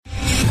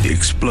The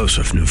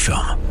explosive new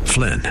film,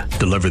 Flynn,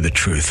 deliver the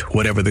truth,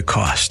 whatever the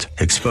cost,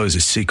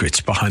 exposes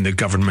secrets behind the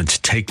government's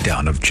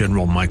takedown of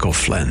General Michael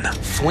Flynn.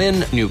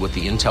 Flynn knew what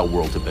the intel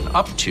world had been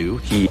up to.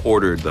 He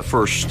ordered the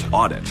first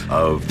audit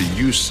of the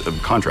use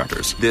of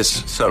contractors.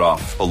 This set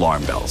off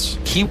alarm bells.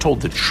 He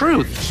told the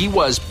truth. He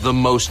was the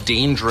most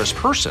dangerous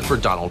person for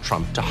Donald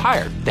Trump to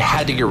hire. They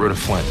had to get rid of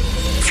Flynn.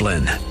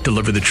 Flynn,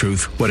 deliver the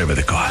truth, whatever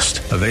the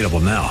cost. Available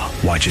now.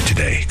 Watch it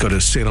today. Go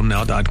to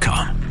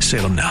salemnow.com.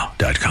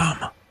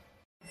 salemnow.com.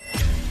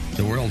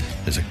 The world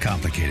is a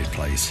complicated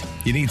place.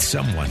 You need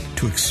someone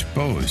to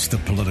expose the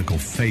political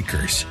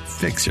fakers,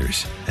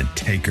 fixers, and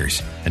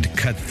takers, and to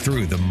cut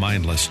through the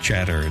mindless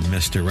chatter and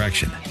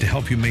misdirection to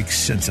help you make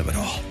sense of it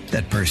all.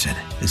 That person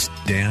is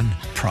Dan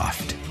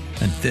Proft.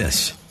 And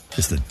this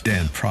is the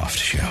Dan Proft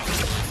Show.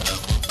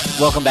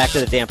 Welcome back to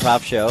the Dan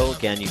Proft Show.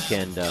 Again, you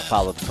can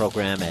follow the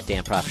program at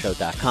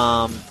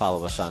danproftshow.com.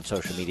 Follow us on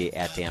social media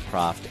at Dan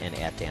Proft and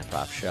at Dan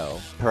Proft Show.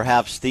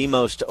 Perhaps the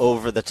most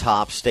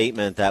over-the-top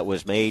statement that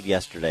was made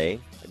yesterday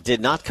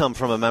did not come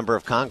from a member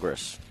of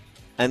Congress.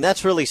 And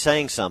that's really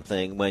saying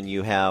something when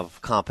you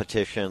have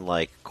competition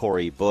like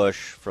Cori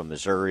Bush from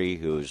Missouri,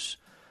 who's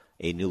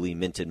a newly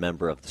minted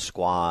member of the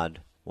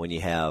squad, when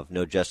you have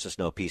No Justice,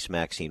 No Peace,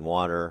 Maxine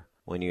Waters,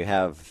 when you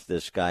have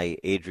this guy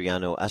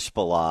Adriano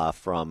Espala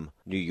from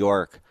New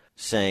York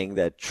saying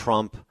that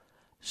Trump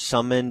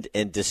summoned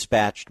and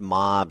dispatched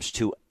mobs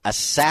to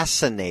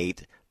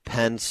assassinate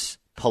Pence,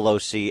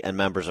 Pelosi, and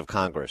members of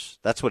Congress.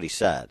 That's what he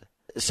said.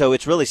 So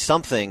it's really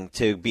something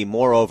to be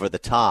more over the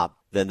top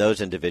than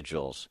those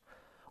individuals.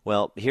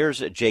 Well,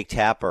 here's Jake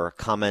Tapper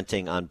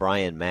commenting on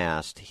Brian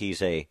Mast.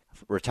 He's a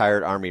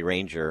retired Army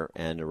Ranger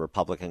and a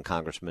Republican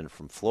congressman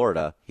from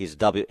Florida. He's a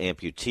W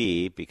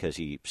amputee because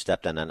he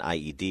stepped on an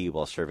IED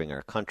while serving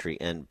our country.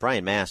 And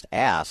Brian Mast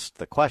asked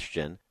the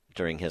question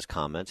during his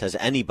comments, has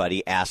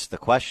anybody asked the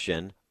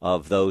question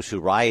of those who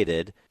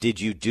rioted, did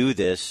you do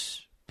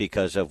this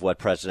because of what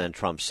President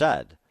Trump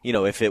said? You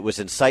know, if it was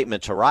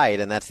incitement to riot,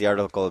 and that's the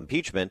article of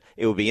impeachment,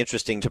 it would be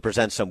interesting to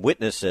present some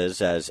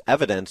witnesses as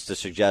evidence to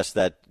suggest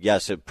that,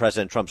 yes,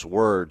 President Trump's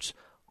words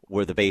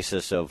were the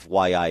basis of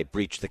why I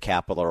breached the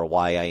Capitol or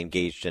why I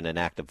engaged in an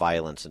act of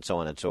violence and so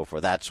on and so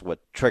forth. That's what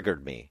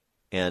triggered me.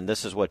 And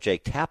this is what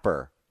Jake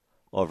Tapper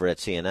over at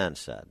CNN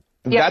said.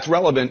 Yeah. That's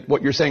relevant.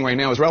 What you're saying right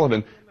now is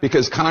relevant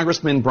because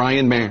Congressman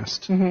Brian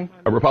Mast, a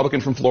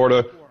Republican from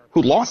Florida,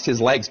 who lost his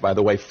legs, by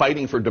the way,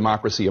 fighting for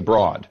democracy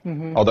abroad,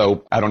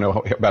 although I don't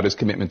know about his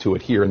commitment to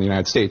it here in the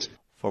United States.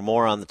 For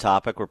more on the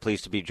topic, we're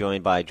pleased to be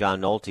joined by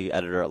John Nolte,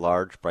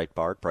 editor-at-large,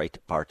 Breitbart,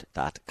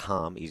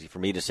 Breitbart.com. Easy for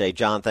me to say.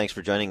 John, thanks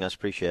for joining us.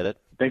 Appreciate it.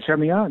 Thanks for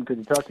having me on. Good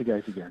to talk to you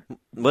guys again.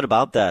 What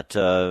about that?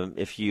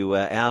 If you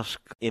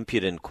ask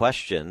impudent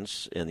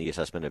questions in the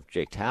assessment of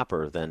Jake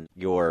Tapper, then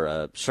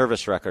your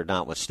service record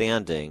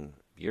notwithstanding,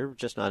 you're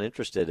just not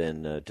interested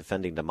in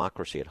defending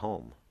democracy at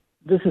home.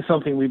 This is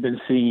something we've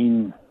been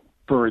seeing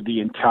for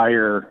the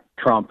entire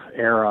Trump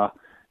era,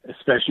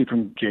 especially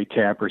from Jake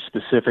Tapper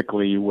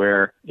specifically,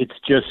 where it's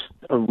just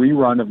a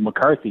rerun of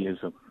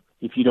McCarthyism.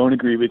 If you don't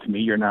agree with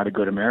me, you're not a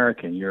good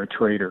American. You're a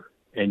traitor,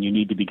 and you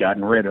need to be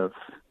gotten rid of.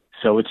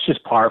 So it's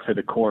just par for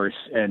the course.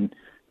 And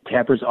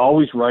Tapper's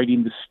always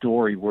writing the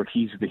story where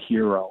he's the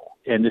hero.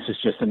 And this is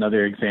just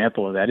another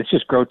example of that. It's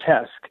just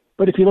grotesque.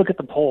 But if you look at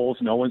the polls,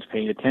 no one's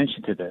paying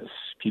attention to this.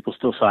 People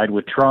still side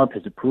with Trump.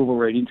 His approval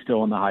rating's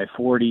still in the high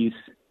 40s.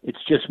 It's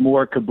just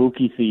more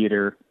kabuki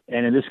theater.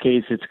 And in this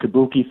case, it's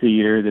kabuki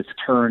theater that's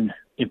turned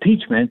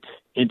impeachment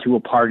into a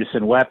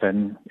partisan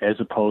weapon as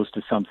opposed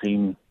to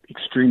something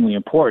extremely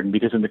important.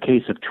 Because in the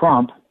case of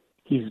Trump,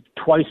 he's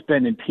twice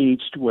been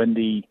impeached when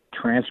the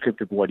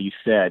transcript of what he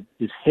said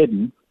is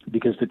hidden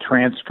because the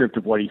transcript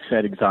of what he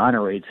said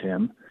exonerates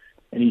him.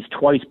 And he's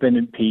twice been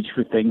impeached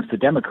for things the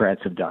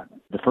Democrats have done.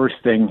 The first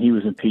thing he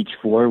was impeached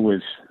for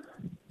was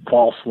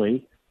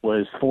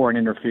foreign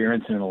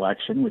interference in an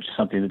election, which is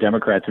something the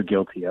Democrats are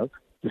guilty of.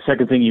 The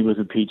second thing he was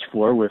impeached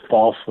for was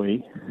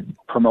falsely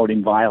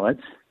promoting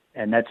violence,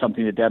 and that's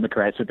something the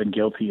Democrats have been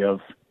guilty of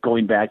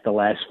going back the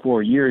last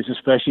 4 years,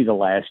 especially the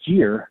last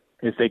year,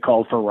 as they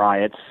called for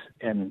riots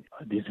and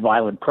these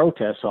violent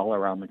protests all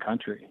around the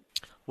country.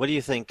 What do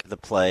you think the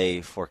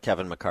play for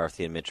Kevin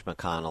McCarthy and Mitch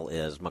McConnell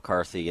is?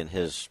 McCarthy, in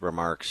his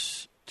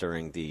remarks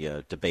during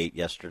the debate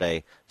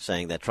yesterday,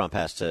 saying that Trump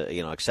has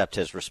to, accept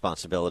his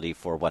responsibility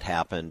for what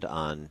happened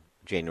on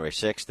January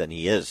 6th, and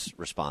he is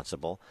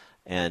responsible.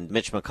 And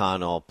Mitch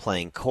McConnell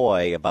playing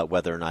coy about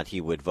whether or not he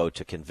would vote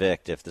to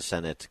convict if the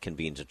Senate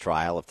convenes a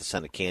trial, if the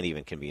Senate can't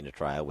even convene a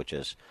trial, which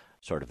is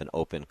sort of an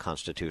open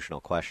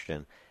constitutional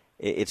question.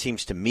 It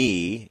seems to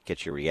me,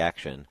 get your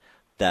reaction,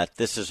 that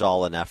this is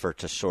all an effort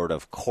to sort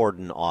of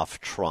cordon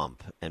off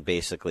Trump and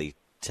basically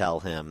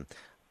tell him,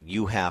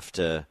 you have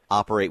to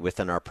operate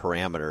within our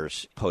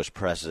parameters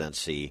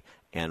post-presidency,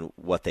 and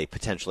what they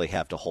potentially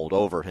have to hold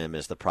over him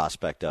is the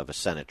prospect of a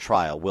Senate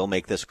trial. We'll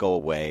make this go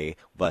away,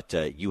 but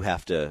you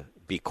have to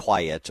be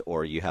quiet,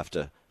 or you have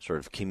to sort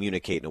of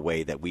communicate in a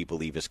way that we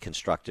believe is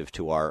constructive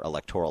to our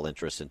electoral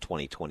interests in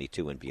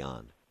 2022 and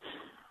beyond.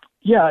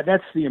 Yeah,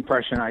 that's the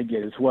impression I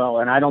get as well.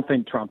 And I don't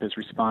think Trump is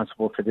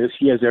responsible for this.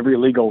 He has every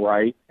legal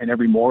right and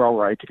every moral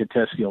right to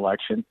contest the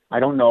election.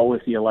 I don't know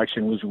if the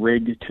election was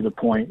rigged to the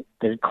point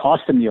that it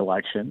cost him the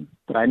election,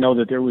 but I know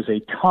that there was a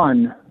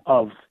ton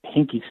of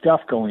hinky stuff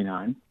going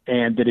on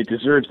and that it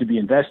deserves to be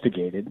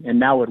investigated. And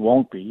now it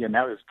won't be. And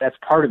that's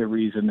part of the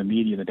reason the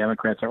media and the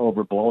Democrats are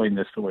overblowing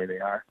this the way they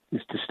are,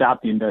 is to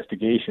stop the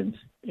investigations.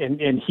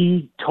 And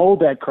he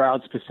told that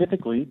crowd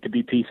specifically to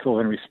be peaceful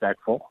and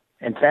respectful.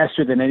 And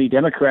faster than any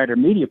Democrat or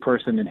media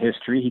person in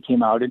history, he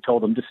came out and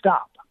told them to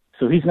stop.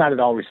 So he's not at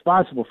all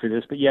responsible for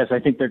this. But yes, I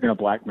think they're going to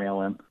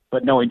blackmail him.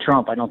 But knowing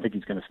Trump, I don't think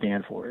he's going to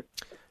stand for it.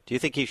 Do you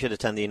think he should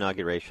attend the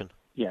inauguration?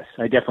 Yes,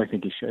 I definitely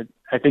think he should.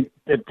 I think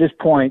at this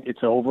point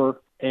it's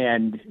over.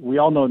 And we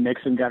all know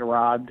Nixon got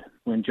robbed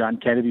when John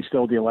Kennedy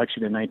stole the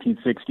election in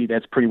 1960.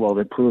 That's pretty well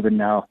been proven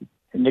now.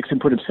 And Nixon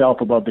put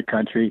himself above the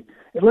country.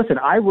 And listen,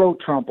 I wrote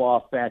Trump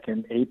off back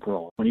in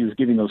April when he was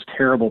giving those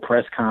terrible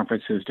press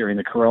conferences during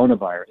the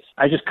coronavirus.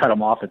 I just cut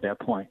him off at that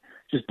point,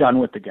 just done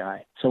with the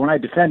guy. So when I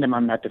defend him,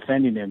 I'm not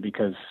defending him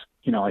because,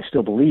 I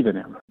still believe in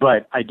him.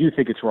 But I do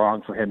think it's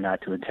wrong for him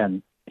not to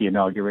attend the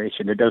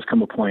inauguration. There does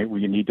come a point where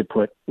you need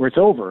to where it's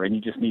over and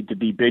you just need to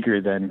be bigger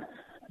than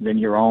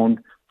your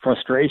own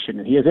frustration.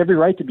 And he has every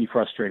right to be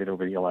frustrated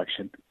over the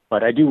election.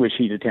 But I do wish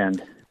he'd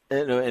attend.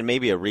 And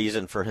maybe a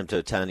reason for him to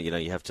attend,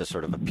 you have to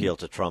sort of appeal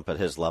to Trump at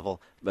his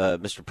level.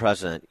 Mr.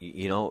 President,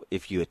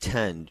 if you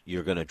attend,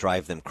 you're going to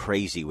drive them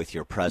crazy with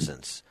your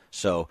presence.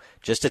 So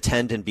just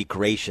attend and be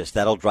gracious.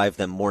 That'll drive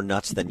them more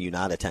nuts than you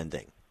not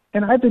attending.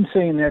 And I've been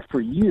saying that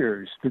for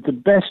years, that the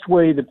best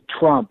way that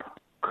Trump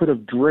could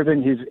have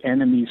driven his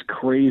enemies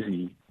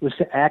crazy was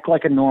to act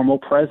like a normal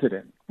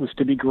president, was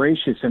to be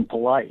gracious and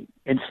polite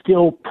and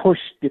still push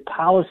the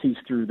policies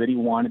through that he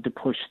wanted to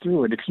push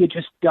through. And if he had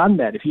just done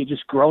that, if he had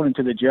just grown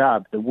into the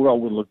job, the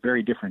world would look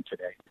very different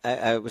today.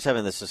 I was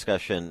having this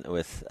discussion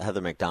with Heather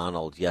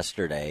McDonald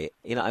yesterday.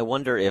 I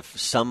wonder if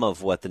some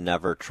of what the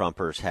Never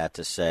Trumpers had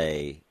to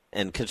say,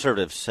 and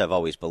conservatives have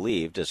always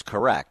believed, is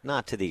correct,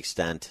 not to the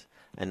extent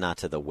and not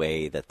to the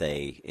way that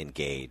they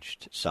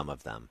engaged some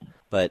of them,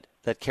 but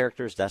that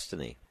character is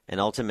destiny. And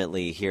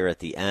ultimately here at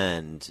the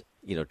end,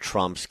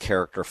 Trump's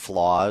character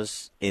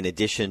flaws, in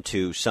addition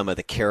to some of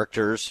the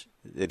characters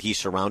that he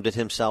surrounded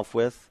himself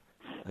with,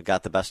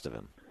 got the best of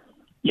him.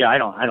 Yeah, I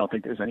don't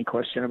think there's any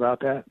question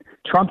about that.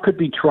 Trump could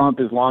be Trump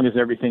as long as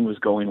everything was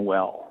going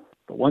well.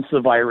 But once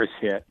the virus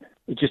hit,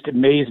 it just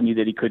amazed me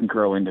that he couldn't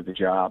grow into the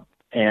job.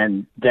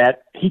 And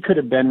that he could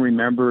have been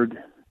remembered,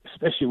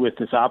 especially with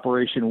this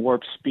Operation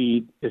Warp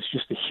Speed, as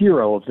just a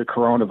hero of the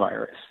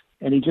coronavirus.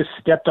 And he just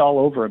stepped all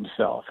over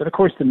himself. And, of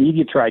course, the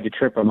media tried to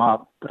trip him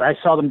up, but I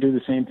saw them do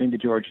the same thing to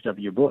George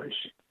W. Bush.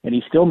 And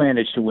he still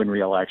managed to win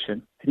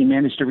re-election. And he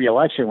managed a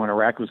re-election when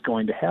Iraq was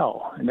going to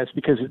hell. And that's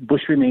because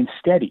Bush remained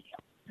steady.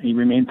 And he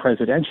remained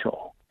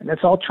presidential. And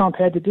that's all Trump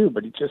had to do,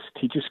 but he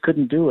just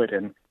couldn't do it.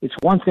 And it's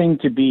one thing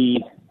to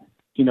be,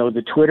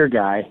 the Twitter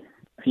guy,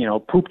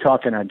 poop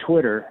talking on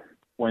Twitter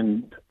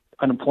when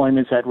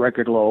unemployment's at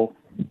record low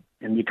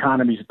and the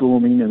economy's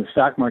booming and the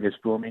stock market's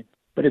booming.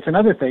 But it's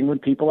another thing when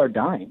people are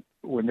dying,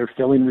 when they're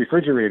filling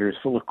refrigerators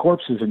full of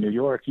corpses in New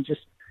York. He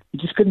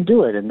just couldn't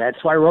do it. And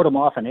that's why I wrote him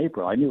off in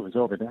April. I knew it was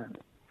over then.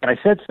 And I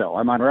said so.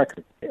 I'm on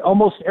record.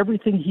 Almost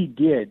everything he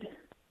did,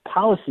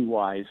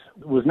 policy-wise,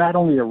 was not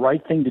only the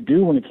right thing to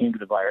do when it came to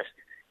the virus.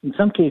 In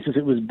some cases,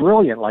 it was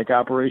brilliant, like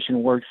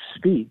Operation Warp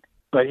Speed.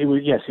 But it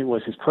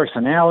was his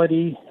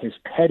personality, his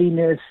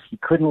pettiness. He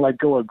couldn't let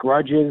go of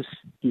grudges.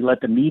 He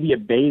let the media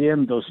bait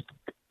him. Those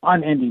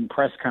unending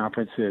press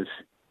conferences.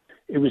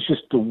 It was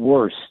just the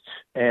worst.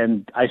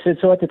 And I said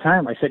so at the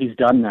time. I said he's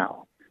done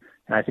now.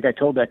 And I think I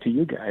told that to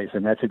you guys,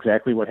 and that's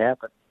exactly what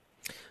happened.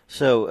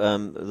 So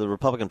the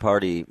Republican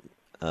Party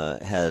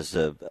has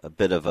a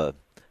bit of a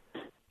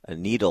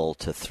needle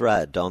to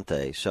thread, don't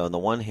they? So on the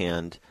one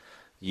hand,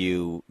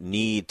 you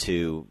need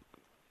to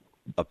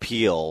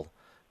appeal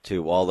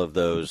to all of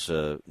those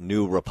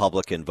new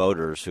Republican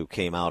voters who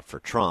came out for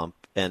Trump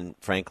and,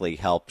 frankly,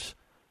 helped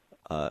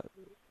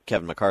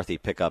Kevin McCarthy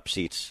pick up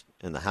seats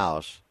in the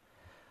House.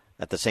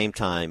 At the same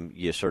time,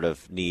 you sort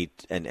of need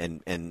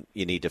and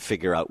you need to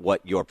figure out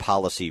what your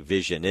policy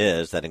vision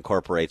is that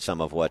incorporates some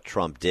of what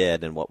Trump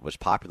did and what was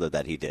popular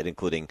that he did,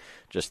 including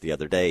just the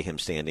other day him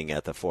standing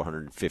at the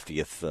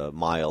 450th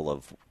mile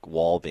of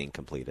wall being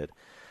completed.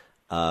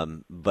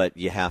 But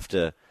you have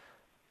to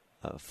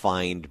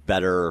find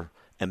better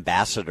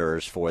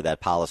ambassadors for that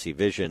policy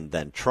vision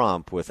than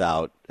Trump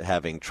without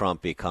having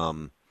Trump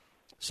become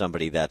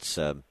somebody that's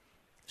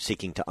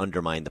seeking to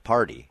undermine the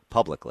party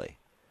publicly.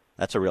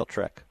 That's a real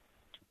trick.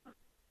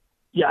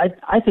 Yeah,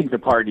 I think the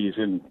party is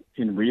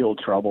in real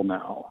trouble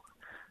now.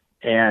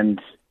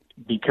 And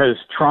because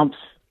Trump's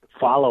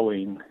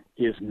following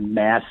is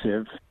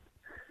massive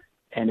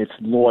and it's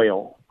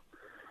loyal,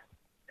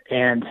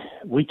 and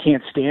we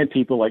can't stand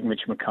people like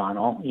Mitch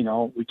McConnell,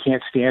 we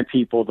can't stand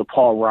people, the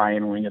Paul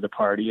Ryan wing of the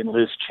party and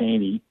Liz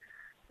Cheney.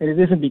 And it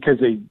isn't because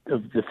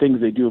of the things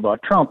they do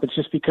about Trump, it's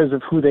just because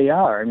of who they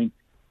are. I mean,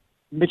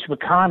 Mitch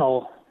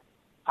McConnell,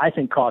 I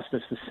think, cost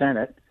us the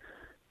Senate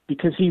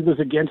because he was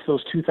against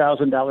those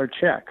 $2,000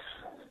 checks,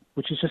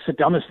 which is just the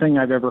dumbest thing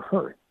I've ever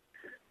heard.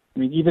 I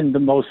mean, even the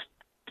most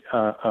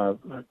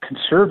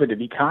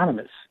conservative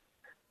economists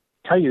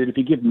tell you that if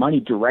you give money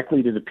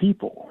directly to the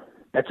people,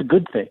 that's a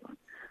good thing.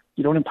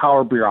 You don't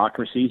empower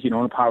bureaucracies. You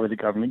don't empower the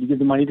government. You give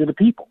the money to the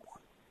people.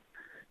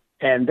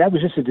 And that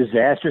was just a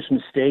disastrous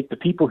mistake. The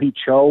people he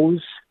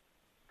chose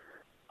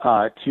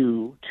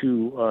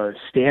to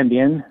stand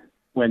in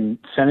when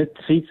Senate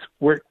seats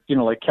were,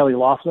 like Kelly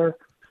Loeffler,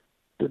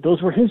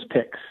 those were his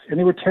picks, and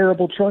they were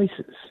terrible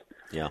choices.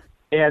 Yeah.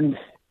 And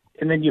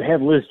then you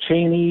have Liz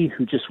Cheney,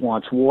 who just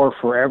wants war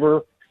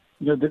forever.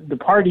 The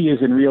party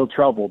is in real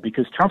trouble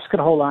because Trump's going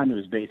to hold on to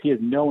his base. He has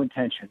no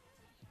intention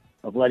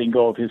of letting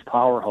go of his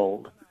power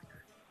hold.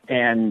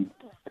 And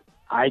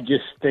I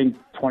just think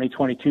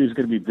 2022 is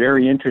going to be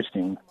very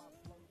interesting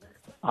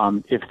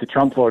if the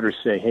Trump voters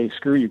say, hey,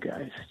 screw you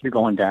guys, you're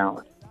going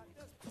down.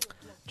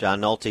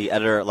 John Nolte,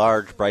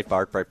 editor-at-large,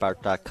 Breitbart,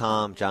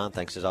 Breitbart.com. John,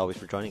 thanks as always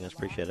for joining us.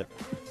 Appreciate it.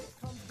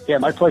 Yeah,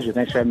 my pleasure.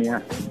 Thanks for having me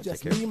on.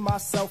 Just me,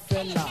 myself,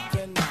 and I.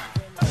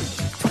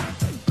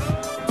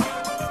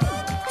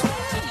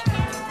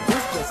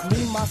 It's just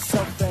me,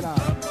 myself, and I.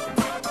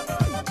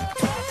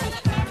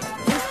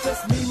 It's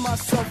just me,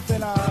 myself,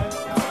 and I.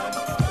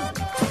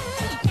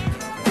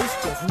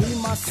 It's just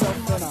me,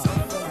 myself, and I.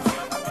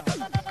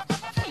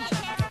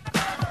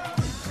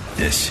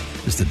 This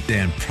is the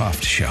Dan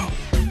Proft Show.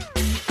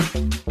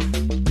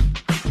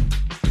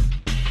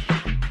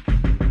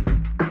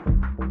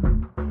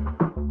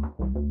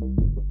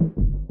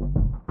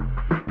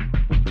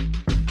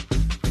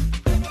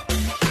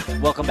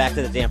 Welcome back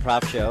to the Dan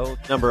Proft Show.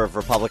 A number of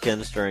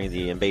Republicans during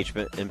the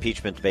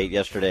impeachment debate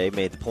yesterday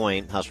made the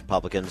point, House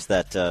Republicans,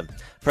 that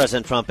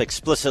President Trump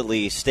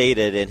explicitly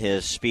stated in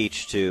his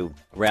speech to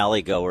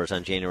rally-goers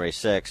on January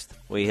 6th,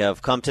 "We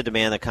have come to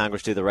demand that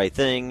Congress do the right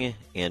thing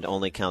and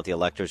only count the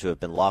electors who have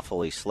been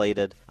lawfully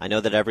slated. I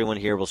know that everyone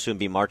here will soon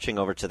be marching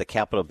over to the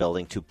Capitol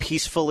building to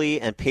peacefully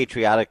and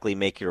patriotically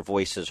make your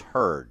voices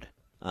heard,"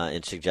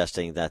 in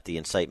suggesting that the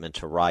incitement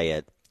to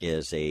riot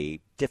is a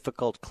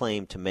difficult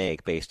claim to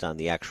make based on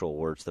the actual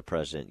words the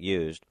president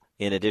used.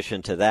 In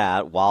addition to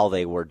that, while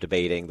they were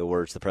debating the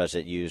words the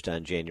president used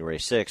on January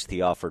 6th,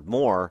 he offered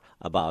more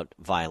about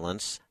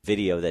violence,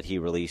 video that he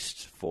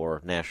released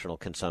for national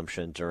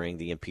consumption during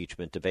the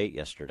impeachment debate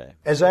yesterday.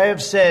 As I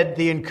have said,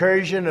 the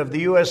incursion of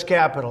the U.S.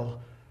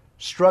 Capitol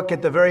struck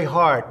at the very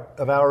heart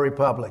of our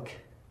republic.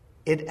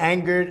 It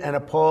angered and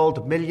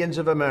appalled millions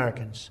of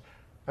Americans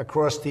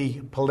across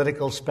the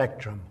political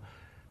spectrum.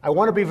 I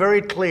want to be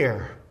very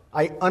clear.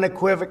 I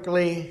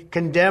unequivocally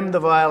condemn the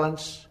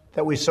violence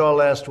that we saw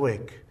last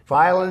week.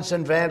 Violence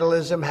and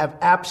vandalism have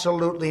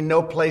absolutely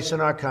no place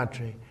in our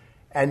country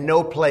and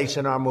no place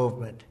in our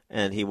movement.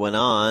 And he went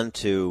on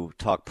to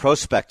talk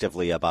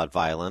prospectively about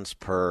violence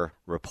per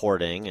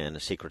reporting and a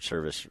Secret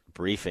Service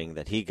briefing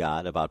that he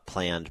got about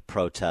planned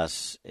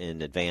protests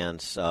in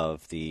advance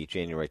of the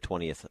January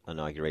 20th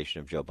inauguration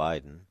of Joe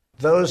Biden.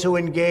 Those who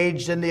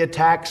engaged in the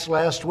attacks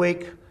last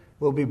week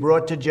will be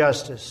brought to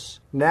justice.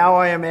 Now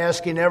I am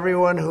asking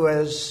everyone who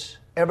has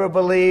ever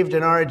believed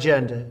in our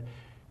agenda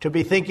to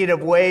be thinking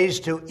of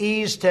ways to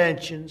ease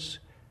tensions,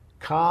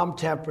 calm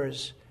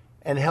tempers,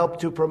 and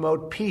help to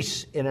promote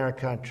peace in our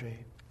country.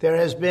 There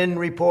has been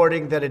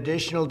reporting that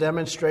additional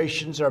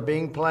demonstrations are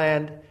being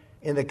planned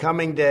in the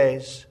coming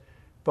days,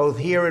 both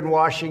here in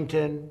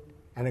Washington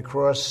and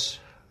across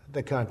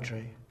the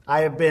country. I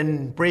have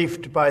been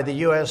briefed by the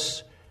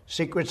U.S.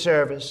 Secret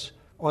Service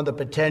on the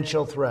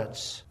potential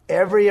threats.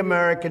 Every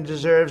American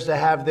deserves to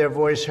have their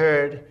voice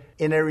heard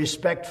in a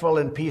respectful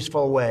and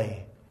peaceful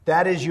way.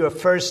 That is your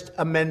First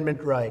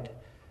Amendment right.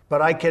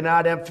 But I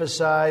cannot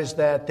emphasize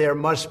that there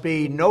must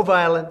be no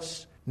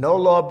violence, no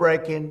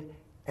law-breaking,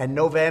 and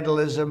no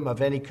vandalism of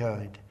any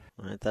kind.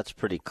 All right, that's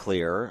pretty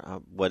clear.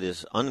 What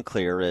is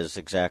unclear is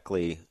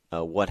exactly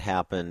what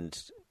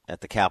happened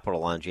at the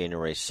Capitol on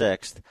January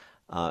 6th.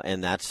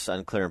 And that's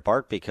unclear in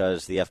part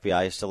because the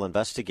FBI is still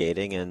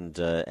investigating, and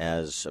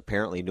as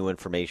apparently new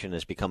information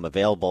has become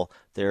available,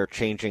 they're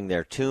changing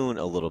their tune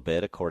a little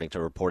bit, according to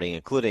reporting,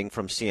 including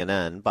from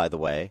CNN, by the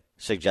way,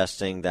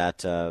 suggesting that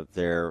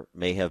there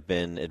may have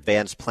been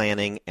advanced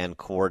planning and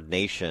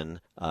coordination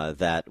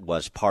that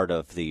was part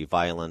of the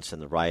violence and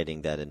the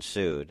rioting that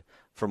ensued.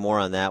 For more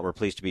on that, we're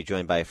pleased to be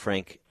joined by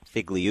Frank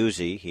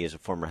Figliuzzi. He is a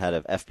former head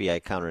of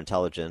FBI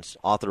counterintelligence,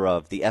 author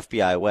of The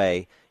FBI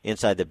Way,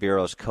 Inside the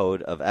Bureau's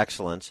Code of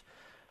Excellence.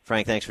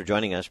 Frank, thanks for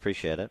joining us.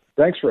 Appreciate it.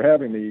 Thanks for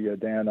having me,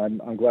 Dan.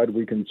 I'm glad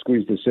we can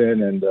squeeze this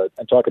in and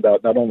talk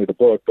about not only the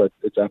book, but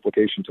its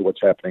application to what's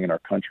happening in our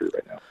country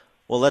right now.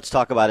 Well, let's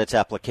talk about its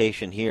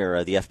application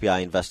here, the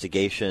FBI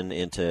investigation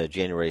into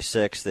January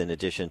 6th, in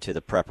addition to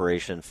the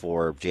preparation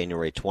for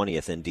January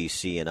 20th in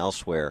D.C. and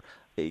elsewhere.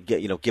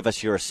 Give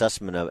us your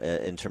assessment of,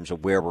 in terms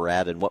of where we're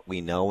at and what we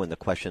know and the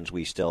questions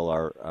we still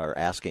are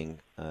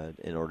asking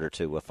in order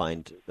to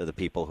find the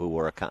people who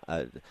were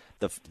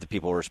the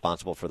people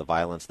responsible for the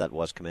violence that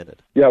was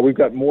committed? Yeah, we've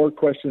got more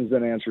questions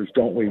than answers,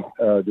 don't we,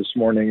 this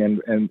morning?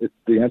 And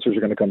the answers are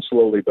going to come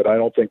slowly, but I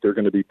don't think they're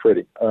going to be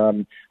pretty.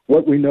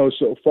 What we know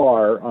so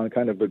far on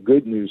kind of the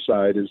good news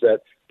side is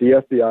that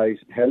the FBI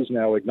has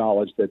now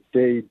acknowledged that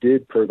they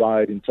did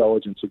provide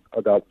intelligence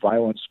about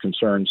violence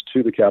concerns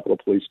to the Capitol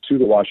Police, to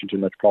the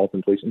Washington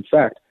Metropolitan Police, in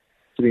fact,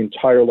 to the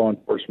entire law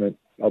enforcement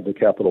of the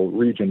Capital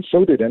Region.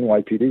 So did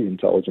NYPD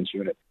Intelligence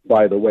Unit,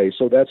 by the way.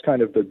 So that's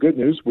kind of the good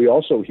news. We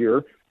also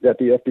hear that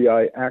the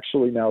FBI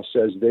actually now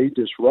says they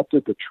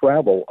disrupted the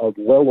travel of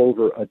well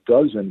over a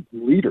dozen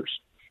leaders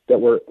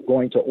that were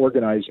going to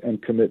organize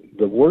and commit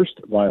the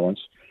worst violence.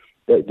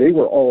 That they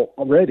were all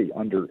already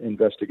under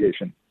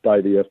investigation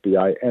by the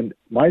FBI. And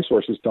my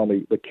sources tell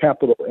me the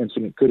Capitol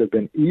incident could have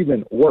been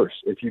even worse,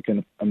 if you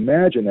can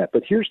imagine that.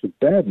 But here's the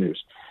bad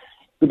news.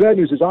 The bad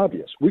news is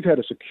obvious. We've had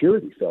a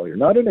security failure,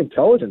 not an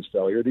intelligence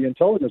failure. The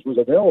intelligence was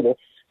available.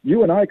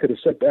 You and I could have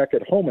sat back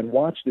at home and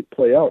watched it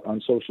play out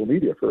on social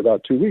media for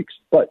about 2 weeks.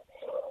 But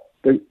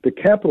the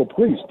Capitol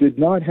Police did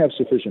not have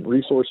sufficient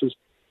resources.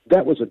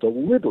 That was a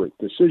deliberate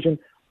decision.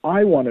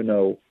 I want to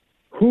know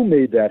who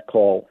made that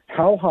call,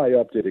 how high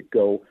up did it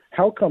go,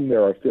 how come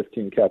there are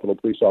 15 Capitol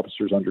Police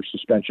officers under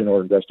suspension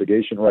or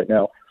investigation right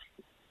now,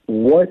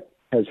 what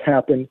has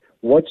happened,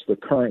 what's the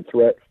current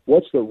threat,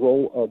 what's the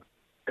role of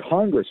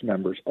Congress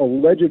members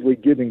allegedly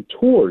giving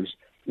tours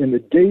in the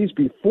days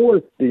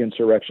before the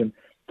insurrection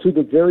to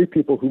the very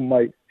people who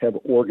might have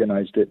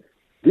organized it.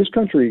 This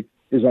country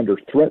is under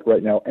threat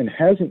right now and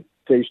hasn't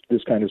faced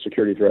this kind of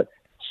security threat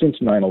since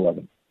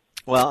 9/11.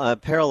 Well,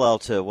 parallel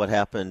to what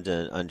happened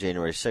on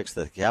January 6th,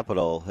 the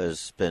Capitol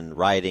has been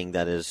rioting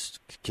that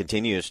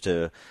continues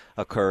to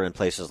occur in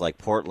places like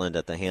Portland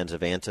at the hands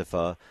of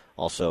Antifa,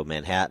 also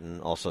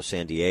Manhattan, also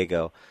San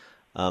Diego.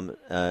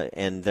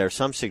 And there's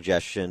some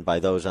suggestion by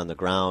those on the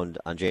ground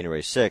on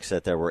January 6th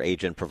that there were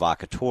agent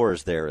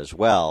provocateurs there as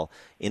well,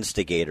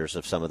 instigators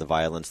of some of the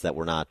violence that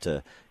were not,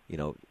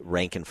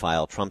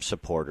 rank-and-file Trump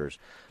supporters.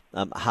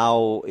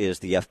 How is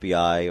the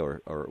FBI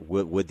or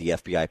would the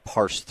FBI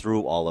parse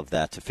through all of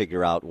that to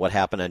figure out what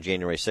happened on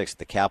January 6th at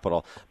the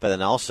Capitol, but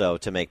then also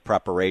to make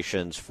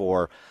preparations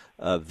for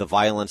the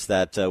violence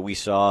that we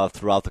saw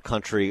throughout the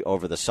country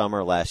over the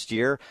summer last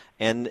year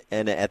and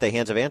at the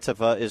hands of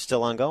Antifa is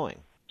still ongoing?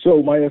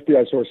 So my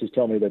FBI sources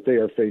tell me that they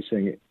are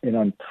facing an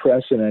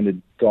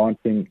unprecedented,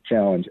 daunting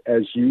challenge.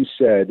 As you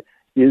said,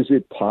 is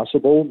it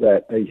possible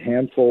that a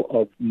handful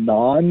of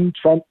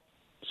non-Trump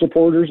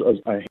supporters,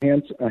 a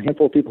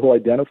handful of people who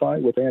identify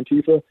with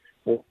Antifa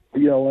or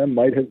BLM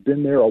might have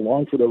been there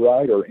along for the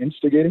ride or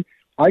instigating?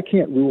 I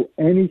can't rule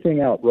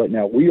anything out right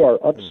now. We are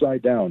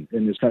upside down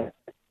in this country.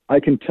 I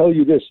can tell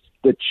you this,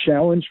 the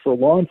challenge for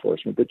law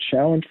enforcement, the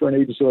challenge for an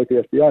agency like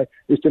the FBI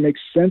is to make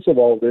sense of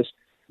all of this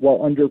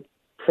while under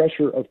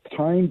pressure of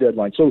time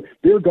deadlines. So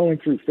they're going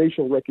through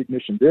facial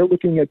recognition. They're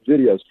looking at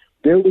videos.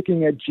 They're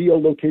looking at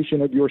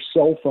geolocation of your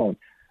cell phone.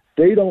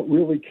 They don't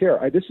really care.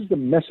 This is the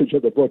message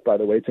of the book, by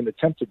the way. It's an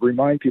attempt to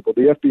remind people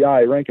the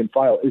FBI, rank and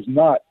file, is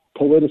not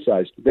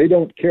politicized. They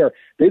don't care.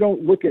 They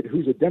don't look at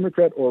who's a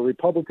Democrat or a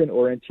Republican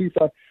or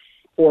Antifa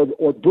or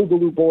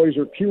Boogaloo Boys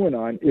or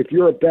QAnon. If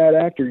you're a bad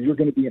actor, you're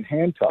going to be in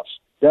handcuffs.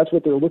 That's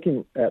what they're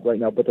looking at right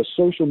now. But the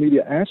social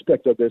media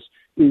aspect of this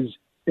is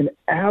an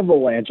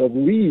avalanche of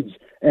leads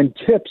and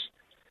tips,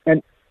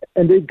 and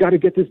they've got to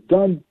get this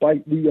done by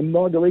the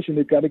inauguration.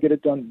 They've got to get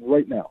it done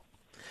right now.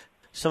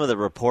 Some of the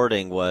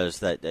reporting was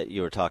that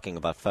you were talking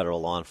about federal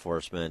law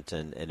enforcement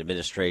and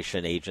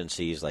administration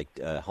agencies like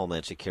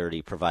Homeland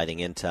Security providing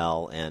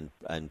intel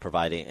and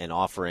providing and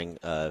offering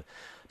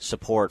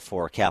support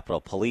for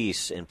Capitol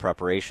Police in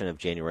preparation of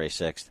January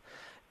 6th.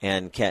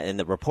 And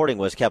the reporting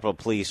was Capitol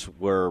Police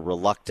were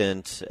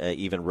reluctant,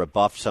 even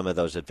rebuffed some of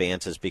those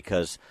advances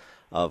because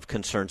of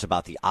concerns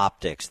about the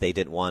optics. They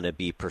didn't want to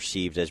be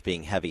perceived as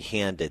being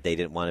heavy-handed. They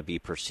didn't want to be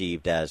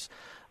perceived as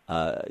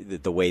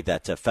the way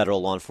that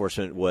federal law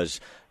enforcement was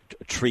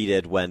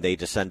treated when they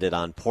descended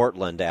on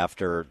Portland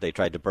after they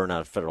tried to burn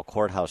out a federal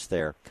courthouse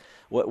there.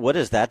 What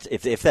is that?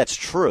 If that's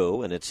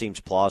true, and it seems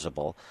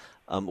plausible,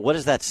 what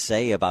does that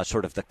say about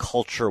sort of the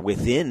culture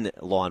within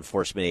law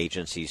enforcement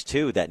agencies,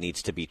 too, that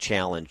needs to be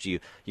challenged?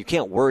 You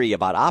can't worry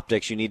about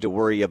optics. You need to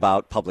worry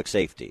about public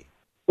safety.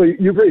 Well,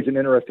 you've raised an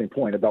interesting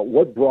point about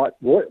what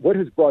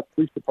has brought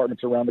police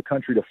departments around the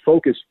country to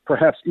focus,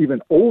 perhaps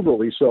even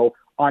overly so,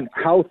 on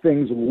how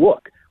things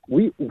look.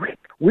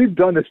 We've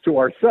done this to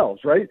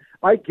ourselves, right?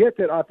 I get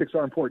that optics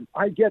are important.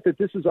 I get that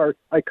this is our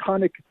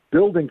iconic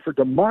building for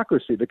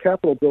democracy. The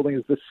Capitol building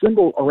is the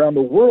symbol around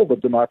the world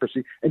of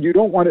democracy, and you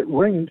don't want it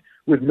ringed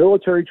with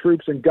military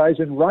troops and guys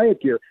in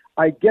riot gear.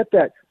 I get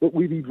that, but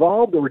we've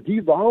evolved or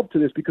devolved to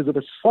this because of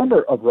a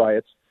summer of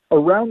riots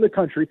around the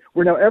country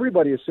where now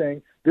everybody is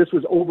saying this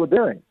was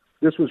overbearing.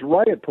 This was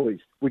riot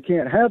police. We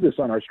can't have this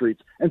on our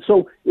streets. And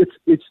so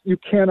it's you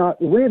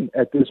cannot win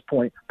at this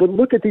point. But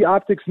look at the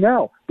optics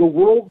now. The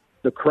world,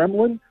 the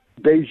Kremlin,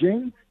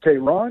 Beijing,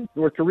 Tehran,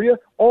 North Korea,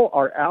 all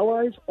our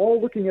allies, all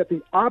looking at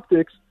the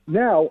optics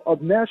now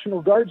of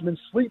National Guardsmen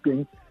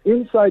sleeping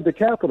inside the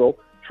Capitol,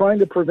 trying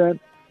to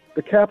prevent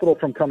the Capitol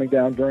from coming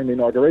down during the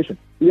inauguration.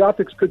 The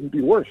optics couldn't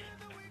be worse.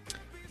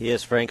 He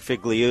is Frank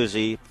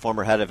Figliuzzi,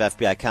 former head of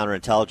FBI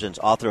counterintelligence,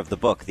 author of the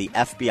book, The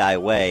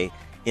FBI Way,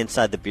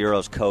 Inside the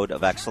Bureau's Code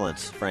of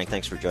Excellence. Frank,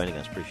 thanks for joining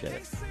us. Appreciate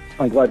it.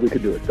 I'm glad we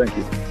could do it. Thank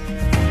you.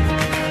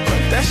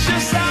 That's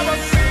just how I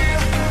feel.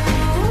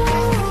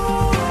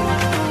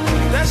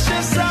 That's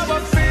just how I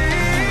feel.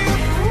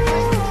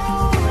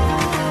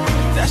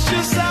 That's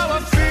just how I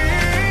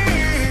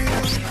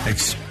feel.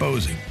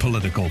 Exposing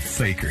political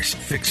fakers,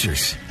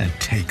 fixers, and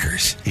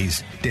takers.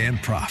 He's Dan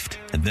Proft,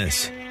 and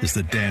this is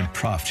the Dan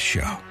Proft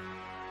Show.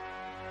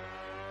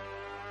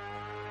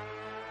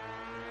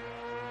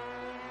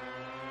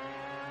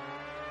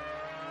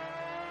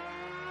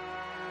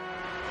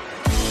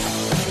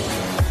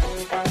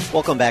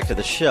 Welcome back to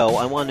the show.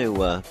 I want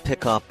to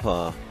pick up,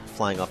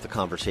 flying off the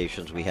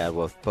conversations we had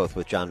both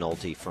with John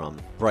Nolte from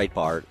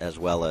Breitbart as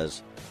well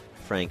as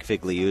Frank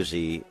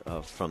Figliuzzi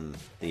from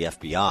the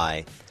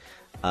FBI.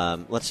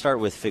 Let's start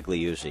with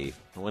Figliuzzi.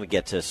 I want to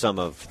get to some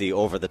of the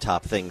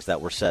over-the-top things that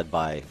were said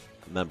by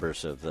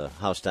members of the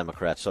House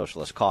Democrat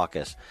Socialist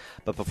Caucus.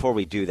 But before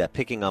we do that,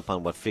 picking up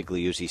on what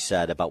Figliuzzi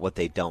said about what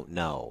they don't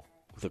know,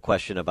 the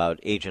question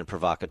about agent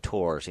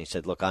provocateurs. He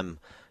said, look, I'm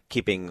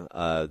keeping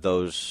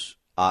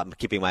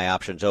keeping my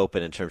options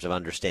open in terms of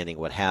understanding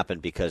what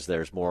happened because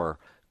there's more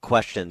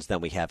questions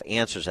than we have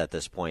answers at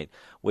this point,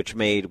 which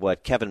made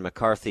what Kevin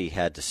McCarthy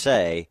had to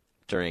say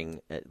during,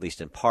 at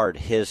least in part,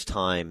 his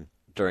time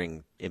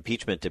during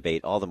impeachment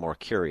debate all the more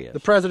curious. The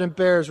president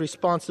bears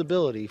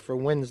responsibility for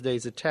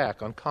Wednesday's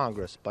attack on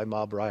Congress by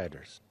mob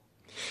rioters.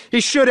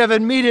 He should have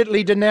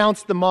immediately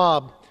denounced the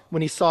mob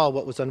when he saw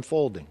what was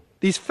unfolding.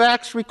 These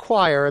facts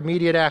require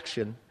immediate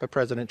action by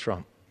President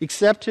Trump.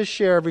 Accept his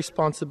share of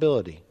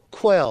responsibility,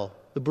 quell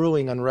the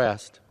brewing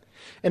unrest,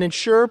 and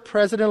ensure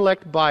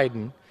President-elect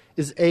Biden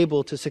is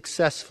able to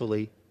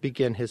successfully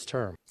begin his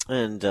term.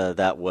 And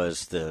that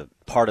was the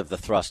part of the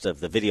thrust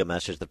of the video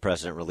message the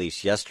president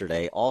released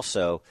yesterday.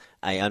 Also,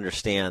 I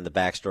understand the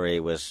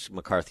backstory was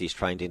McCarthy's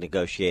trying to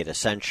negotiate a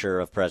censure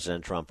of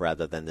President Trump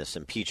rather than this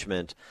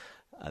impeachment.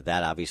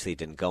 That obviously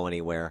didn't go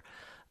anywhere.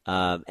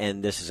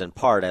 And this is in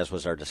part, as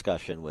was our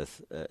discussion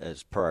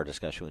as per our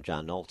discussion with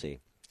John Nolte.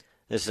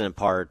 This is in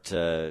part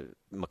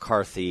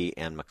McCarthy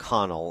and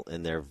McConnell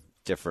in their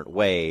different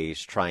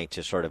ways trying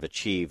to sort of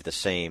achieve the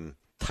same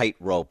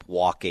tightrope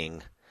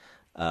walking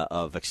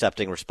of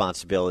accepting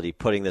responsibility,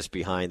 putting this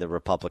behind the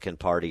Republican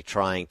Party,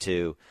 trying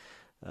to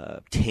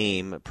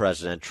tame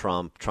President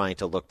Trump, trying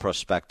to look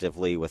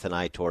prospectively with an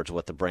eye towards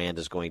what the brand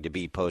is going to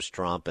be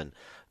post-Trump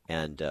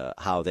and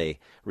how they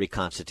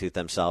reconstitute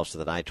themselves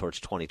with an eye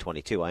towards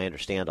 2022. I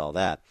understand all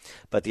that.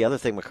 But the other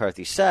thing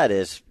McCarthy said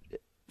is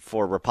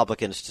for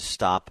Republicans to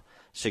stop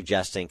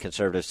suggesting,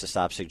 conservatives to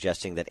stop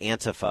suggesting that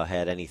Antifa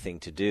had anything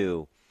to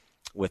do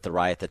with the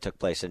riot that took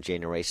place on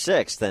January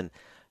 6th.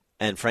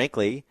 And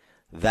frankly,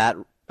 that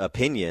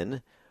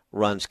opinion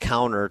runs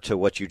counter to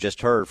what you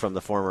just heard from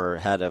the former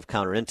head of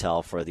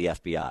counterintel for the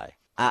FBI.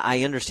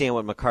 I understand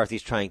what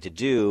McCarthy's trying to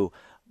do,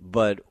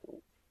 but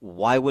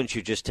why wouldn't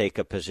you just take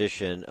a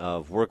position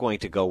of we're going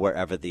to go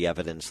wherever the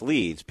evidence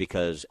leads?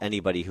 Because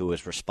anybody who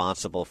is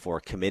responsible for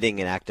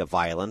committing an act of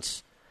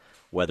violence,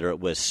 whether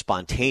it was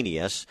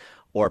spontaneous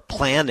or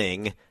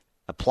planning,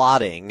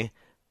 plotting,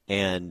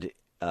 and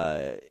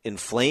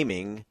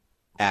inflaming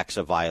acts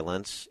of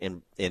violence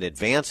in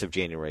advance of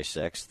January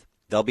 6th,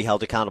 they'll be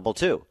held accountable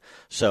too.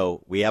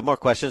 So we have more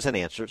questions than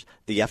answers.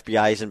 The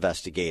FBI is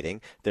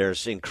investigating.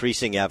 There's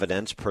increasing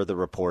evidence per the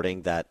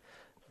reporting that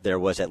there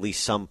was at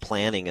least some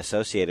planning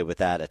associated with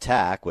that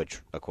attack, which,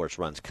 of course,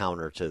 runs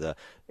counter to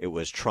it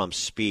was Trump's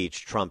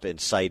speech. Trump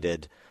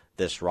incited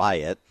this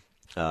riot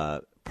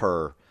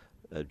per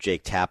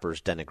Jake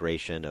Tapper's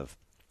denigration of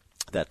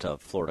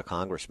that Florida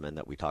congressman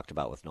that we talked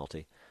about with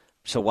Nolte.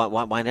 So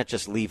why not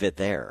just leave it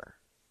there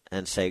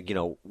and say,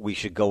 we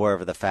should go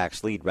wherever the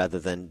facts lead rather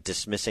than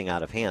dismissing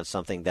out of hand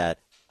something that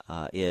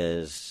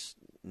is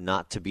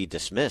not to be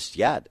dismissed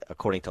yet,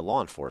 according to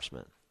law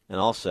enforcement. And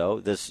also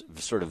this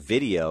sort of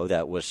video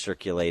that was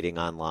circulating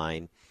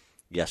online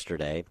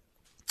yesterday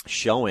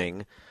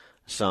showing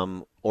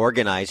some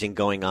organizing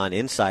going on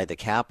inside the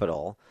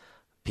Capitol,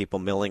 people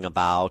milling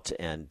about,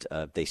 and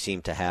they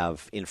seem to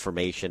have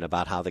information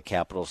about how the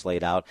Capitol's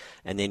laid out.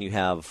 And then you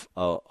have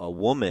a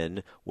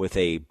woman with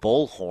a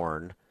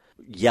bullhorn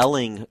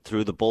yelling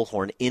through the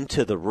bullhorn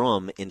into the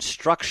room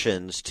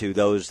instructions to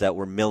those that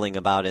were milling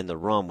about in the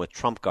room with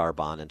Trump garb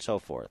on and so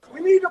forth.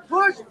 We need to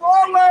push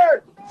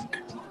forward.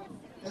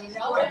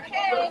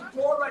 Okay.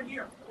 Door right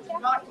here.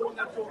 Not going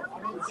that door.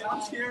 I'm going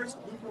downstairs.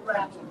 Loop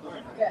around.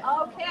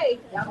 Okay.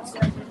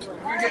 Downstairs.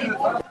 Hey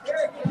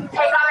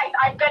guys,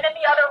 I've been in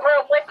the other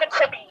room. Listen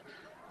to me.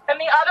 In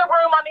the other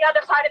room on the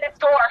other side of this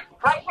door,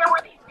 right here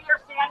where these three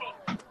are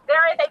standing,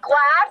 there is a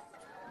glass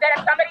that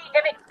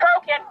if it's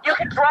broken, you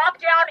can drop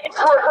down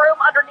into a room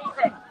underneath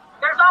it.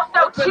 There's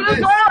also two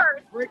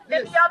doors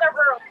in the other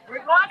room.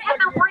 One at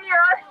the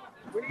rear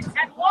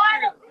and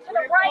one to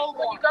the right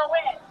when you go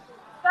in.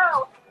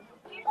 So,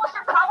 people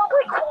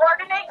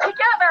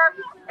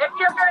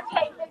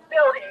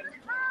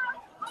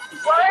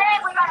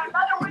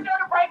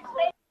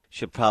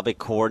should probably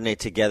coordinate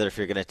together if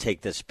you're going to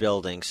take this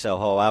building. So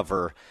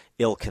however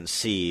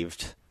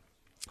ill-conceived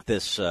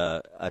this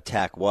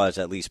attack was,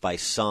 at least by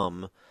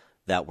some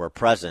that were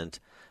present,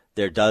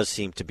 there does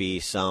seem to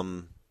be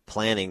some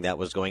planning that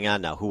was going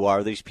on. Now, who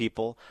are these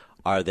people?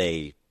 Are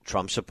they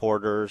Trump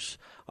supporters?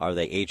 Are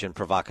they agent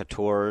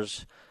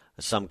provocateurs?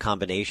 Some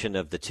combination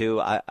of the two?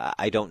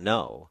 I don't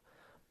know.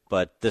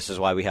 But this is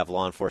why we have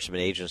law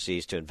enforcement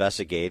agencies to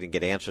investigate and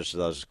get answers to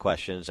those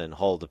questions and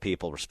hold the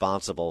people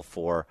responsible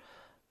for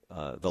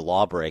the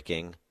law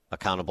breaking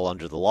accountable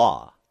under the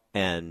law.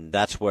 And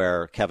that's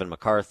where Kevin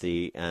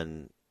McCarthy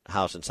and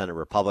House and Senate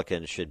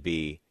Republicans should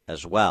be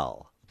as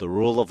well. The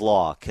rule of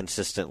law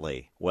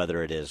consistently,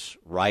 whether it is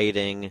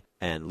rioting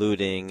and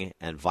looting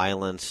and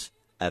violence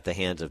at the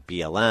hands of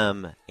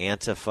BLM,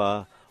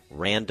 Antifa,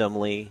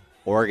 randomly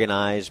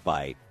organized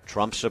by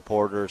Trump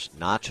supporters,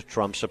 not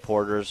Trump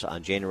supporters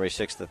on January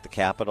 6th at the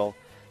Capitol.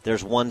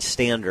 There's one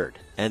standard,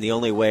 and the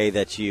only way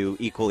that you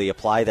equally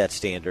apply that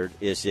standard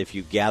is if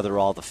you gather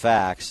all the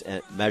facts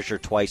and measure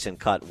twice and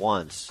cut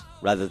once,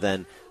 rather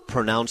than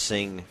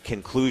pronouncing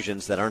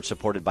conclusions that aren't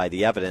supported by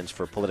the evidence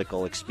for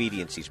political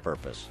expediency's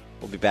purpose.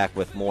 We'll be back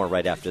with more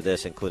right after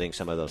this, including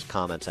some of those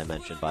comments I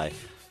mentioned by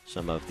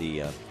some of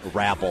the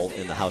rabble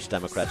in the House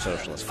Democrat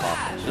Socialist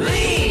Caucus.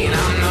 Lean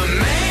on the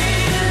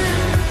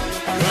man.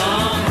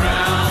 Come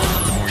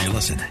round. The more you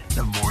listen,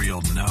 the more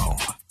you'll know.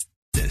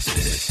 This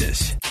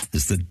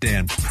is the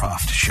Dan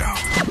Proft Show.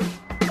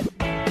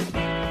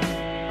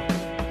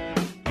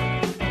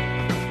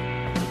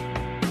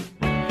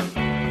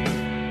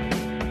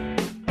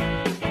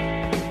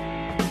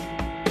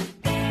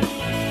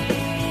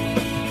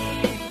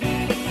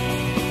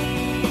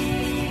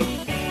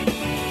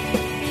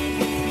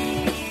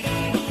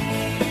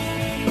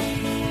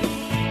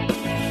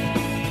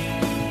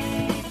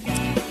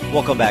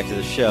 Welcome back to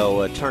the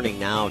show. Turning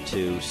now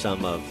to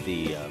some of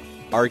the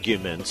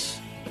arguments,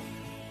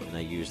 and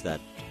I use that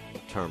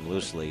term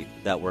loosely,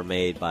 that were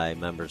made by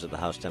members of the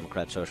House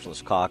Democrat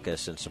Socialist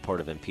Caucus in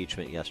support of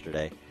impeachment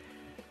yesterday.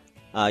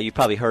 You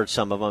probably heard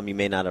some of them. You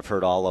may not have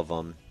heard all of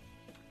them.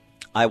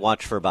 I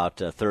watched for about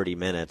 30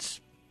 minutes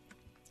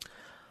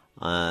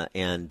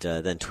and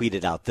then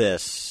tweeted out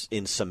this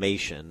in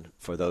summation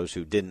for those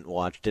who didn't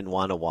want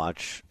to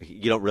watch.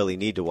 You don't really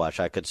need to watch.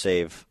 I could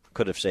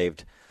have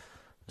saved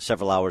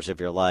several hours of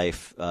your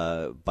life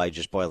by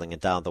just boiling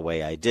it down the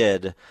way I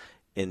did.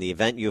 In the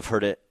event you've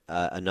heard it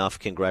enough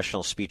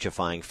congressional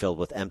speechifying filled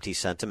with empty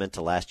sentiment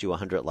to last you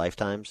 100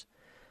 lifetimes,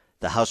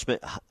 the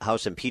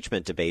House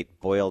impeachment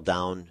debate boiled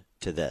down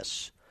to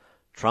this: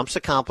 Trump's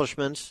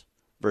accomplishments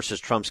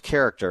versus Trump's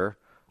character,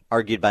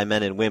 argued by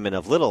men and women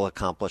of little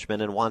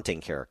accomplishment and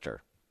wanting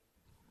character.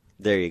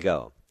 There you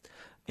go.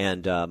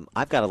 And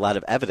I've got a lot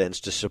of evidence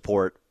to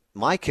support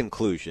my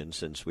conclusion,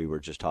 since we were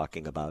just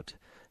talking about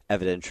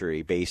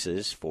evidentiary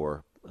basis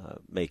for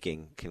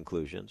making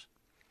conclusions.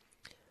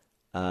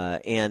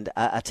 And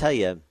I tell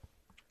you,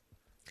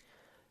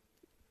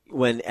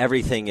 when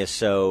everything is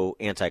so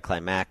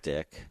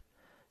anticlimactic,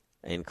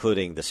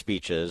 including the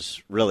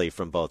speeches really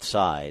from both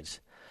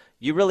sides,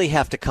 you really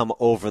have to come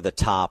over the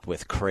top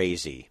with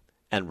crazy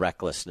and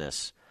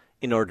recklessness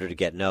in order to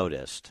get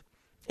noticed.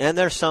 And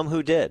there's some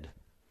who did.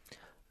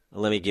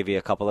 Let me give you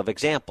a couple of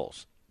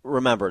examples.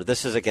 Remember,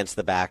 this is against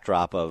the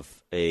backdrop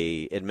of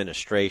an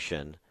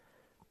administration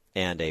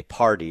and a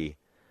party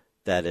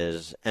that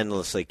is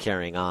endlessly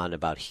carrying on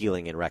about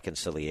healing and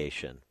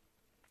reconciliation.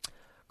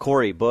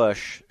 Cori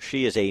Bush,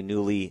 she is a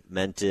newly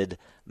minted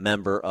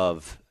member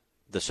of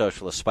the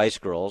Socialist Spice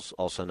Girls,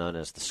 also known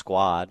as the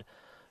Squad.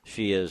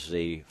 She is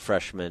the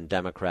freshman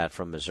Democrat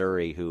from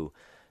Missouri who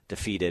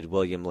defeated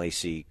William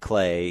Lacey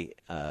Clay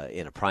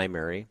in a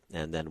primary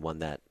and then won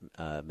that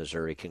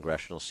Missouri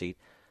congressional seat.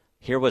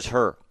 Here was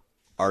her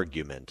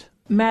argument.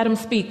 Madam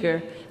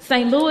Speaker,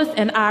 St. Louis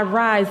and I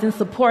rise in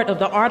support of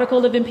the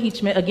article of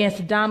impeachment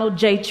against Donald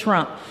J.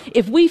 Trump.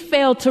 If we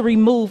fail to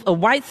remove a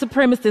white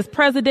supremacist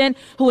president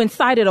who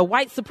incited a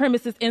white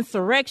supremacist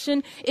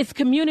insurrection, it's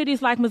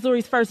communities like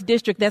Missouri's 1st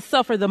District that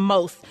suffer the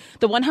most.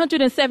 The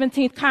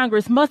 117th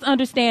Congress must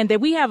understand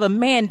that we have a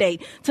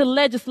mandate to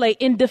legislate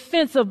in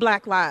defense of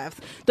black lives.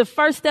 The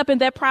first step in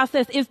that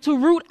process is to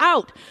root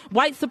out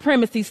white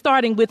supremacy,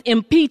 starting with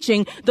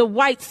impeaching the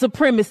white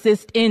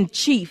supremacist in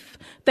chief.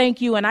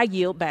 Thank you, and I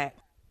yield back.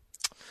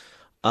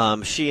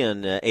 She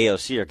and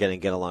AOC are going to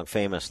get along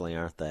famously,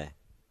 aren't they?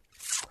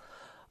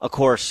 Of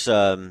course,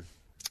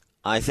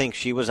 I think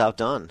she was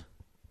outdone.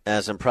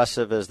 As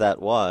impressive as that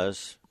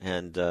was,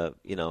 and,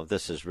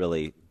 this is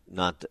really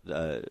not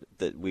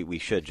that we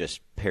should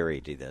just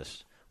parody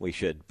this. We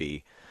should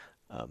be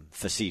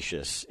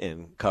facetious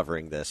in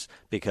covering this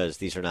because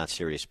these are not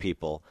serious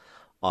people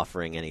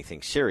offering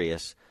anything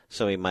serious,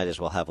 so we might as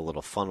well have a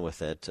little fun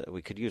with it.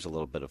 We could use a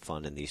little bit of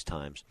fun in these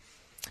times.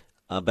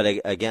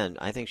 But again,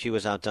 I think she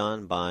was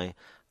outdone by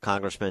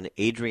Congressman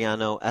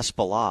Adriano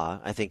Espaillat.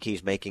 I think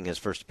he's making his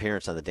first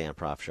appearance on the Dan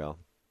Proft Show.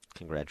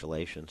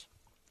 Congratulations.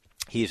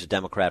 He's a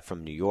Democrat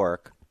from New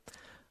York.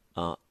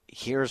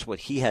 Here's what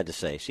he had to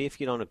say. See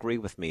if you don't agree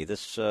with me.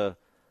 This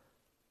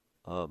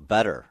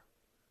better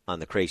on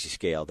the crazy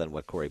scale than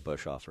what Cori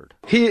Bush offered.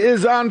 He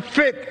is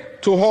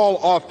unfit to hold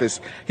office.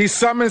 He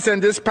summons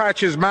and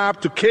dispatches mob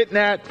to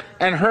kidnap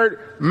and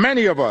hurt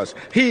many of us.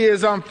 He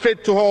is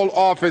unfit to hold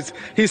office.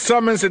 He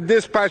summons and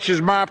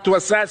dispatches mob to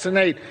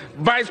assassinate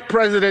Vice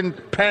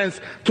President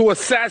Pence, to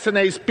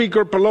assassinate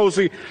Speaker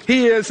Pelosi.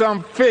 He is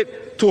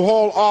unfit to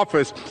hold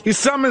office. He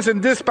summons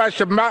and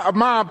dispatches a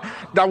mob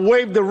that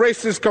waved the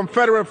racist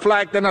Confederate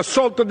flag and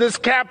assaulted this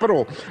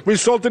Capitol,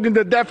 resulting in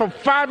the death of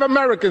 5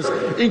 Americans,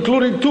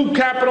 including 2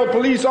 Capitol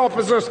police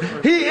officers.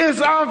 He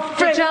is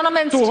unfit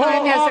to hold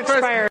office.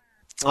 Expired.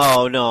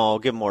 Oh, no,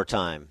 give him more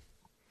time.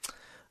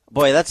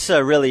 Boy, that's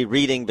really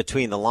reading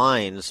between the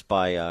lines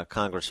by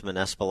Congressman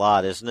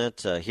Espaillat, isn't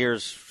it?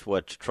 Here's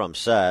what Trump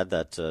said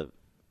that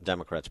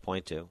Democrats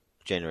point to,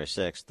 January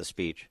 6th, the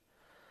speech.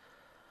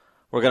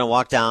 We're going to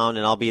walk down,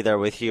 and I'll be there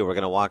with you. We're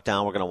going to walk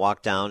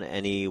down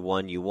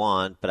anyone you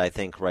want, but I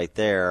think right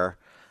there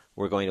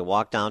we're going to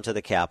walk down to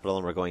the Capitol,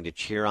 and we're going to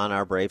cheer on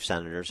our brave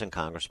senators and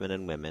congressmen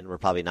and women. We're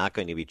probably not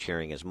going to be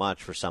cheering as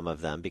much for some of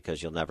them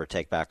because you'll never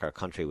take back our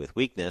country with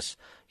weakness.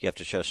 You have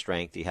to show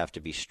strength. You have to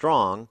be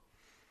strong.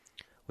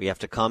 We have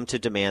to come to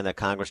demand that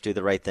Congress do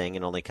the right thing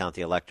and only count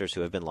the electors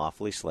who have been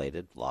lawfully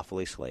slated.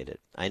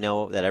 I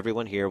know that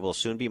everyone here will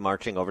soon be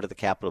marching over to the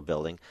Capitol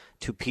building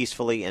to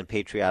peacefully and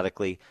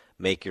patriotically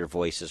make your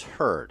voices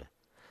heard.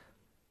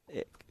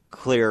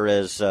 Clear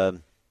as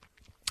the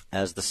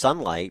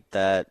sunlight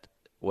that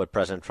what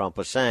President Trump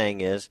was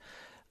saying is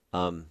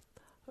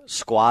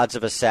squads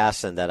of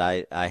assassin that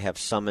I have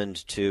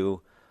summoned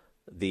to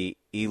the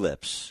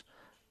ellipse.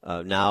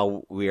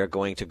 Now we are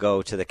going to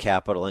go to the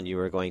Capitol and you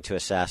are going to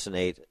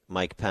assassinate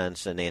Mike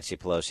Pence and Nancy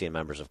Pelosi and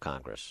members of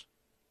Congress.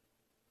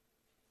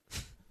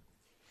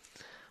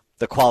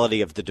 The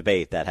quality of the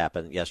debate that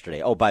happened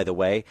yesterday. Oh, by the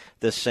way,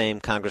 this same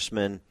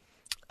Congressman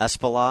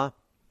Espaillat,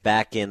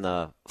 back in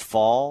the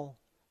fall,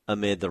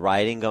 amid the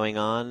rioting going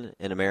on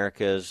in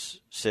America's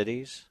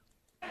cities.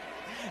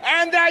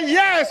 And that,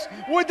 yes,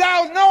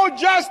 without no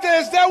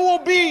justice, there will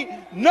be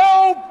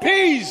no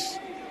peace.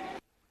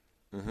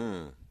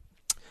 Mm-hmm.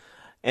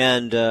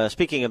 And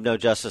speaking of no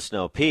justice,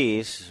 no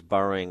peace,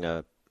 borrowing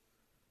a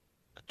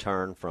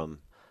turn from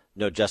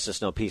No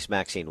Justice, No Peace,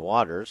 Maxine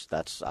Waters,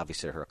 that's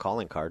obviously her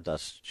calling card,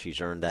 thus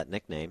she's earned that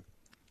nickname.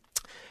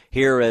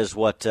 Here is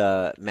what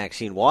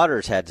Maxine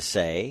Waters had to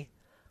say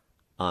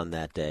on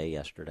that day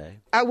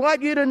yesterday. I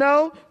want you to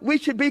know we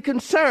should be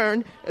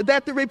concerned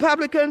that the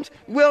Republicans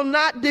will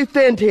not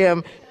defend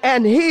him,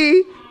 and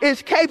he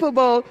is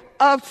capable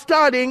of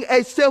starting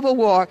a civil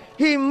war.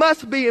 He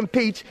must be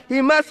impeached.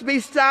 He must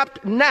be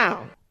stopped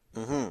now.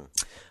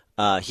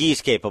 Mm-hmm.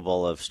 He's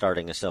capable of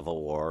starting a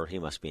civil war. He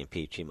must be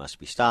impeached. He must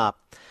be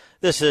stopped.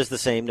 This is the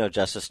same No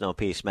Justice, No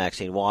Peace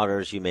Maxine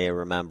Waters you may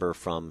remember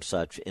from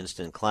such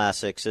instant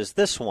classics as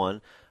this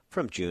one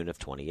from June of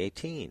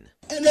 2018.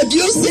 And if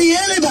you see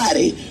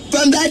anybody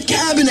from that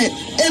cabinet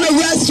in a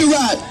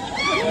restaurant,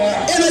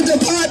 in a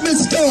department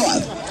store,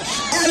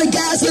 at a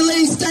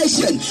gasoline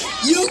station,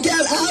 you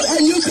get out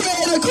and you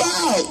create a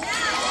crowd.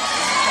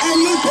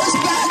 And you push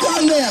back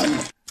on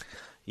them.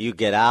 You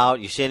get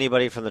out, you see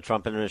anybody from the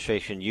Trump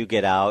administration, you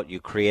get out, you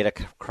create a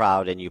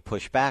crowd, and you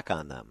push back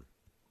on them.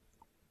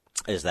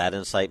 Is that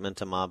incitement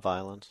to mob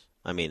violence?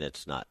 I mean,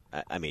 it's not.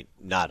 I mean,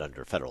 not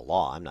under federal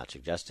law. I'm not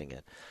suggesting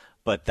it.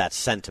 But that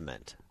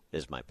sentiment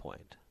is my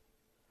point.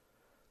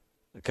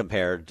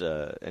 Compared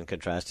and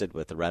contrasted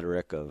with the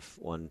rhetoric of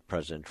one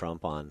President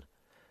Trump on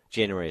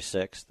January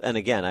 6th. And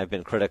again, I've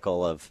been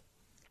critical of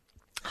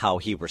how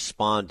he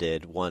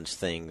responded once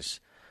things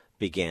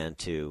began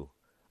to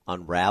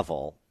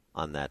unravel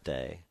on that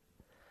day.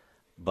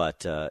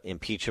 But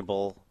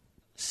impeachable,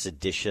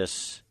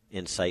 seditious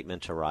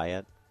incitement to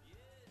riot,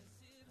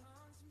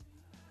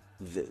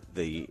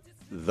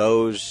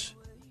 those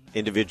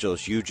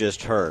individuals you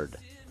just heard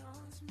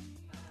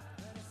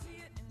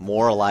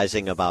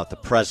moralizing about the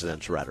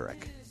president's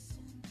rhetoric,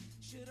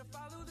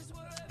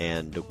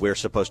 and we're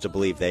supposed to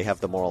believe they have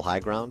the moral high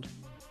ground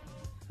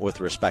with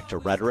respect to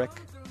rhetoric,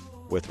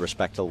 with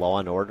respect to law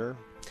and order,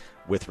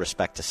 with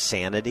respect to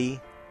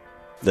sanity.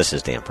 This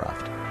is Dan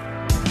Proft.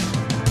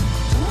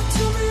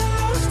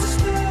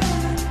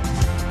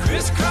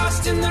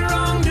 Crisscrossed in the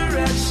wrong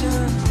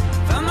direction,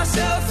 found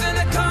myself in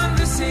a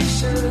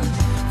conversation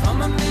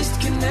from a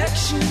missed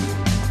connection,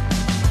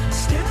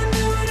 staring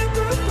down a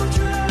purple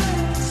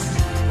dress,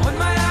 want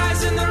my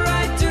eyes in the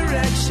right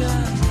direction,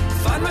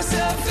 find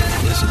myself in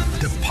a Listen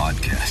to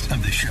podcast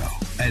of the show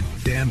at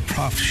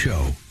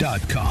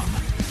danproftshow.com.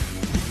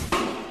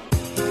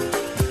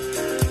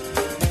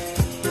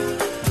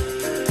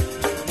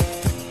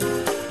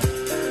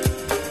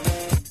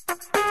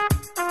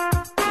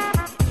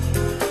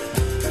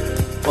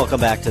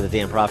 Welcome back to the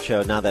Dan Proft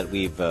Show. Now that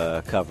we've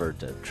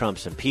covered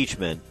Trump's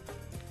impeachment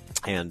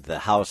and the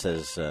House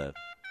has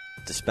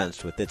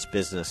dispensed with its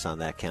business on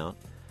that count,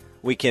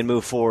 we can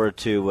move forward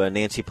to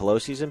Nancy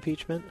Pelosi's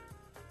impeachment,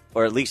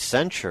 or at least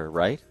censure,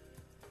 right?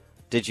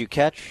 Did you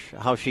catch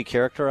how she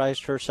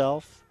characterized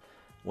herself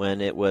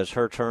when it was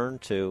her turn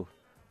to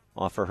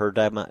offer her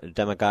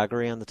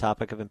demagoguery on the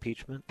topic of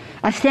impeachment?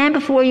 I stand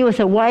before you as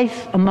a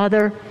wife, a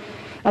mother,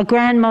 a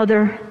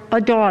grandmother,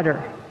 a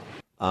daughter.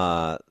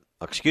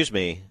 Excuse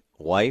me,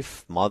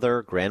 wife,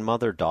 mother,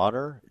 grandmother,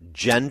 daughter,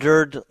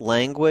 gendered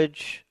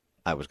language.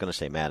 I was going to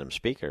say Madam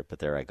Speaker, but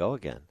there I go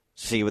again.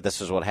 See,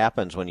 this is what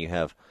happens when you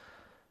have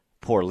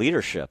poor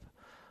leadership.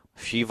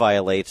 She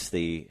violates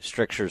the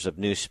strictures of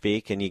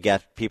Newspeak, and you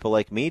get people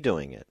like me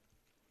doing it,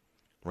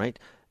 right?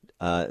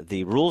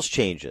 The rules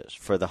changes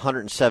for the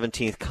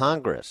 117th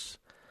Congress.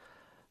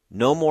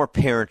 No more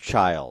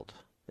parent-child.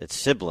 It's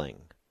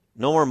sibling.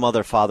 No more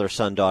mother, father,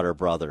 son, daughter,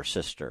 brother,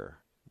 sister.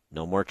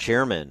 No more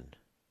chairman.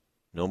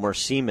 No more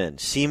seamen.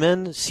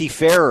 Seamen,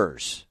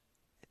 seafarers.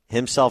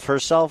 Himself,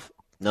 herself?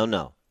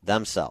 No.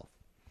 Themself.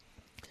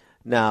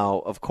 Now,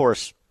 of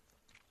course,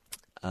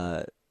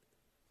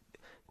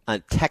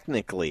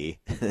 technically,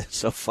 it's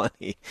so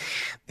funny,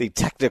 the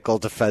technical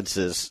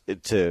defenses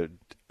the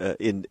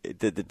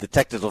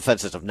technical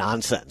offenses of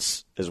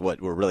nonsense is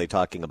what we're really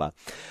talking about.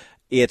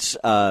 It's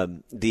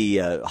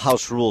the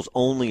House rules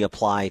only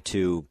apply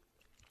to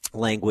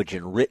language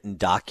in written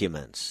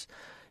documents.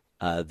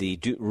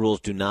 The rules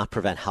do not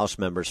prevent House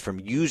members from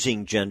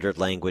using gendered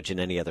language in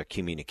any other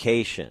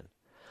communication.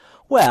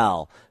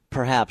 Well,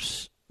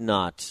 perhaps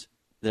not.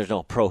 There's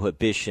no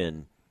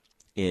prohibition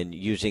in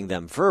using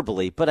them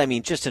verbally, but I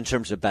mean just in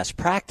terms of best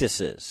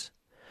practices.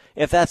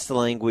 If that's the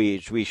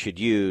language we should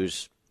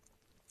use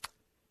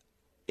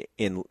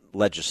in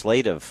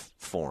legislative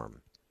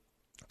form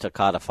to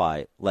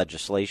codify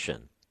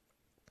legislation,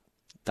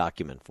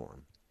 document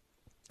form,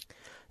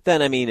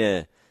 then I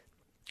mean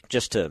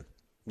just to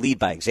lead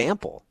by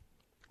example,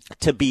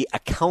 to be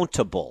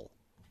accountable,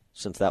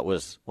 since that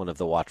was one of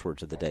the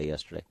watchwords of the day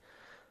yesterday.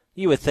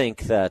 You would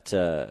think that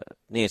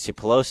Nancy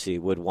Pelosi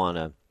would want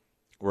to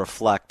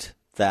reflect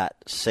that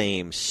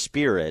same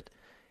spirit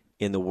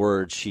in the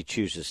words she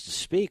chooses to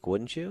speak,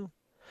 wouldn't you?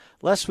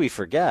 Lest we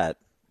forget,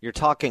 you're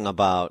talking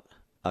about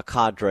a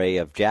cadre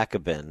of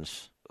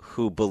Jacobins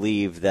who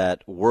believe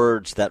that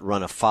words that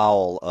run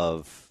afoul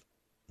of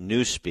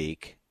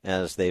Newspeak,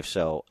 as they've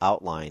so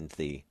outlined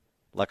the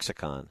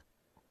lexicon,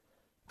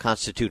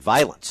 constitute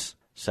violence.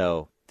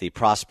 So the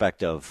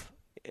prospect of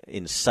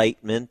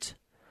incitement,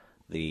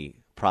 the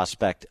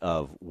prospect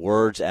of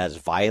words as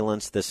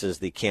violence, this is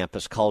the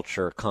campus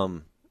culture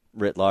come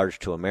writ large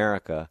to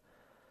America,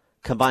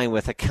 combined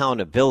with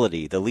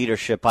accountability, the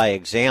leadership by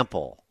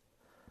example,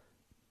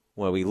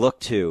 where we look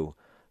to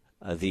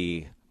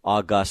the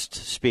august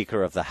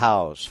Speaker of the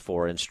House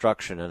for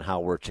instruction on how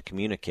we're to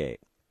communicate.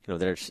 You know,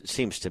 there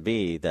seems to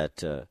be that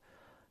there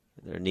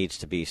needs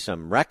to be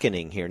some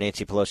reckoning here.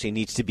 Nancy Pelosi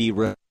needs to be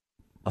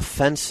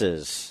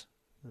offenses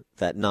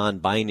that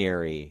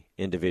non-binary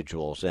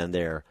individuals and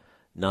their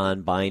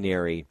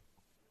non-binary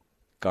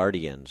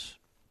guardians,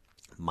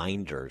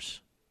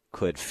 minders,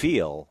 could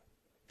feel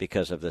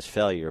because of this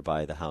failure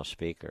by the House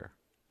Speaker.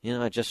 You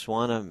know, I just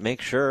want to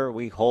make sure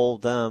we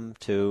hold them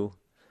to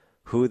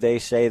who they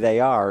say they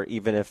are,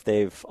 even if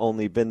they've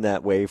only been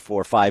that way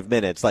for 5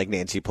 minutes, like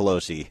Nancy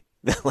Pelosi,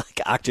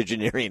 like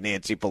octogenarian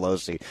Nancy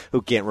Pelosi,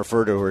 who can't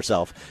refer to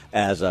herself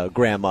as a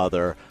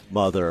grandmother,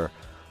 mother,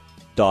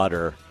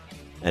 daughter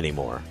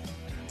anymore.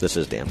 This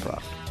is Dan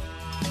Proft.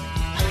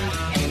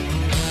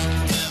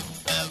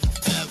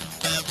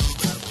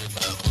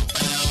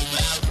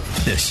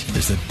 This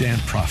is the Dan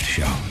Proft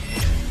Show.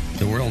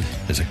 The world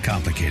is a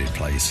complicated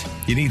place.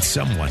 You need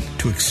someone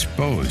to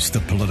expose the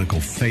political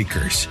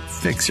fakers,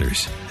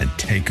 fixers, and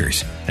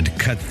takers, and to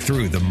cut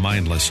through the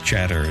mindless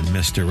chatter and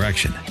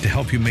misdirection to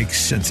help you make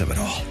sense of it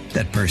all.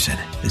 That person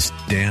is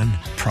Dan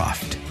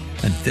Proft.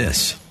 And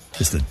this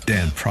is the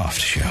Dan Proft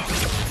Show.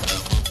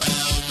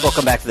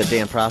 Welcome back to the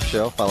Dan Proft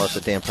Show. Follow us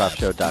at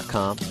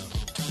danproftshow.com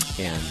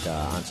and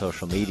on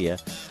social media,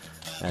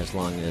 as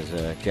long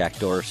as Jack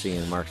Dorsey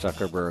and Mark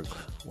Zuckerberg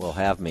will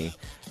have me,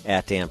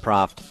 at Dan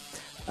Proft.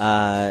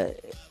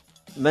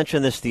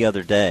 Mentioned this the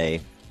other day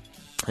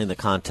in the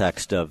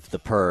context of the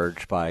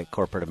purge by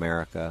corporate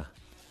America.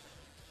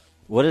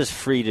 What does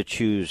free to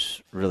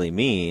choose really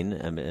mean?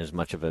 I mean, as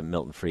much of a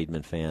Milton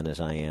Friedman fan as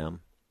I am,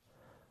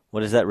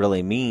 what does that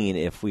really mean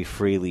if we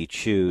freely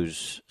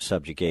choose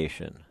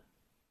subjugation?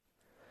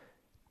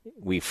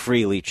 We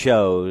freely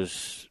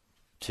chose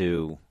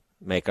to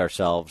make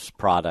ourselves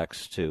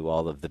products to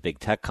all of the big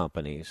tech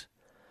companies.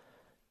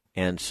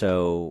 And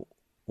so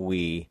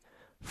we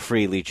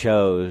freely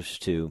chose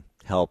to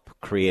help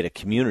create a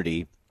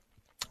community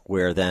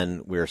where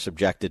then we're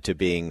subjected to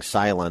being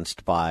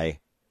silenced by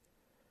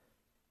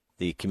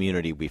the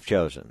community we've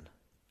chosen.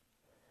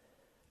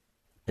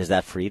 Is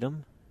that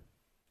freedom?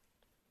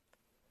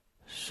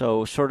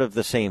 So sort of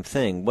the same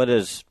thing. What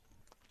is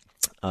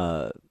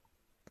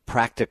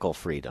practical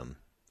freedom,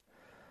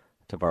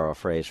 to borrow a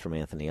phrase from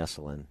Anthony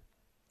Esselin?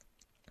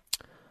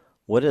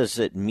 What does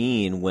it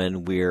mean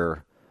when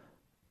we're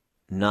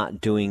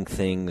not doing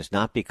things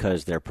not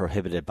because they're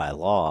prohibited by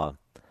law,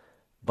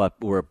 but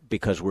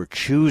because we're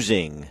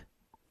choosing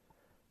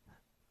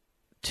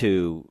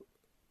to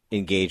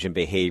engage in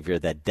behavior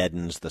that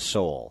deadens the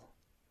soul?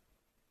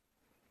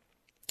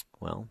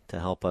 Well, to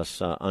help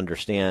us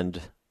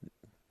understand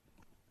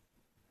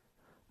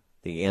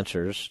the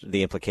answers,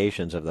 the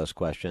implications of those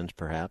questions,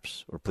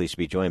 perhaps, we're pleased to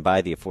be joined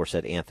by the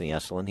aforesaid Anthony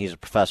Esolen. He's a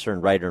professor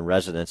and writer in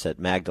residence at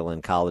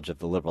Magdalen College of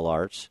the Liberal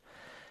Arts,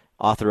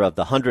 author of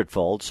The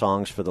Hundredfold,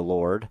 Songs for the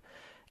Lord,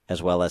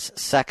 as well as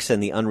Sex in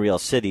the Unreal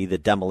City, The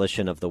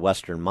Demolition of the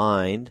Western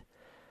Mind.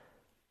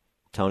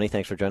 Tony,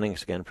 thanks for joining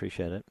us again.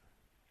 Appreciate it.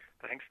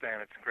 Thanks, Dan.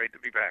 It's great to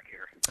be back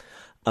here.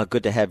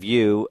 Good to have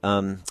you.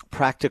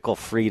 Practical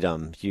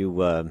freedom.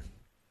 You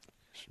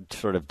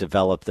sort of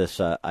developed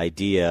this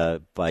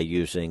idea by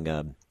using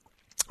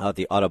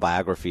the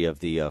autobiography of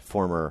the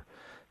former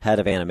head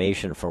of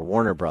animation for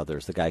Warner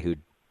Brothers, the guy who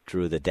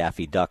drew the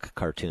Daffy Duck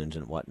cartoons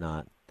and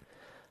whatnot.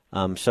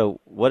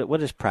 So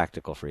what is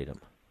practical freedom?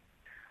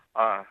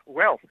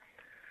 Well,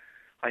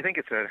 I think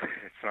it's an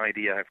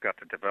idea I've got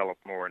to develop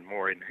more and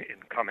more in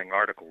coming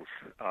articles.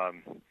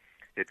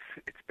 It's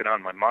been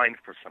on my mind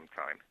for some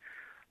time.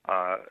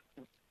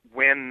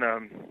 When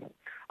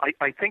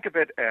I think of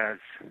it as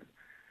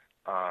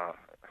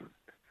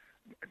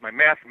my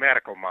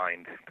mathematical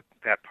mind,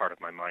 that part of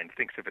my mind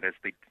thinks of it as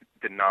the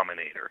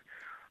denominator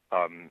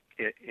in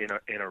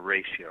a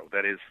ratio.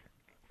 That is,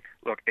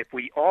 look, if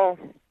we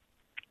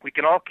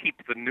can all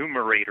keep the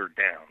numerator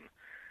down.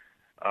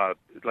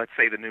 Let's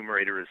say the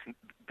numerator is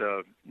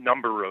the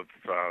number of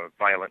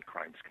violent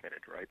crimes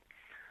committed, right?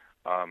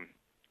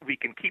 We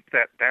can keep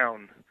that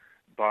down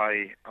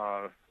by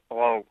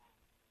all,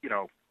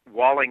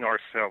 walling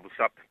ourselves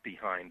up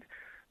behind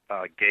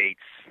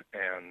gates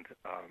and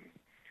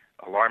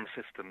alarm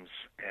systems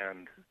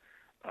and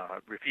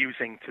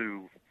refusing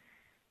to,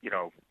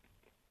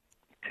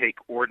 take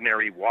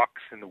ordinary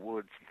walks in the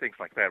woods and things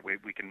like that.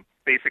 We can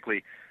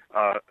basically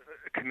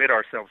commit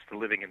ourselves to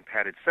living in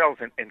padded cells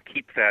and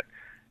keep that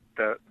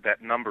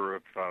number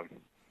of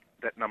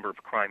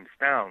crimes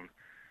down,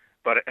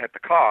 but at the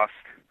cost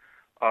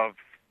of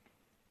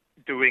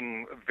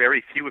doing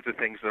very few of the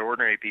things that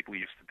ordinary people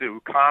used to do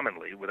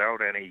commonly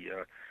without any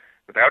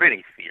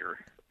fear.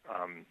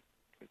 In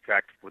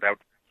fact,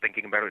 without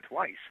thinking about it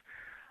twice.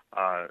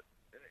 So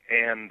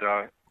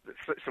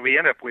we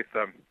end up with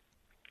a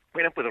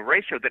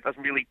ratio that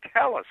doesn't really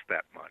tell us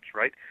that much,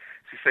 right?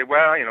 So you say,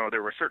 well,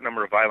 there were a certain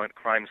number of violent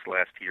crimes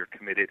last year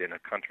committed in a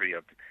country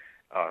of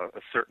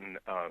a certain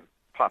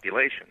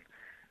population,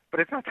 but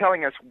it's not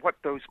telling us what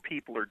those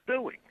people are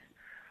doing,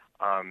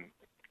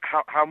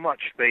 how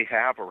much they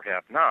have or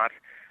have not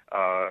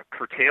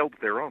curtailed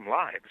their own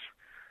lives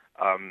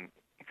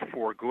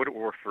for good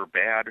or for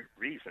bad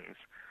reasons.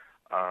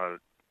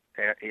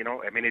 It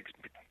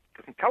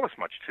doesn't tell us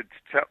much. To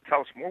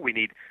tell us more, we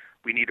need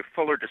a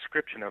fuller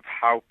description of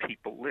how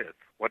people live,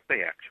 what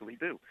they actually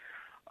do.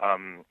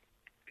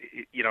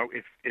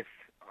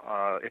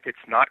 If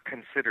it's not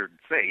considered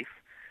safe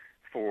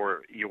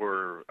for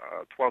your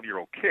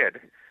 12-year-old kid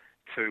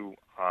to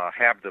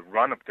have the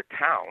run of the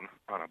town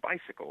on a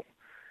bicycle,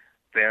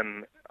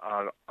 then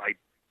I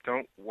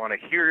don't want to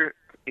hear,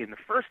 in the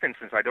first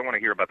instance, I don't want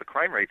to hear about the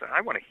crime rates.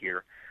 I want to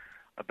hear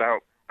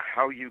about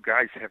how you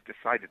guys have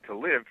decided to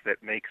live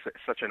that makes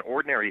such an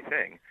ordinary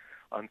thing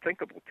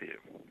unthinkable to you.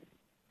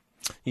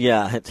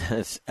 Yeah,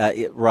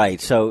 right.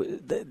 So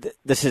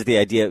this is the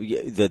idea.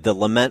 The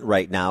lament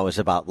right now is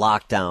about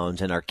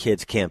lockdowns, and our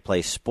kids can't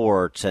play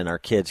sports, and our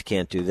kids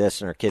can't do this,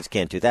 and our kids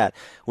can't do that,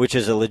 which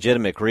is a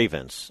legitimate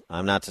grievance.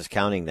 I'm not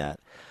discounting that.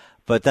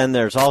 But then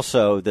there's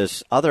also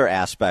this other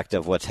aspect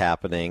of what's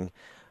happening,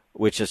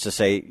 which is to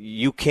say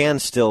you can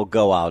still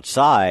go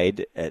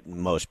outside at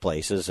most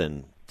places,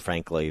 and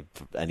frankly,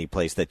 any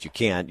place that you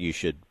can't, you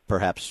should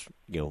perhaps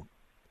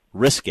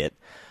risk it.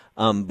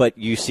 But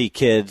you see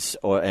kids,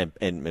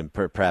 and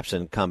perhaps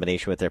in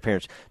combination with their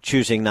parents,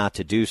 choosing not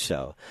to do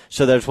so.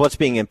 So there's what's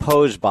being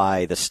imposed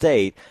by the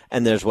state,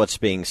 and there's what's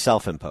being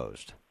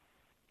self-imposed.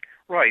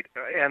 Right,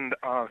 and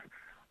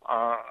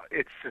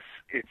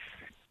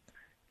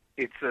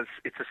it's a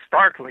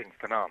startling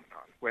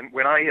phenomenon.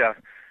 When I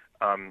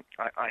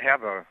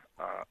have a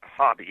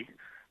hobby,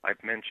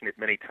 I've mentioned it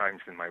many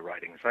times in my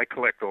writings. I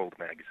collect old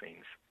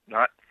magazines,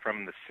 not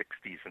from the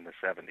 60s and the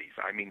 70s.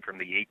 I mean from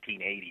the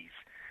 1880s.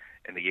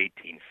 In the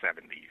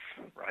 1870s,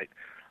 right?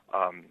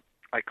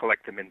 I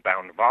collect them in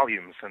bound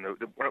volumes, and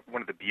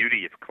one of the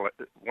beauties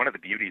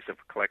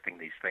of collecting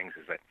these things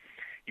is that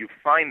you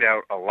find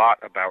out a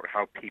lot about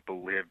how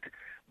people lived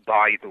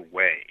by the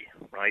way,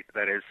 right?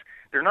 That is,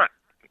 they're not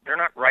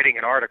writing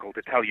an article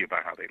to tell you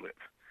about how they live.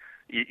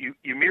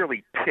 You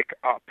merely pick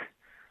up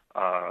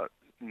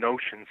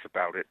notions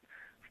about it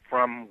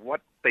from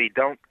what they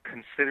don't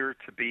consider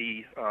to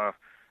be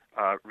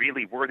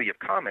really worthy of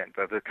comment,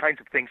 the kinds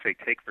of things they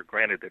take for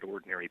granted that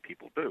ordinary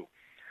people do,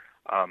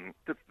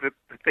 the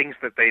things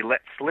that they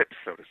let slip,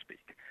 so to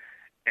speak.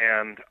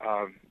 And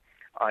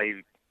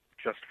I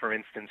just, for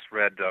instance,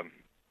 read a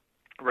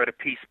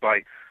piece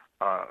by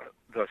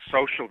the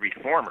social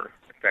reformer.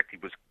 In fact, he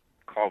was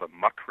called a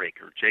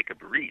muckraker, Jacob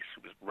Riis,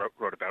 who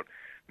wrote about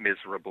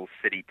miserable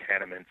city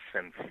tenements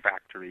and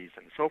factories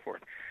and so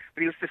forth.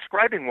 But he was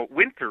describing what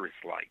winter is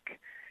like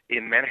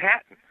in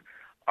Manhattan.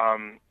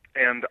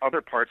 And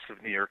other parts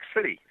of New York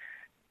City.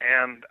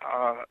 And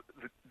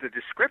the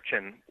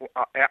description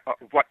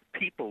of what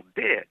people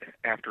did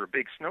after a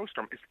big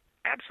snowstorm is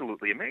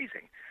absolutely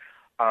amazing.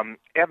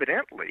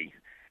 Evidently,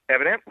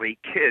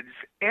 kids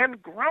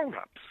and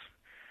grown-ups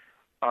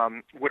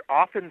would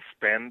often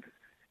spend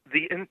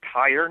the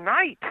entire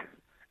night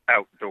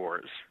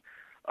outdoors,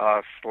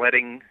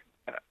 sledding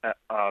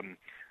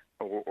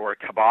or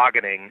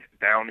tobogganing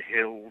down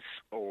hills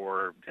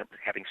or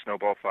having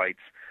snowball fights,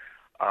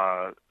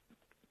 so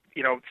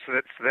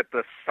that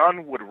the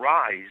sun would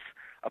rise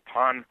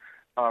upon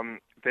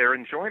their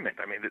enjoyment.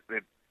 I mean,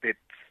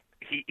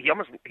 he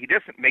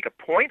doesn't make a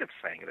point of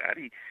saying that.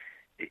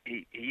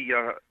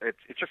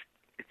 It's just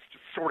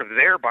sort of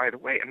there by the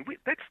way, and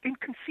that's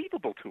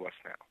inconceivable to us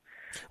now.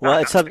 Well,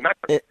 it's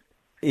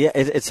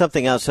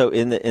something else. So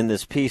in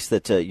this piece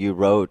that you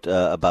wrote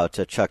about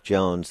Chuck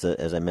Jones,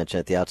 as I mentioned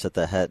at the outset,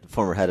 the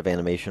former head of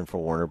animation for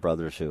Warner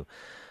Brothers, who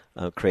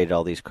created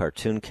all these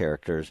cartoon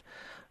characters.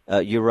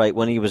 You write,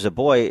 when he was a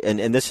boy, and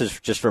this is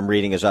just from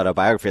reading his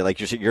autobiography. Like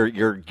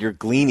you're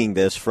gleaning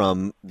this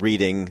from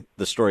reading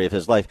the story of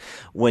his life.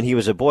 When he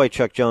was a boy,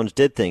 Chuck Jones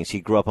did things.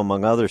 He grew up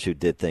among others who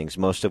did things,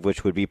 most of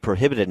which would be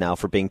prohibited now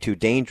for being too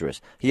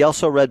dangerous. He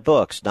also read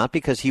books, not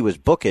because he was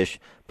bookish,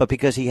 but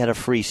because he had a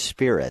free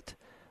spirit.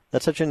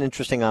 That's such an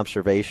interesting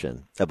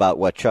observation about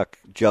what Chuck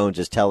Jones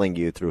is telling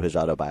you through his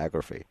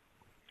autobiography.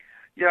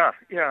 Yeah.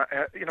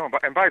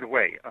 And by the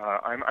way,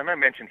 I might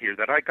mention here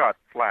that I got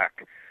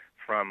flack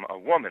from a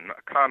woman,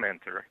 a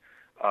commenter,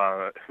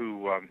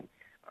 who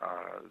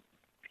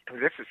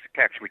this is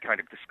actually kind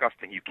of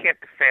disgusting. You can't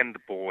defend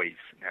boys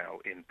now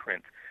in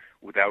print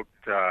without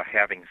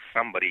having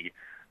somebody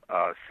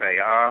say,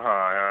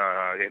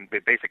 and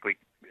basically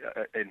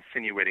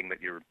insinuating that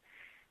you're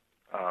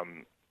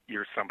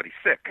somebody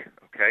sick,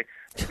 okay?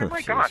 Oh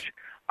my gosh.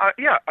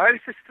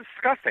 It's just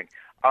disgusting.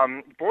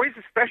 Boys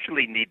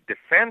especially need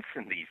defense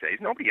in these days.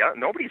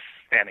 Nobody's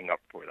standing up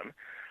for them.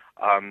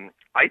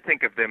 I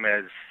think of them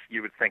as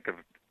you would think of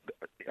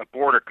a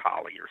border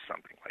collie or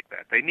something like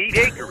that. They need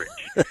acreage.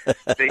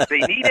 they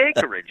need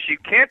acreage. You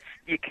can't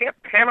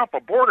pen up a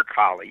border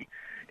collie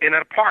in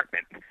an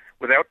apartment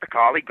without the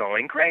collie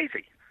going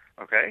crazy,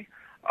 okay?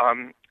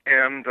 Or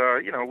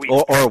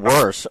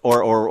worse,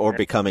 or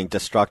becoming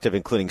destructive,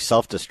 including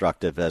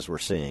self-destructive, as we're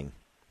seeing.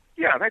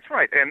 Yeah, that's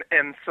right.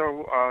 And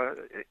so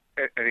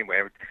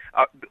anyway,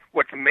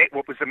 what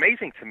was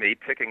amazing to me,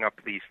 picking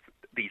up these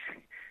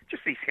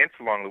hints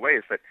along the way,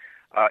 is that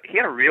he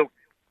had a real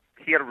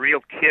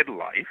kid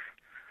life,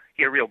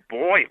 he had a real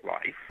boy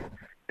life.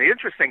 The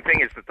interesting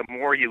thing is that the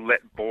more you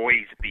let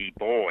boys be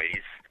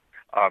boys,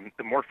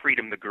 the more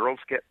freedom the girls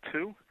get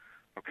too.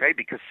 Okay,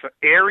 because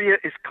area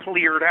is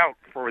cleared out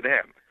for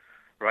them,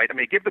 right? I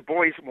mean, give the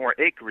boys more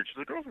acreage,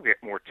 the girls will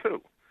get more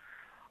too.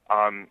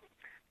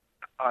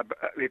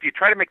 If you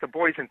try to make the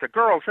boys into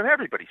girls, then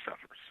everybody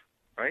suffers,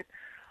 right?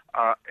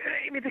 I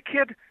mean, the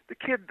kid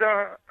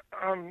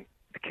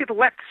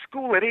left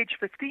school at age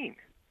 15.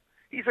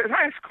 He's a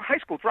high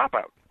school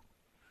dropout.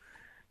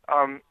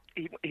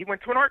 He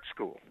went to an art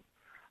school.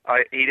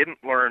 He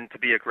didn't learn to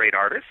be a great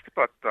artist,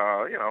 but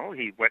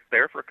he went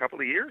there for a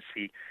couple of years.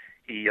 He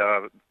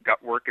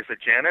got work as a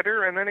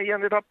janitor, and then he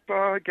ended up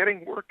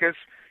getting work as,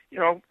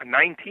 a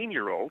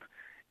 19-year-old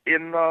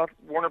in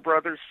Warner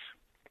Brothers,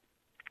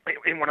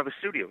 in one of the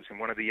studios, in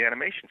one of the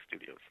animation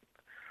studios.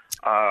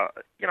 And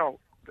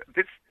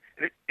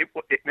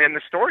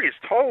the story is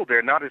told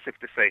there not as if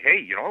to say,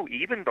 hey,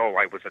 even though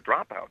I was a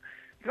dropout,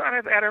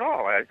 not that at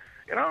all. I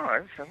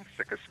was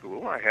sick of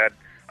school. I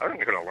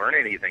wasn't going to learn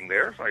anything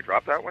there, so I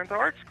dropped out, went to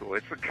art school.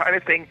 It's the kind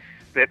of thing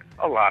that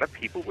a lot of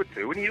people would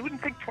do, and you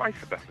wouldn't think twice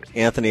about it.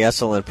 Anthony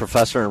Esolen,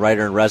 professor and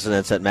writer in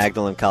residence at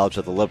Magdalen College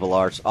of the Liberal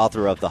Arts,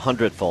 author of The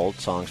Hundredfold,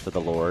 Songs for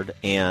the Lord,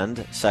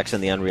 and Sex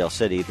and the Unreal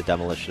City, The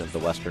Demolition of the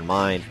Western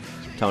Mind.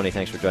 Tony,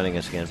 thanks for joining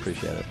us again.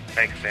 Appreciate it.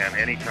 Thanks, Sam.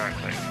 Anytime,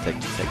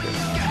 thanks. Take care.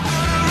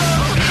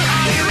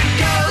 Here it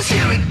goes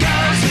again.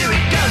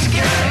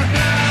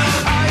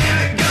 Oh, here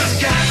it goes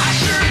again. I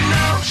should've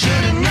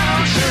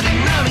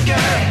known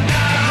again.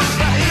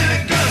 But here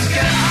it goes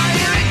again. Oh,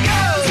 here it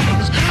goes.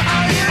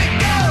 Oh, here it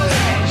goes.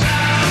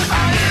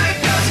 Oh, here it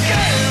goes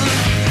again.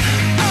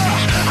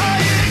 Oh,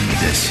 here it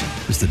goes. This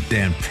is the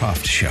Dan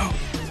Proft Show.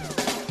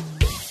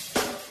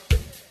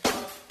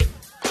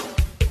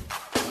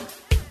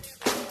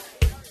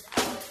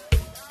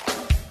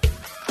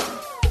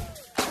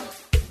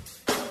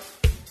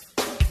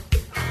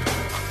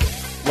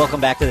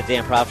 Welcome back to the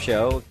Dan Proft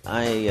Show.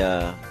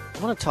 I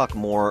want to talk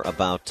more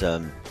about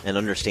and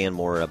understand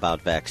more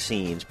about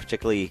vaccines,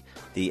 particularly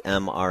the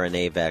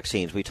mRNA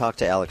vaccines. We talked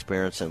to Alex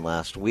Berenson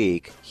last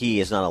week. He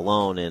is not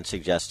alone in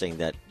suggesting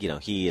that,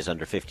 he is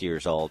under 50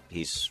 years old.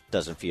 He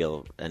doesn't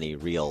feel any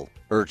real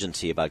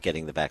urgency about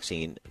getting the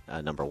vaccine,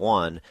 number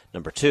one.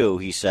 Number two,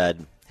 he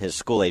said his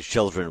school-age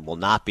children will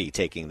not be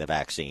taking the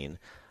vaccine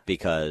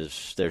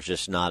because there's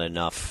just not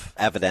enough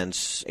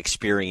evidence,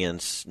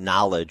 experience,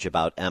 knowledge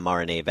about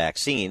mRNA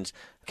vaccines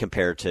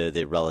compared to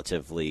the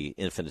relatively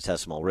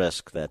infinitesimal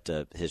risk that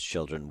his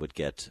children would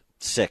get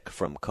sick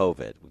from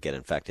COVID. We get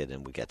infected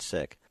and we get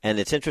sick. And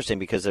it's interesting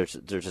because there's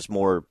just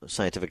more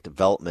scientific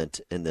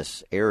development in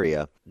this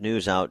area.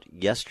 News out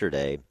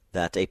yesterday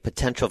that a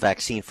potential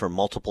vaccine for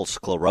multiple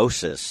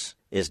sclerosis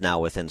is now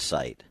within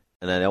sight.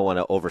 And I don't want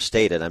to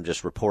overstate it. I'm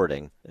just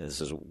reporting. This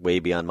is way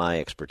beyond my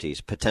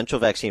expertise. Potential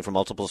vaccine for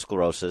multiple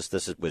sclerosis.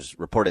 Was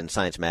reported in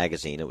Science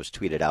Magazine. It was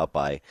tweeted out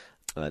by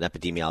an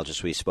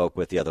epidemiologist we spoke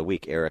with the other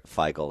week, Eric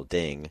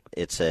Feigl-Ding.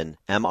 It's an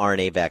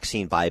mRNA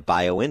vaccine by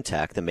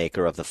BioNTech, the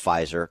maker of the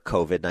Pfizer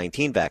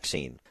COVID-19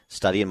 vaccine.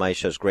 Study in mice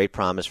shows great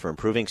promise for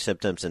improving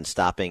symptoms and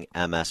stopping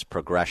MS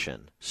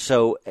progression.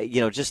 So,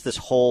 just this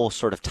whole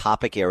sort of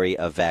topic area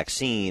of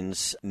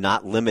vaccines,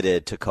 not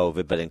limited to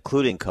COVID, but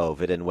including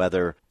COVID, and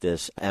whether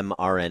this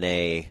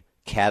mRNA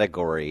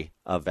category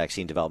of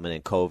vaccine development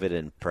in COVID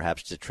and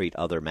perhaps to treat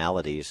other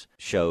maladies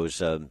shows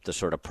the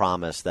sort of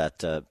promise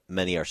that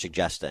many are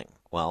suggesting.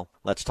 Well,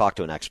 let's talk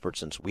to an expert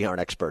since we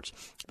aren't experts.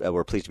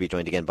 We're pleased to be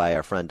joined again by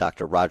our friend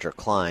Dr. Roger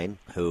Klein,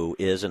 who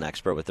is an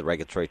expert with the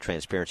Regulatory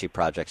Transparency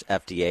Project's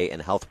FDA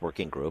and Health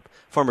Working Group,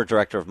 former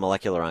director of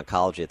molecular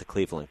oncology at the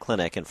Cleveland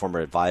Clinic, and former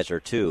advisor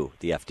to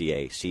the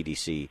FDA,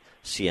 CDC,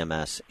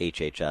 CMS,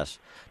 HHS.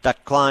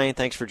 Dr. Klein,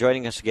 thanks for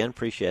joining us again.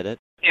 Appreciate it.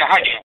 Yeah, hi,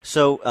 Dan.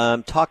 So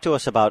talk to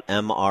us about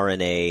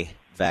mRNA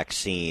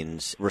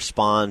vaccines.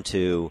 Respond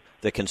to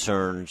the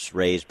concerns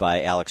raised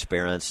by Alex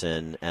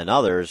Berenson and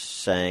others,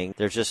 saying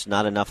there's just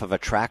not enough of a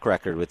track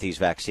record with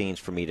these vaccines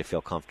for me to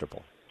feel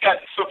comfortable.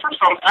 Yeah, so first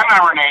of all,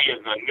 mRNA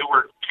is a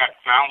newer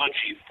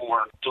technology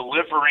for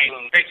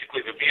delivering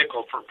basically the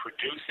vehicle for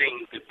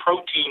producing the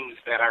proteins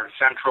that are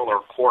central or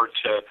core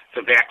to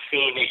the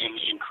vaccine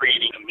in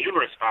creating immune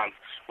response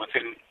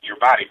within your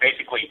body.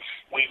 Basically,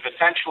 we've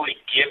essentially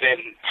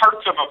given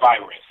parts of a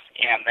virus,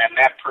 and then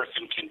that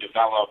person can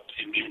develop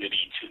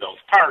immunity to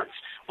those parts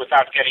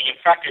without getting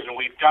infected. And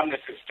we've done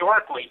this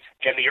historically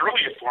in the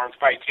earliest forms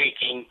by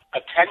taking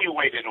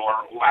attenuated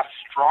or less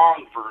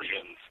strong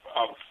versions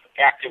of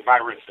active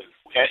viruses.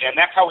 And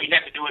that's how we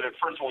had to do it at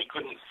first when we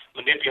couldn't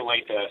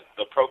manipulate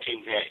the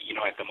proteins at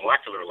the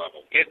molecular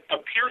level. It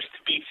appears to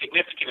be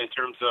significant in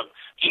terms of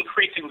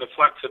increasing the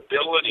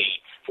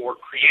flexibility for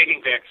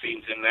creating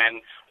vaccines and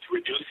then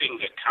reducing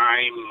the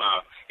time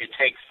it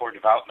takes for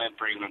development,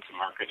 bringing them to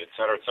market, et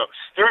cetera. So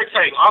very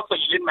exciting. Also,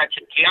 you did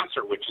mention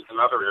cancer, which is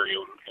another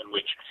area in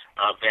which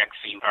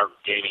vaccines are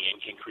gaining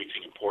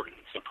increasing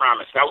importance and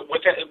promise. Now,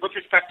 with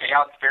respect to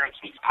Alex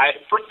Berenson,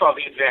 first of all,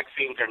 these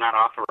vaccines are not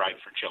authorized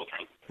for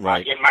children.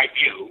 Right. In my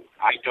view,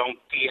 I don't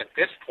see at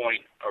this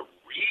point a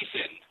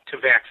reason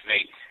to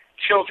vaccinate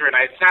children.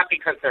 It's not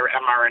because they're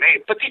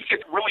mRNA, but these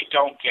kids really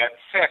don't get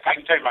sick. I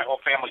can tell you my whole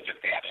family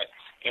just had it.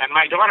 And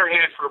my daughter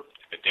had it for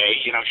a day.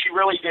 She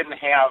really didn't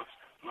have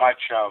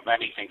much of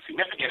anything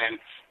significant. And,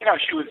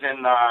 she was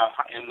in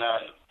the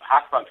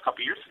hospital a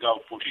couple of years ago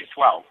when she was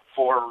 12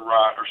 or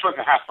she was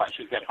in the hospital.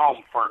 She was at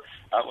home for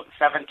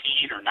 17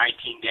 or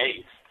 19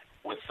 days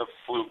with the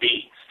flu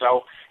B.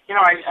 So,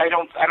 I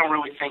don't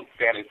really think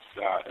that it's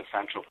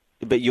essential.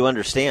 But you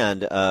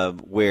understand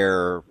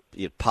where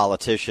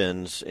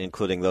politicians,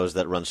 including those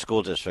that run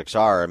school districts,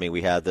 are. I mean,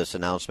 we had this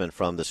announcement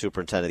from the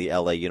superintendent of the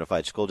L.A.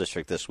 Unified School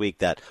District this week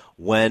that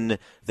when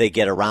they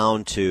get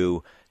around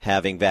to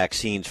having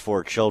vaccines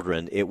for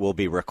children, it will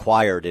be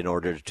required in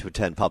order to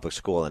attend public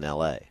school in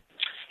L.A.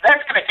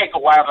 That's going to take a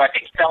while, but I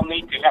think they'll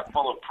need to have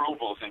full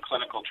approvals in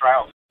clinical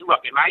trials.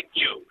 Look, in my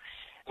view,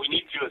 we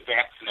need to do is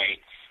vaccinate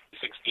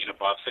 60 and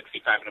above,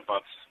 65 and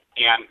above,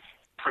 and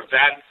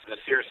prevent the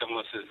serious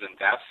illnesses and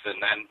deaths, and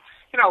then,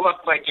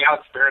 look like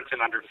Alex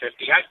Berenson under 50.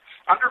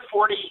 Under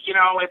 40,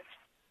 it's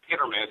hit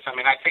or miss. I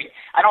mean,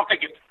 I don't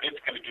think it's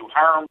going to do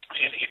harm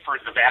for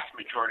the vast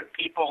majority of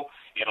people.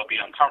 It'll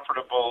be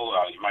uncomfortable.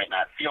 You might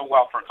not feel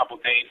well for a couple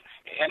of days,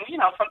 and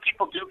some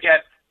people do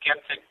get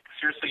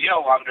seriously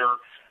ill under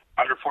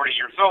 40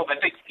 years old. I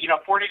think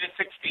 40 to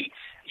 60,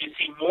 you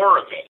see more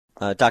of it.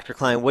 Dr.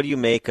 Klein, what do you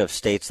make of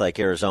states like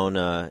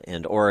Arizona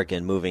and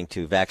Oregon moving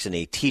to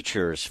vaccinate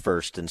teachers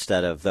first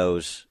instead of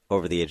those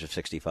over the age of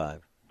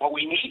 65? What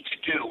we need to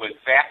do is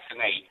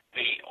vaccinate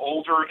the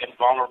older and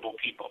vulnerable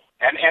people.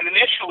 And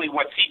initially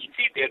what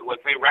CDC did was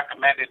they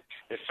recommended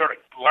this sort of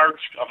large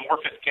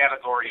amorphous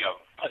category of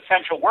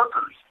essential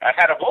workers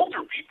ahead of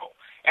older people.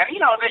 And,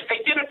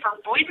 they did it for,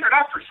 believe it or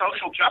not, for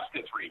social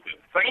justice reasons.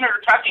 So,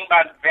 you're talking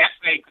about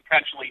vaccinating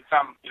potentially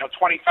some,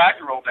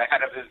 25-year-old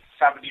ahead of his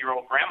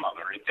 70-year-old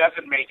grandmother. It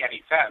doesn't make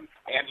any sense.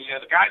 And,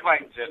 the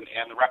guidelines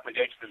and the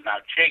recommendations have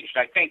now changed.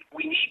 I think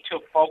we need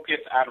to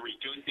focus on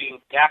reducing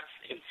deaths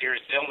in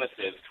serious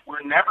illnesses.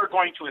 We're never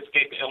going to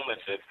escape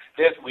illnesses.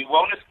 We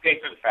won't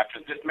escape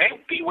infections. This may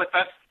be with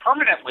us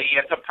permanently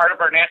as a part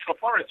of our natural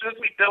flora. As soon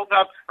as we build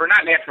up, or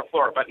not natural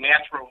flora, but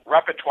natural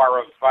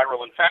repertoire of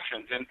viral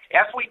infections. And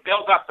as we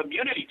build up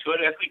immunity to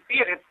it, as we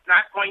see it, it's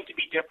not going to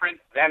be different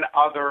than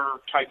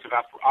other types of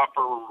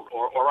upper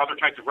or other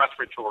types of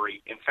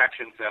respiratory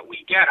infections that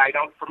we get.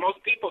 For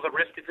most people, the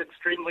risk is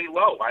extremely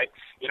low.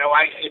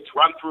 It's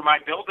run through my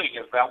building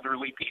as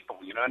elderly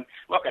people. You know, and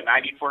look, a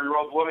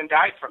 94-year-old woman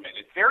died from it.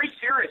 It's very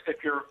serious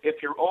if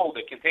you're old.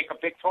 It can take a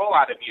big toll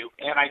out of you.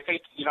 And I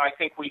think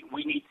we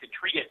need to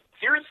treat it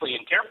seriously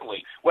and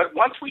carefully.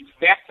 Once we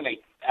vaccinate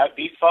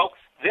these folks,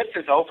 this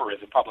is over as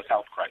a public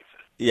health crisis.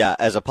 Yeah,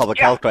 as a public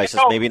health crisis,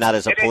 maybe not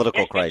as a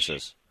political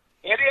crisis.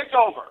 It is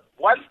over.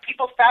 Once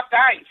people stop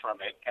dying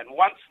from it, and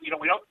once we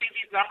don't see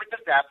these numbers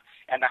of deaths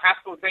and the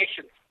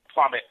hospitalizations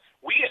plummet,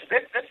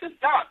 this is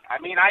done. I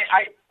mean,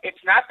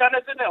 it's not done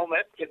as an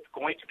illness. It's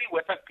going to be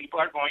with us. People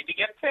are going to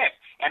get sick,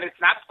 and it's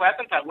not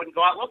pleasant. I wouldn't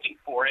go out looking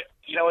for it.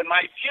 You know, in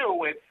my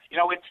view, it's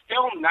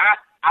still not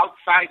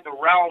outside the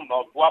realm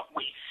of what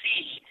we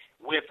see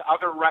with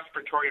other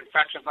respiratory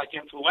infections like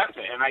influenza.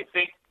 And I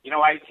think,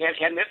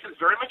 and this is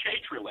very much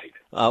age-related.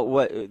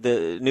 What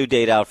the new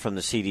data out from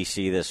the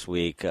CDC this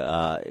week,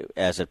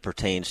 as it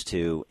pertains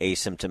to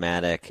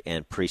asymptomatic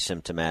and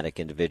pre-symptomatic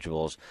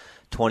individuals,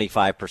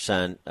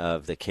 25%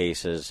 of the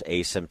cases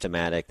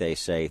asymptomatic, they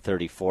say,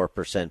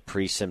 34%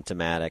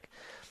 pre-symptomatic.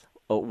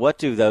 What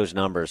do those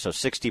numbers, so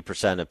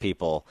 60% of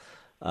people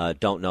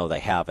don't know they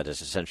have it, is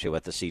essentially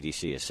what the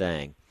CDC is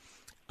saying.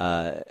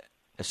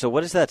 So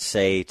what does that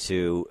say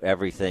to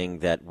everything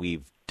that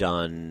we've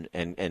done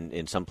and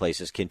in some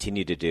places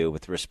continue to do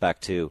with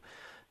respect to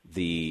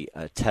the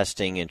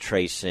testing and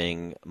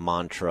tracing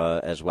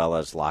mantra as well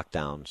as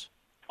lockdowns?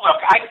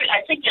 Look, I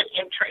think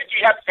if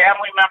you have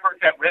family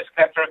members at risk,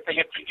 that sort of thing,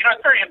 it's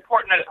very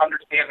important to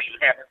understand that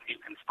you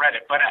can spread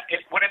it. But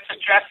what it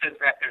suggests is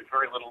that there's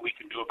very little we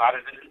can do about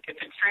it.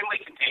 It's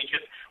extremely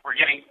contagious. We're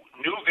getting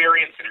new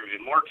variants that are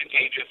even more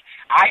contagious.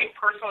 I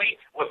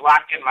personally was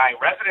locked in my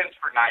residence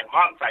for 9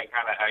 months.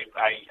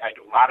 I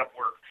do a lot of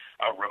work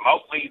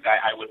remotely.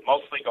 I would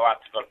mostly go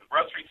out to the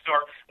grocery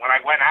store. When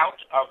I went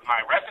out of my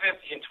residence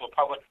into a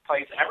public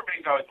place,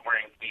 everybody's always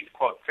wearing these,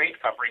 quote, face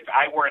coverings.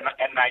 I wore an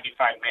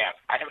N95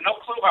 mask. I have no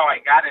clue how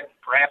I got it,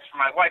 perhaps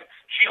from my wife.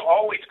 She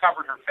always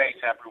covered her face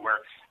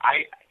everywhere.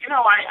 I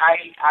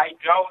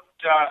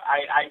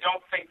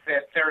don't think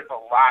that there's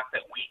a lot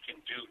that we can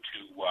do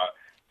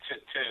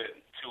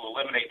to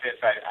eliminate this.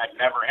 I've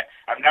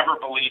never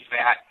believed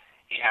that,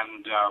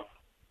 and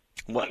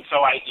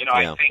so I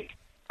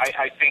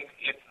think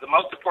it's the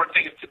most important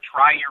thing is to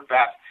try your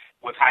best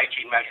with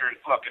hygiene measures.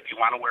 Look, if you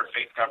want to wear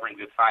face coverings,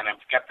 it's fine. I'm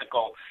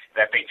skeptical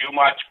that they do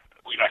much.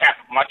 We don't have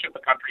much of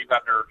the country's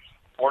under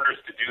orders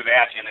to do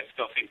that, and it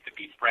still seems to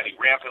be spreading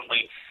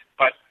rampantly.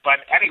 But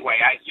anyway,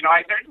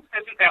 there just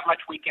isn't that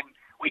much we can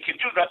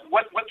do. That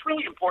what's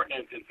really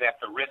important is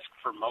that the risk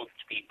for most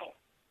people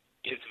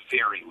is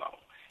very low.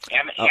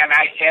 And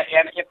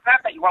it's not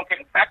that you won't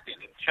get infected.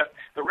 It's just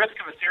the risk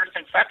of a serious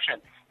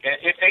infection.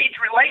 It's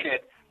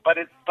age-related, but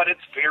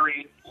it's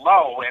very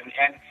low. And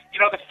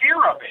the fear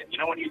of it.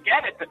 When you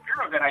get it, the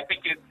fear of it, I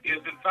think, is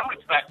in some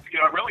respects,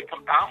 it really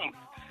compounds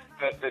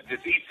the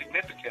disease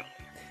significantly.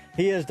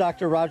 He is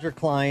Dr. Roger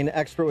Klein,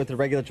 expert with the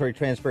Regulatory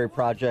Transparency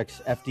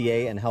Project's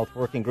FDA and Health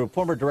Working Group,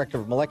 former director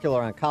of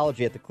molecular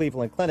oncology at the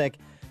Cleveland Clinic,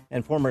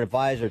 and former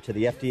advisor to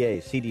the FDA,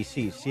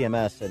 CDC,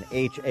 CMS, and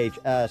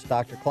HHS.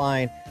 Dr.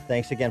 Klein,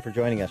 thanks again for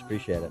joining us.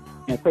 Appreciate it.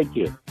 Yeah, thank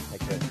you.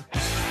 Thanks, sir.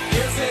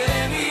 Is it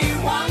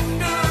any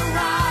wonder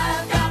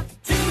I've got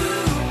too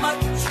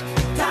much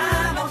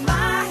time on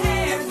my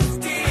hands,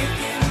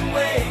 sticking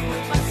away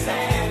with my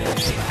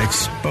sanity?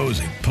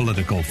 Exposing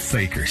political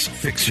fakers,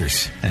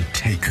 fixers, and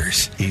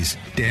takers. He's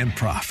Dan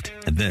Proft,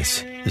 and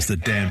this is the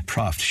Dan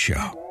Proft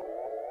Show.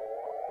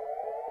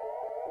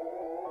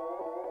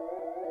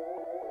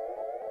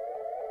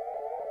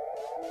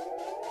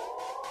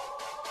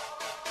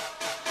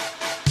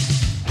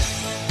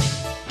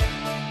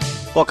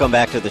 Welcome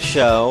back to the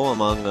show.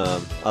 Among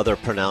other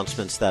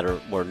pronouncements that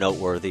were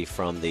noteworthy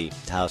from the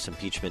House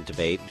impeachment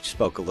debate, we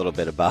spoke a little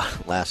bit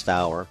about last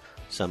hour,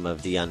 some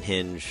of the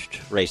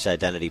unhinged race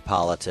identity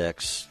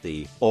politics,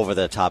 the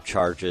over-the-top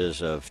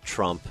charges of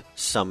Trump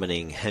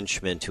summoning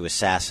henchmen to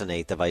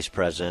assassinate the vice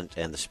president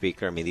and the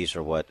speaker. I mean, these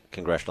are what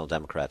congressional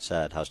Democrats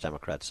said, House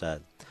Democrats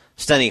said.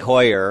 Steny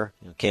Hoyer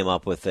came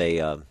up with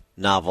a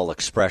novel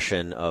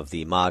expression of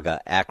the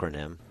MAGA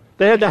acronym.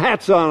 They had the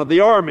hats on of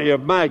the army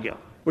of MAGA,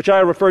 which I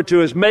refer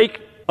to as Make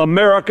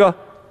America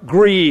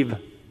Grieve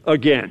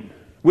Again.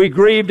 We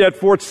grieved at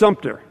Fort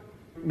Sumter.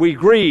 We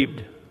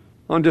grieved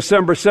on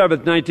December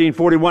 7th,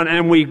 1941,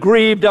 and we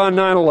grieved on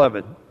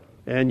 9/11.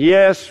 And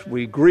yes,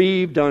 we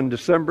grieved on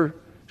January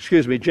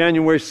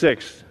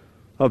 6th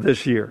of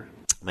this year.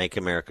 Make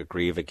America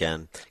Grieve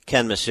Again.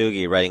 Ken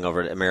Masugi, writing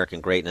over at American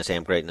Greatness,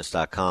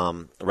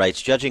 amgreatness.com,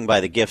 writes, judging by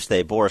the gifts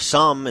they bore,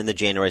 some in the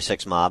January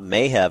 6th mob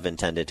may have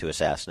intended to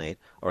assassinate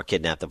or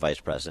kidnap the vice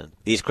president.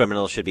 These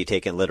criminals should be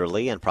taken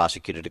literally and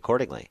prosecuted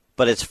accordingly.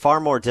 But it's far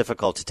more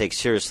difficult to take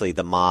seriously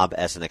the mob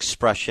as an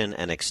expression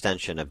and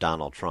extension of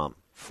Donald Trump.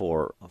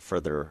 For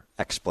further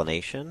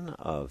explanation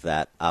of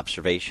that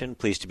observation,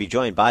 pleased to be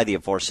joined by the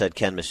aforesaid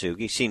Ken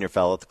Masugi, Senior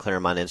Fellow at the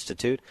Claremont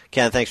Institute.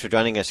 Ken, thanks for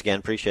joining us again.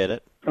 Appreciate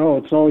it. Oh,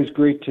 it's always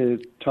great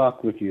to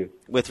talk with you.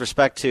 With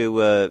respect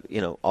to,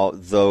 all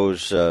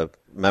those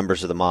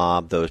members of the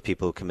mob, those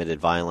people who committed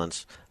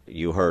violence,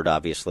 You heard,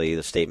 obviously,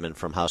 the statement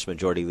from House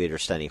Majority Leader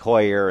Steny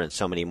Hoyer and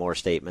so many more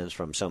statements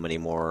from so many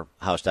more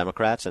House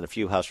Democrats and a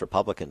few House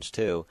Republicans,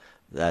 too,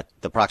 that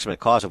the proximate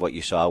cause of what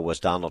you saw was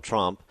Donald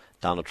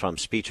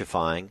Trump's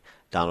speechifying,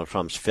 Donald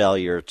Trump's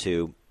failure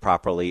to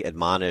properly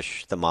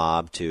admonish the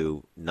mob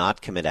to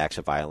not commit acts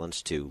of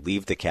violence, to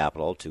leave the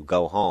Capitol, to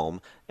go home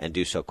and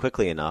do so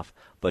quickly enough.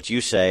 But you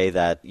say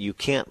that you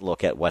can't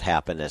look at what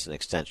happened as an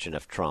extension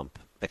of Trump.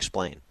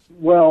 Explain.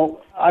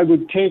 Well, I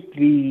would take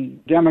the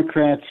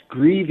Democrats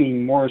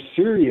grieving more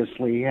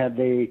seriously had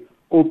they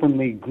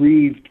openly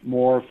grieved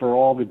more for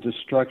all the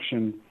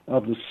destruction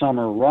of the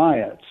summer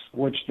riots,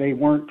 which they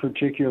weren't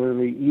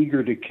particularly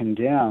eager to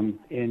condemn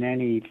in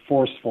any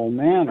forceful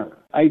manner.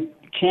 I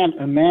can't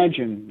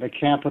imagine the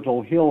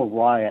Capitol Hill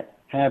riot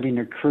having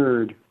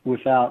occurred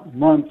without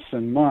months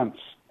and months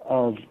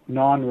of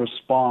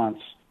non-response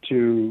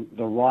to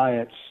the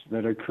riots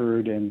that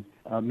occurred in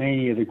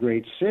many of the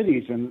great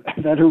cities and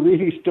that are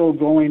really still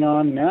going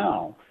on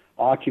now,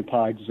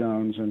 occupied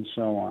zones and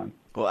so on.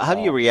 Well, how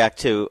do you react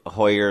to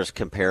Hoyer's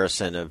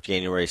comparison of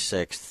January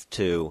 6th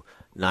to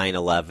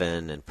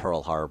 9/11 and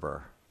Pearl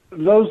Harbor?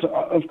 Those,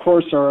 of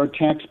course, are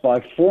attacks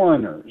by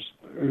foreigners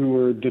who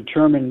are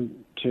determined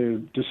to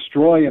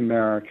destroy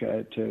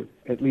America, to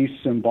at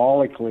least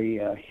symbolically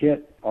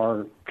hit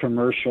our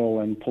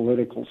commercial and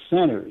political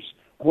centers.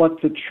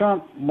 What the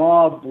Trump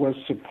mob was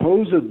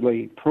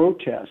supposedly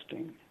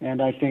protesting,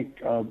 and I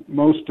think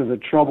most of the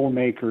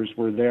troublemakers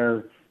were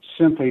there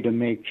simply to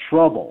make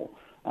trouble.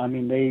 I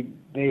mean,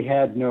 they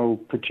had no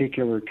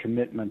particular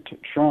commitment to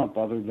Trump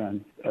other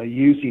than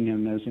using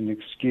him as an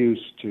excuse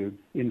to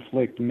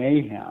inflict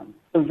mayhem.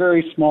 A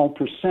very small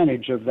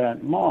percentage of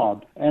that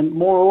mob. And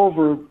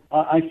moreover,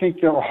 I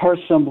think there are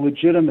some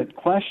legitimate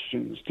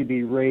questions to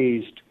be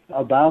raised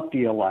about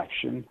the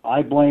election.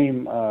 I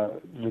blame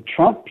the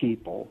Trump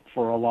people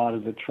for a lot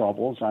of the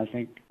troubles. I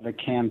think the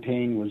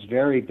campaign was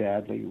very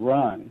badly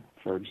run,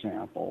 for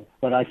example.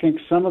 But I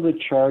think some of the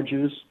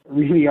charges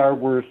really are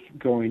worth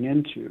going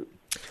into.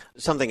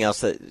 Something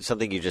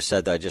you just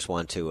said that I just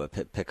want to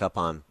pick up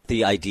on,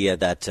 the idea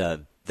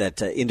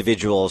that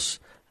individuals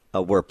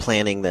were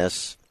planning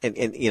this,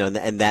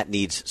 and that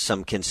needs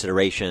some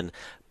consideration,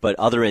 but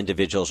other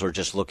individuals are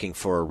just looking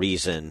for a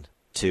reason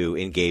to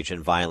engage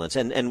in violence.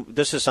 And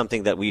this is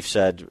something that we've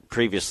said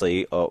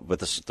previously with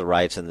the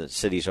riots in the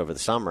cities over the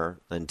summer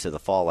into the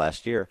fall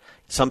last year.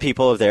 Some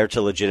people are there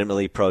to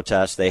legitimately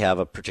protest. They have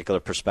a particular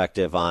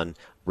perspective on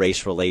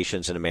race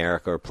relations in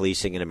America or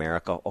policing in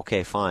America.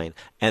 Okay, fine.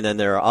 And then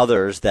there are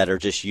others that are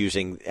just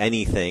using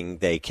anything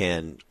they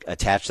can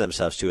attach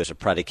themselves to as a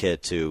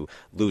predicate to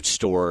loot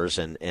stores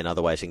and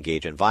otherwise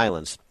engage in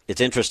violence.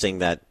 It's interesting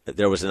that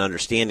there was an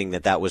understanding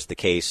that was the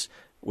case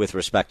with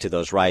respect to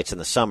those riots in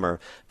the summer.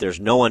 There's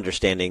no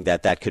understanding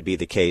that that could be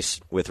the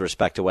case with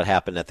respect to what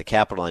happened at the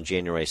Capitol on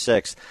January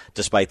 6th,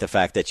 despite the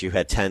fact that you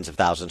had tens of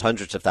thousands,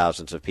 hundreds of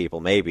thousands of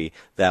people maybe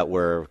that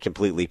were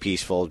completely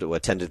peaceful, who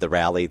attended the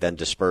rally, then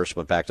dispersed,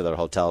 went back to their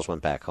hotels,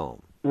 went back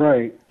home.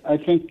 Right. I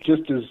think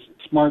just as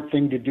smart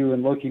thing to do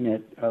in looking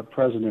at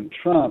President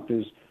Trump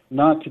is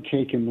not to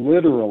take him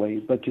literally,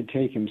 but to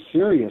take him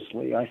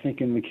seriously. I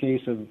think in the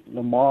case of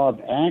the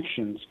mob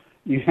actions,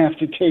 you have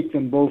to take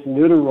them both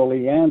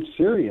literally and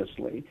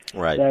seriously.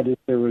 Right. That if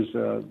there was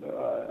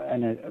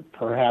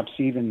perhaps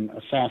even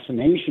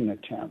assassination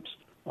attempts,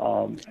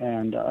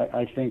 and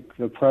I think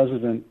the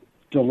president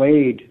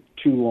delayed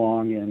too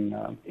long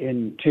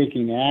in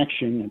taking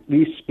action, at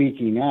least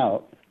speaking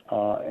out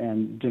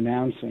and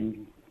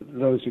denouncing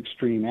those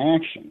extreme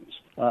actions.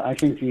 I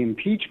think the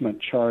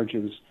impeachment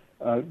charges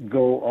are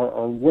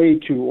way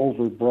too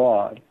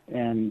overbroad,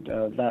 and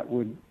that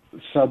would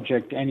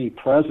subject any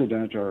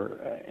president or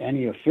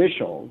any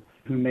official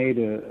who made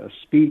a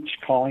speech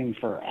calling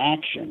for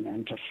action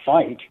and to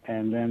fight,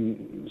 and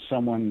then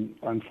someone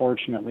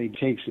unfortunately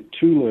takes it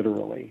too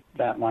literally.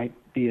 That might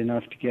be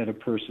enough to get a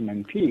person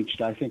impeached.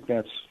 I think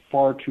that's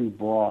far too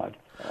broad.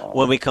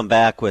 When we come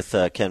back with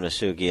Ken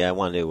Masugi, I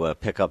want to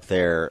pick up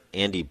there.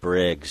 Andy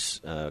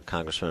Briggs,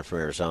 congressman from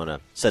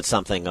Arizona, said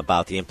something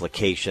about the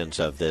implications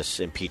of this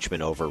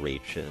impeachment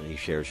overreach, and he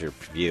shares your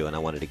view, and I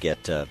wanted to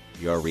get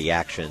your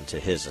reaction to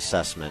his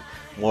assessment.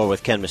 More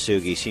with Ken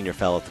Masugi, senior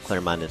fellow at the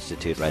Claremont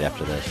Institute, right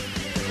after this.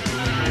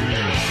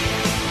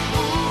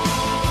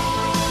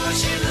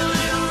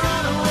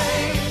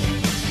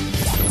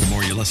 The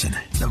more you listen,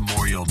 the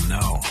more you'll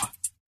know.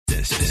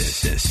 This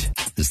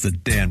is the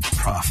Dan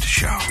Proft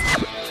Show.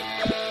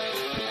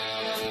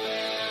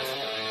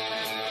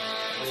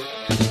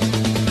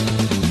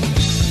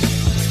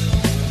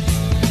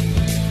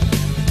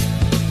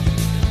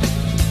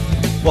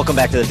 Welcome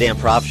back to the Dan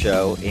Proft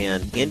Show.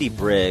 And Andy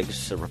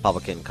Briggs, a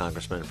Republican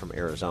congressman from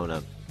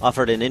Arizona,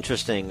 offered an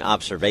interesting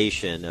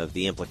observation of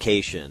the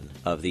implication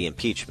of the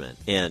impeachment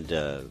and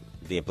the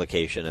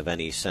implication of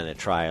any Senate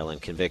trial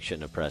and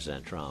conviction of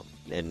President Trump.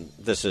 And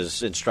this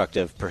is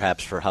instructive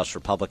perhaps for House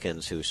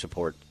Republicans who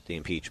support the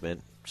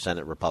impeachment,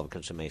 Senate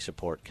Republicans who may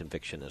support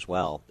conviction as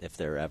well if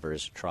there ever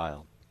is a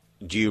trial.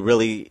 Do you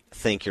really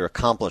think you're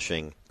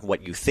accomplishing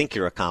what you think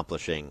you're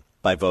accomplishing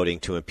by voting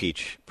to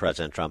impeach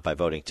President Trump, by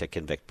voting to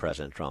convict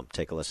President Trump.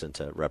 Take a listen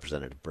to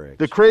Representative Briggs.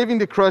 The craving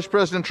to crush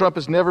President Trump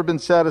has never been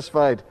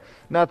satisfied,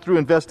 not through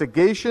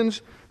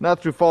investigations,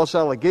 not through false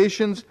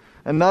allegations,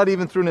 and not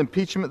even through an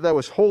impeachment that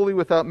was wholly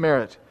without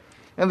merit.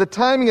 And the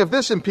timing of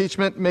this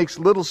impeachment makes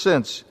little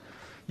sense.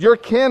 Your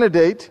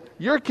candidate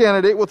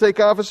will take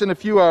office in a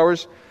few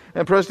hours,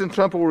 and President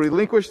Trump will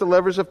relinquish the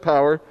levers of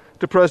power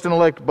to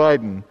President-elect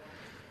Biden.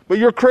 But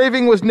your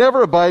craving was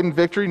never a Biden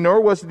victory, nor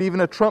was it even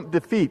a Trump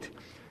defeat.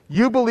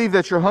 You believe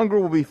that your hunger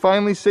will be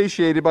finally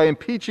satiated by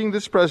impeaching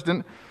this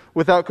president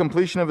without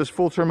completion of his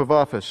full term of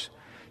office.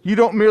 You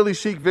don't merely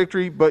seek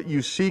victory, but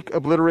you seek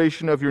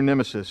obliteration of your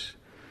nemesis.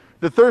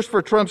 The thirst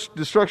for Trump's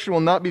destruction will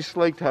not be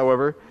slaked,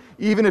 however,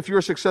 even if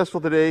you're successful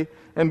today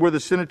and were the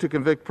Senate to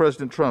convict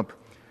President Trump.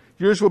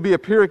 Yours will be a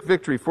Pyrrhic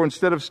victory, for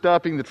instead of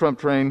stopping the Trump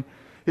train,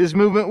 his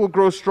movement will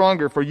grow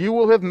stronger, for you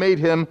will have made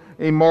him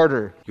a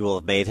martyr. You will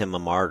have made him a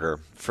martyr.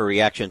 For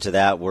reaction to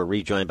that, we're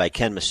rejoined by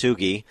Ken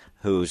Masugi,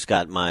 who's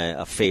got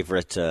a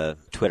favorite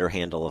Twitter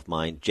handle of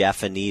mine,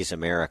 Japanese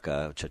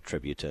America, which is a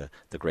tribute to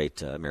the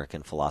great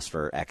American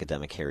philosopher,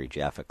 academic Harry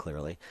Jaffa,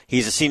 clearly.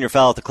 He's a senior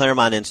fellow at the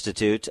Claremont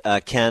Institute.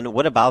 Ken,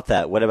 what about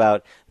that? What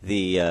about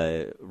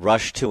the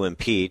rush to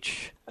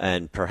impeach,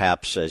 and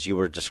perhaps, as you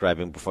were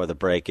describing before the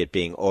break, it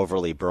being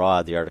overly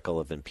broad, the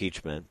article of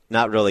impeachment,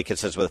 not really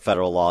consistent with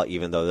federal law,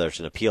 even though there's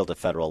an appeal to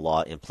federal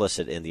law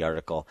implicit in the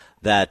article,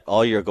 that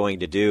all you're going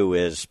to do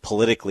is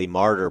politically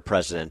martyr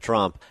President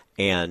Trump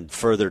and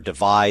further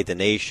divide the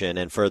nation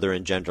and further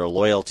engender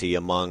loyalty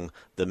among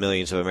the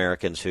millions of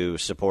Americans who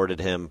supported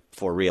him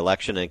for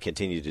re-election and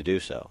continue to do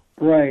so.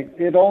 Right.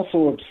 It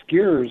also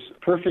obscures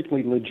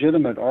perfectly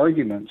legitimate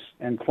arguments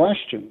and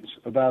questions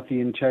about the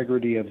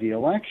integrity of the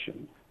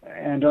election.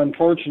 And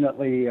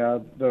unfortunately,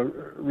 the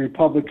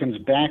Republicans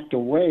backed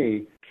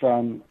away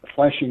from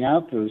fleshing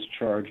out those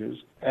charges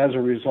as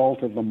a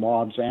result of the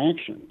mob's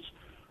actions.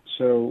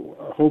 So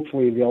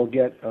hopefully they'll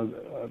get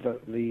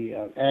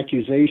the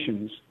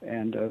accusations,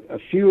 and a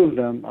few of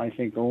them, I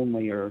think,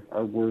 only are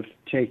worth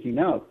taking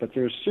out. But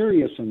they're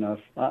serious enough,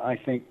 I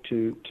think,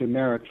 to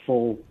merit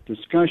full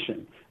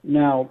discussion.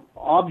 Now,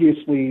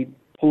 obviously,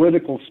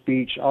 political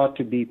speech ought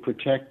to be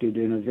protected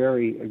in a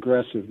very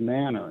aggressive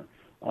manner.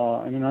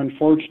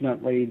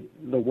 Unfortunately,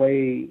 the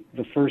way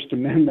the First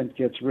Amendment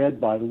gets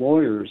read by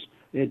lawyers,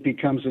 it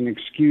becomes an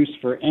excuse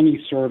for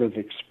any sort of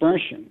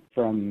expression,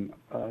 from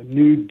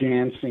nude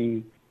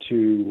dancing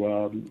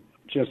to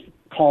just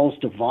calls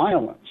to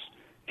violence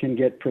can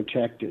get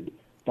protected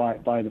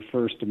by the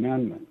First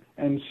Amendment.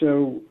 And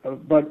so,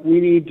 but we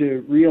need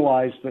to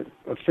realize that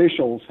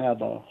officials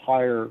have a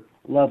higher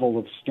level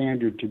of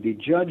standard to be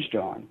judged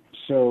on.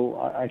 So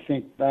I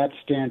think that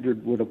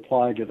standard would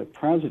apply to the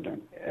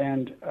president.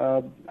 And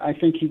I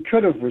think he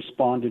could have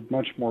responded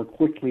much more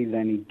quickly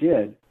than he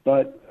did.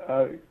 But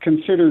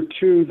consider,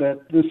 too, that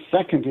this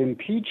second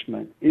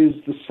impeachment is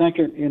the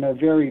second in a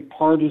very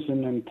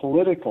partisan and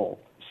political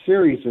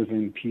series of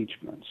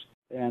impeachments.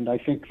 And I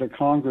think the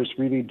Congress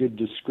really did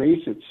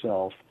disgrace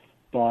itself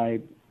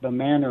by the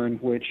manner in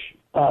which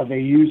they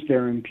used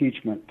their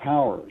impeachment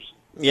powers.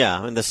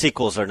 Yeah, and the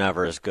sequels are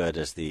never as good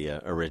as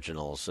the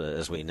originals,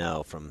 as we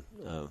know from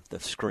the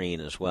screen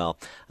as well.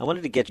 I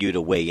wanted to get you to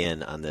weigh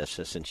in on this,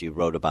 since you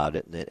wrote about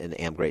it in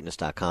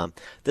amgreatness.com.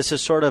 This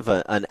is sort of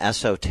an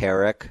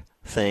esoteric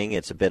thing.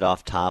 It's a bit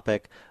off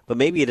topic, but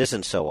maybe it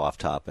isn't so off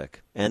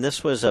topic. And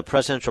this was a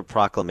presidential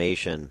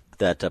proclamation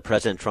that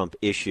President Trump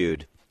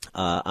issued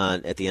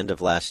at the end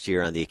of last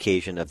year on the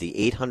occasion of the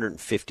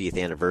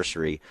 850th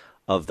anniversary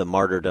of the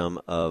martyrdom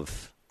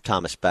of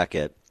Thomas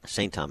Becket,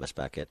 St. Thomas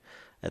Becket,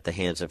 at the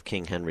hands of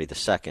King Henry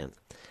II.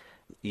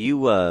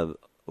 You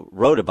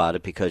wrote about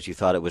it because you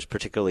thought it was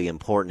particularly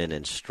important and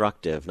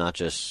instructive, not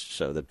just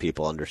so that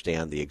people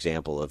understand the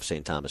example of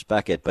St. Thomas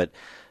Becket, but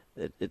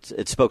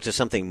it spoke to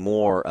something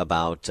more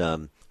about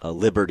a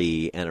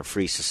liberty and a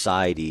free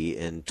society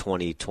in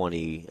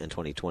 2020 and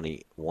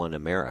 2021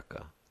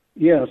 America.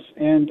 Yes,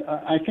 and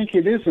I think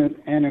it is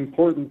an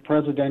important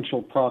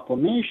presidential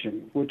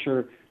proclamation, which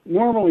are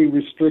normally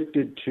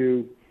restricted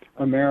to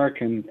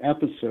American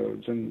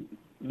episodes. And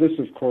this,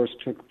 of course,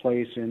 took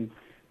place in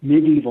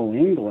medieval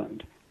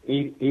England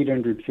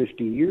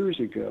 850 years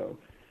ago.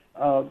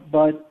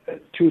 But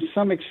to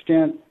some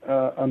extent,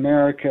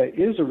 America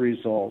is a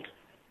result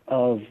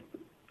of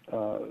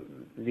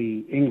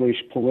the English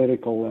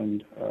political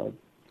and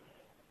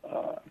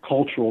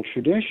cultural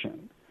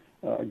tradition,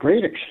 a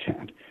great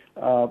extent.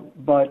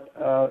 But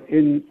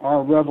in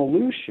our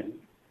revolution,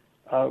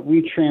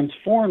 we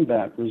transformed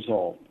that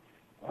result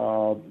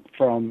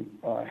from,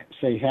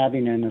 say,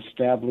 having an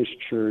established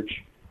church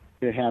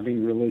to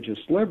having religious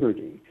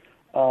liberty.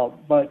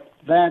 But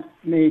that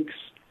makes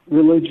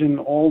religion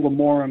all the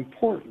more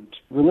important.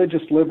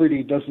 Religious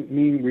liberty doesn't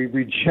mean we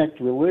reject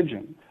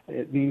religion.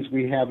 It means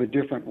we have a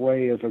different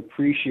way of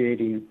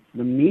appreciating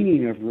the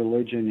meaning of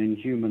religion in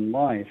human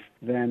life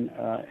than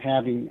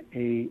having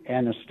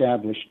an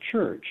established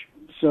church.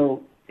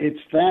 So it's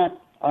that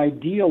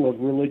ideal of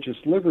religious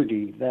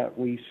liberty that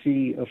we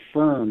see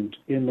affirmed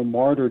in the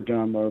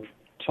martyrdom of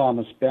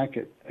Thomas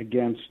Becket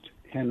against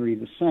Henry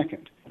II.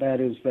 That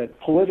is, that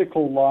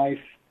political life,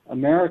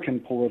 American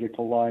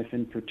political life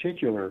in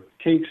particular,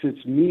 takes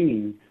its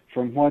meaning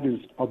from what is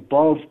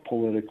above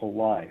political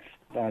life.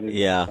 That is,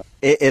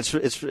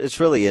 it's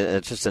really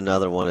just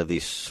another one of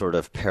these sort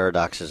of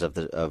paradoxes of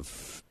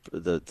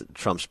the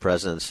Trump's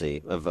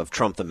presidency, of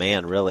Trump the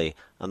man, really.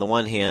 On the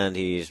one hand,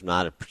 he's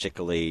not a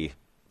particularly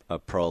a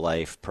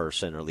pro-life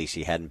person, or at least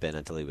he hadn't been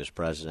until he was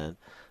president.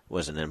 It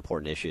wasn't an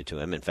important issue to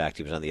him. In fact,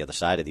 he was on the other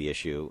side of the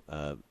issue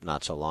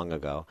not so long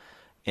ago.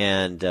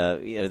 And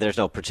there's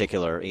no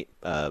particular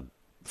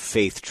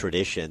faith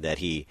tradition that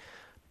he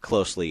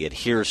closely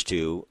adheres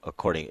to,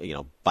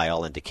 according, by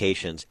all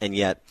indications. And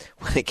yet,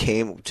 when it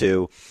came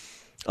to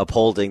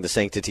upholding the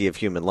sanctity of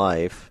human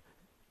life,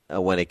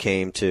 when it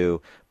came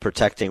to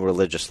protecting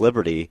religious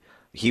liberty,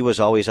 he was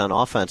always on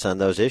offense on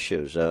those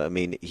issues.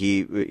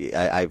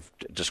 I've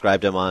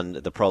described him on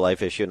the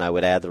pro-life issue, and I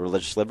would add the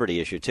religious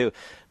liberty issue too.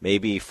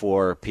 Maybe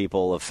for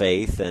people of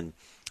faith and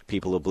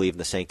people who believe in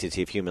the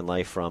sanctity of human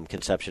life from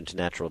conception to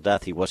natural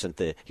death, he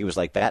was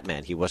like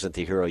Batman. He wasn't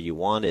the hero you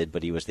wanted,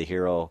 but he was the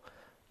hero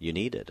you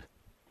needed.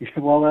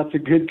 Well, that's a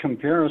good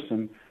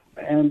comparison.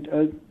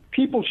 And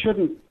people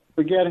shouldn't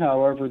forget,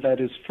 however, that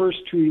his first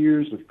 2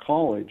 years of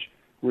college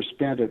were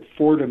spent at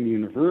Fordham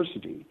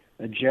University,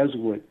 a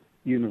Jesuit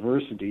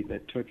university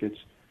that took its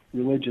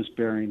religious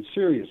bearing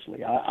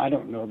seriously. I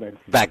don't know that.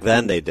 Back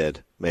then they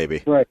did,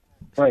 maybe. Right.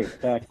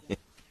 Back.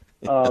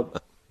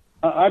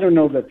 I don't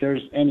know that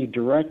there's any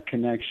direct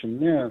connection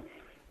there,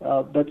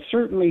 but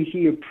certainly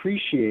he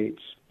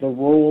appreciates the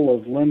role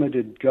of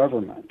limited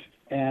government.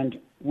 And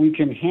we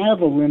can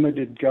have a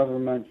limited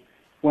government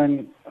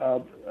when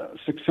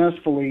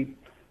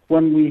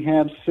when we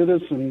have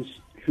citizens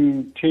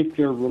who take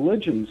their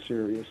religion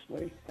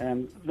seriously.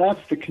 And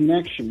that's the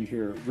connection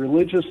here.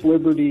 Religious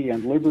liberty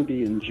and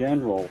liberty in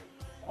general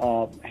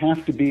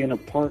have to be in a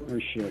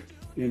partnership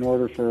in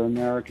order for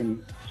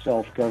American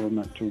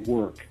self-government to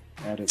work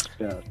at its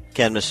best.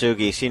 Ken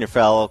Masugi, Senior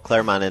Fellow,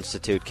 Claremont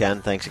Institute. Ken,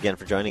 thanks again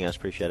for joining us.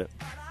 Appreciate it.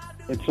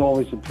 It's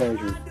always a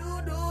pleasure.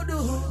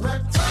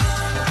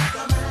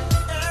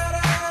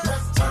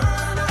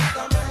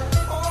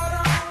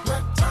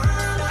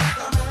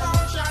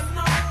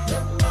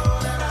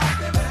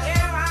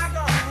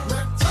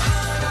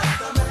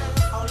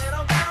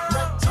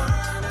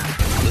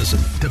 Listen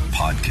to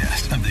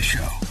podcast of the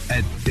show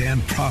at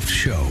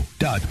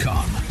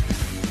danproftshow.com.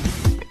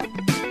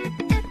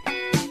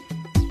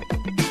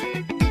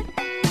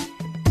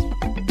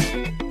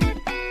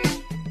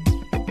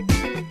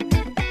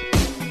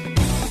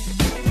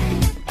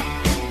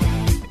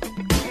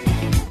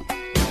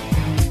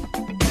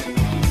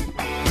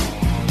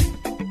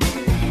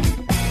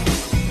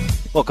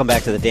 Welcome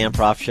back to the Dan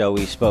Proft Show.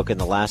 We spoke in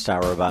the last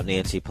hour about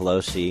Nancy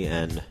Pelosi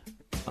and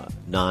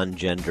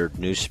non-gendered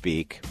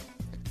newspeak.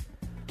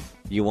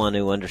 You want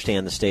to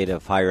understand the state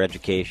of higher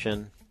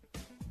education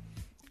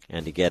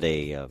and to get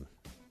a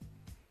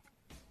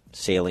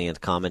salient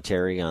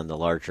commentary on the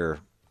larger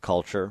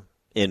culture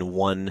in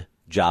one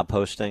job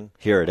posting?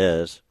 Here it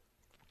is.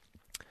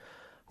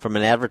 From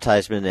an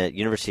advertisement at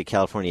University of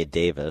California,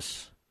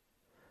 Davis,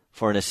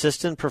 for an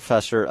assistant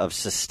professor of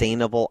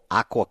sustainable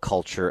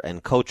aquaculture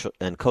and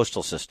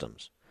coastal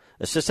systems.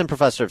 Assistant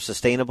professor of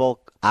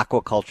sustainable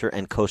aquaculture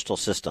and coastal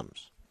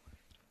systems.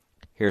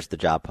 Here's the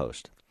job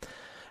post.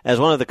 As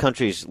one of the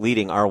country's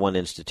leading R1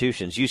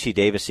 institutions, UC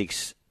Davis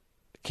seeks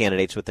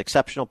candidates with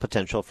exceptional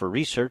potential for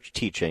research,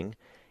 teaching,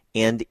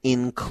 and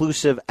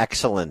inclusive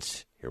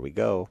excellence. Here we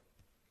go.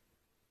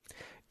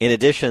 In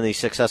addition, the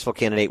successful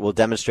candidate will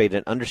demonstrate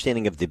an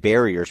understanding of the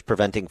barriers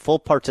preventing full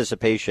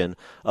participation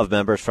of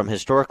members from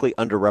historically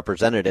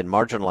underrepresented and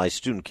marginalized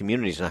student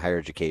communities in higher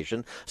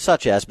education,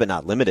 such as, but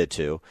not limited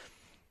to,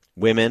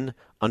 women,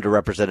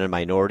 underrepresented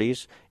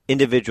minorities,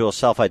 individuals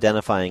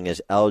self-identifying as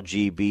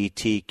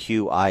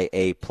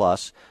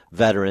LGBTQIA+,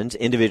 veterans,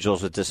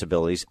 individuals with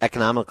disabilities,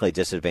 economically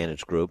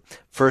disadvantaged group,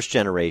 first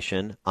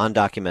generation,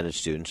 undocumented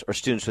students, or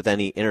students with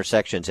any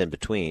intersections in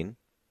between.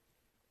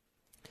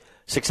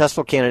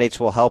 Successful candidates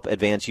will help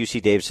advance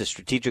UC Davis'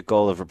 strategic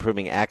goal of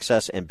improving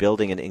access and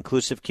building an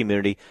inclusive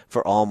community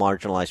for all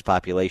marginalized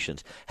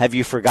populations. Have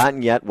you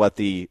forgotten yet what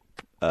the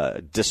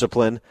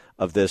discipline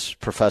of this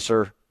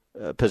professor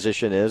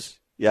position is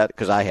yet?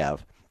 Because I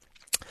have.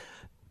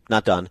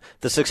 Not done.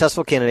 The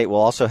successful candidate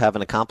will also have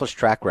an accomplished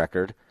track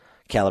record,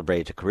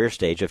 calibrated to career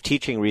stage, of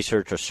teaching,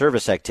 research, or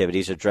service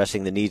activities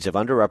addressing the needs of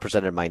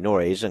underrepresented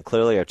minorities, and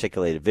clearly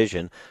articulated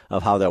vision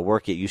of how their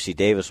work at UC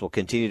Davis will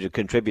continue to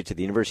contribute to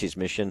the university's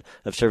mission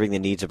of serving the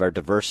needs of our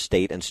diverse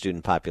state and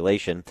student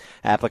population.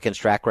 Applicants'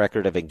 track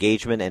record of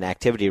engagement and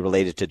activity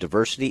related to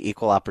diversity,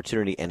 equal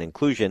opportunity, and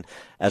inclusion,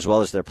 as well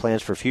as their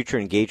plans for future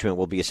engagement,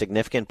 will be a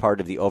significant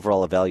part of the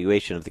overall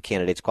evaluation of the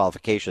candidate's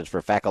qualifications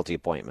for faculty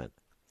appointment.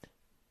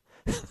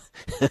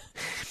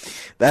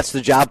 That's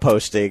the job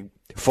posting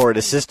for an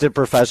assistant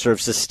professor of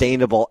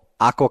sustainable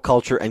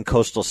aquaculture and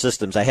coastal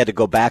systems. I had to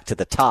go back to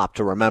the top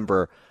to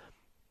remember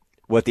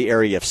what the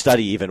area of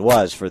study even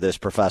was for this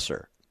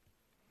professor,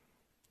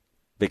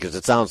 because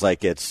it sounds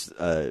like it's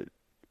a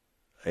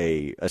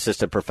a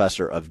assistant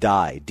professor of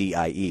DIE,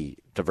 D-I-E,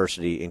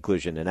 diversity,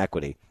 inclusion, and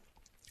equity.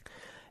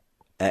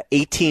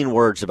 18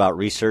 words about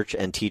research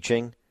and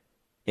teaching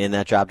in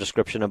that job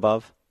description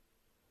above,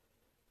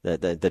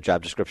 the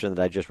job description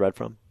that I just read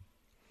from.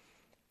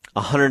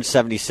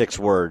 176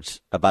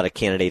 words about a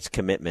candidate's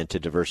commitment to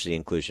diversity,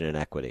 inclusion, and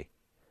equity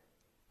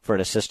for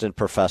an assistant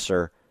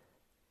professor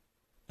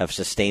of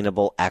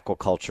sustainable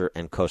aquaculture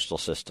and coastal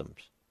systems.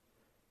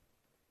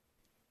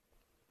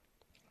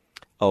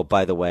 Oh,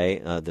 by the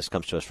way, this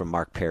comes to us from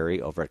Mark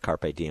Perry over at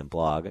Carpe Diem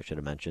blog, I should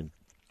have mentioned.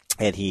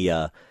 And he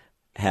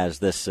has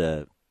this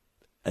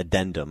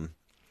addendum.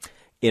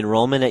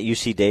 Enrollment at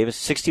UC Davis,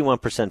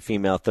 61%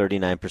 female,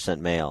 39%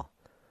 male.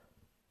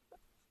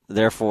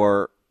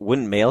 Therefore,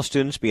 wouldn't male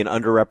students be an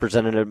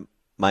underrepresented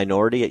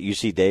minority at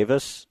UC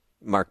Davis?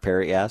 Mark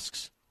Perry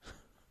asks.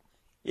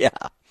 Yeah.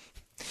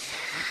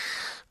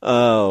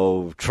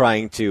 Oh,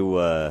 trying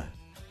to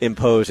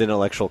impose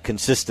intellectual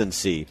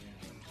consistency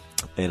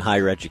in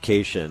higher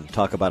education.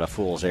 Talk about a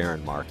fool's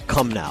errand, Mark.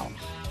 Come now.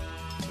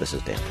 This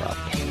is Dan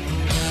Proft.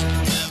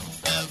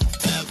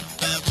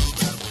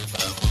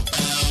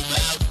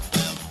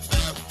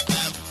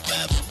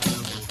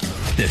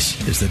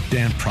 This is the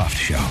Dan Proft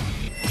Show.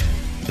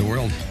 The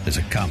world is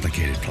a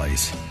complicated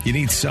place. You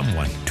need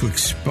someone to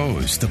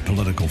expose the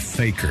political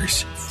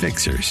fakers,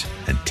 fixers,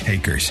 and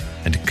takers,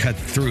 and to cut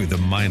through the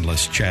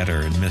mindless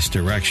chatter and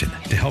misdirection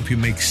to help you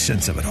make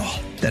sense of it all.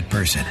 That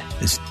person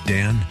is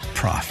Dan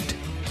Proft.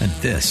 And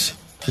this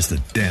is the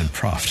Dan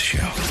Proft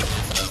Show.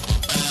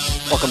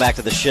 Welcome back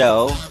to the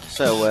show.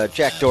 So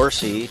Jack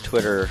Dorsey,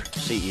 Twitter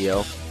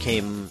CEO,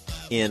 came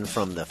in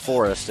from the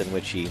forest in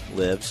which he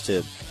lives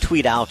to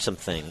tweet out some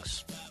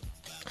things,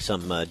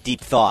 some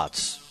deep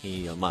thoughts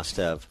he must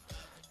have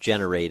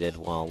generated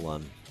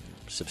while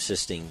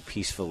subsisting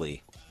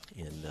peacefully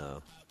in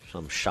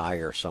some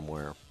shire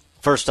somewhere.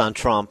 First on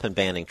Trump and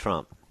banning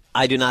Trump.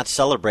 I do not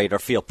celebrate or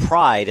feel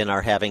pride in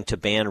our having to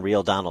ban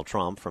Real Donald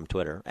Trump from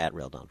Twitter, at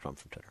Real Donald Trump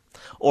from Twitter,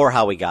 or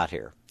how we got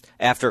here.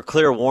 After a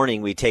clear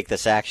warning we take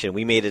this action,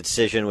 we made a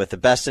decision with the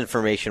best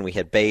information we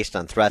had based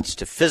on threats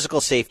to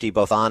physical safety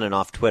both on and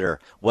off Twitter.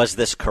 Was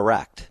this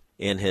correct?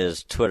 In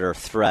his Twitter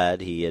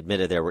thread, he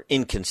admitted there were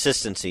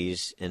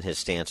inconsistencies in his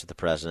stance with the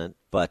president,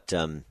 but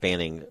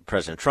banning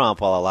President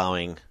Trump while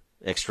allowing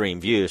extreme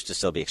views to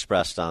still be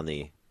expressed on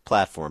the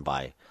platform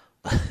by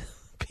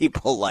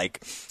people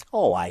like,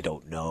 I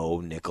don't know,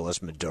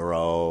 Nicolas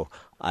Maduro,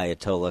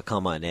 Ayatollah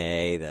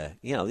Khamenei,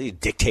 these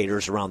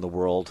dictators around the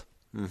world.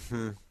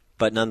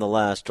 But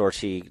nonetheless,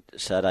 Dorsey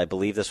said, I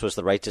believe this was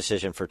the right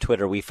decision for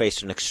Twitter. We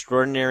faced an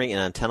extraordinary and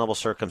untenable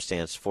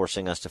circumstance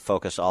forcing us to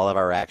focus all of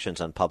our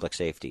actions on public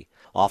safety.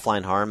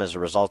 Offline harm as a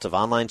result of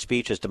online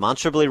speech is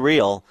demonstrably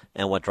real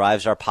and what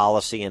drives our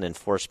policy and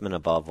enforcement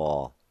above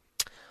all.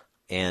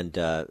 And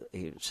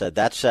he said,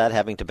 that said,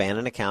 having to ban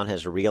an account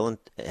has real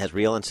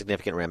and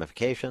significant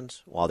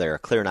ramifications. While there are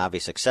clear and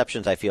obvious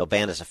exceptions, I feel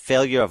ban is a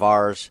failure of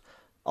ours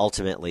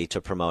ultimately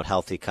to promote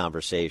healthy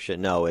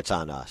conversation. No, it's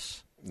on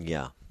us.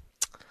 Yeah.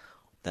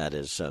 That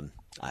is,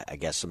 I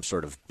guess, some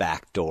sort of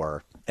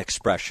backdoor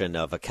expression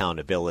of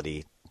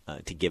accountability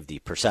to give the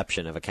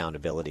perception of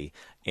accountability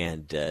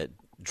and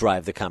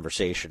drive the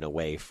conversation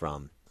away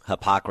from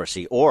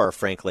hypocrisy or,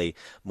 frankly,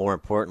 more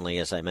importantly,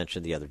 as I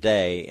mentioned the other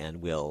day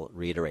and will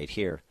reiterate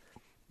here,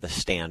 the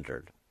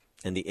standard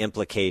and the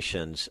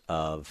implications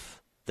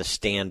of the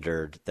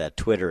standard that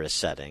Twitter is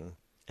setting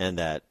and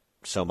that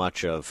so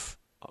much of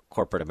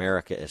corporate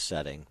America is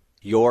setting.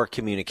 Your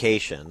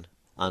communication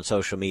on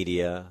social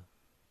media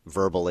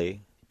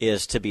verbally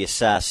is to be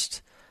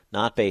assessed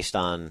not based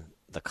on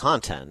the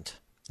content,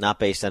 not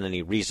based on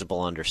any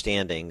reasonable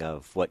understanding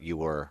of what you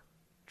were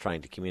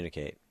trying to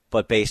communicate,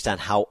 but based on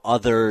how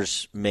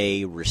others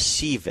may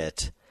receive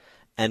it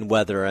and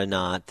whether or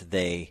not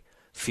they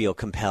feel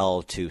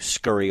compelled to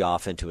scurry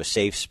off into a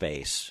safe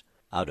space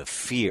out of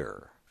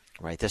fear,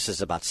 right? This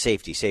is about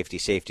safety, safety,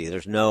 safety.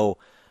 There's no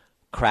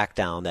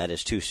crackdown that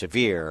is too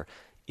severe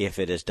if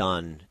it is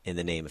done in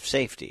the name of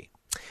safety.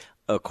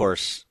 Of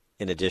course,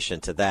 in addition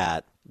to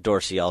that,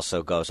 Dorsey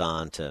also goes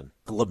on to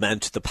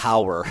lament the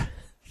power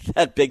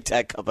that big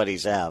tech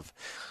companies have.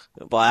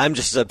 Well, I'm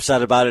just as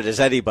upset about it as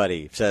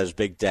anybody, says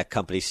big tech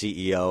company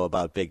CEO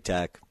about big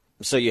tech.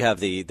 So you have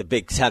the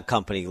big tech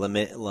company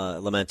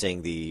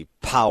lamenting the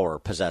power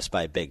possessed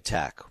by big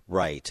tech.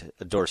 Right.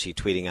 Dorsey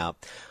tweeting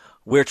out,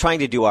 we're trying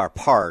to do our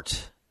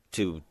part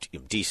to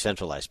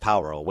decentralize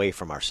power away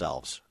from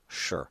ourselves.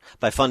 Sure.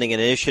 By funding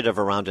an initiative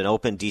around an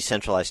open,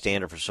 decentralized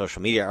standard for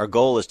social media, our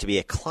goal is to be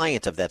a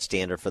client of that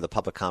standard for the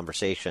public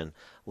conversation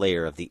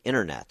layer of the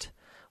Internet.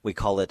 We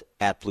call it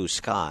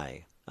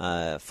 @Blue-Sky.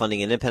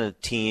 Funding an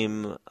independent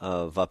team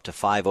of up to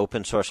 5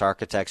 open-source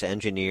architects,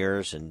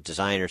 engineers, and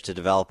designers to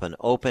develop an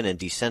open and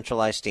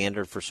decentralized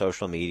standard for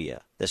social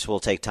media. This will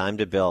take time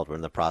to build. We're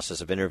in the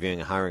process of interviewing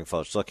and hiring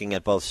folks, looking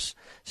at both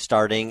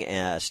starting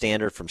a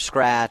standard from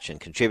scratch and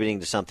contributing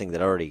to something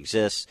that already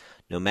exists.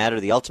 No matter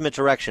the ultimate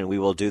direction, we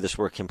will do this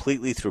work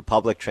completely through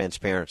public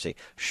transparency.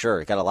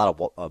 Sure, got a lot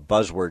of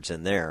buzzwords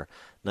in there.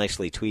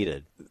 Nicely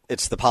tweeted.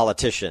 It's the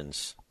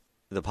politicians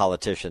the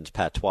politician's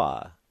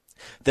patois.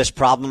 This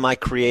problem I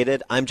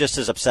created, I'm just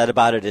as upset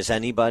about it as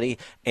anybody,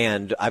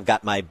 and I've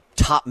got my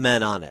top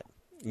men on it.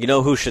 You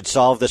know who should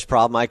solve this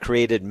problem I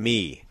created?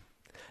 Me.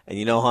 And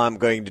you know how I'm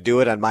going to do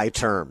it? On my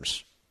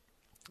terms.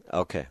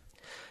 Okay.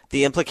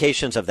 The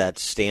implications of that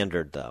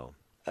standard, though.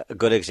 A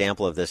good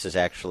example of this is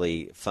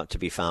actually to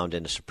be found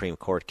in a Supreme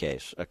Court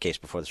case, a case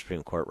before the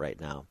Supreme Court right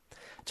now.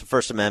 It's a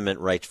First Amendment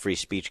right to free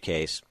speech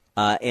case.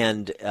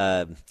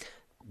 The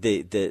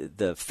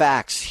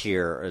facts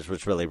here is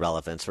what's really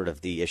relevant, sort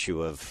of the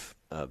issue of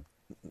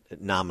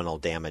nominal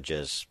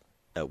damages,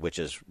 which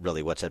is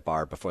really what's at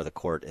bar before the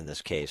court in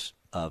this case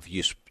of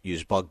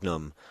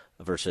Uzbugnum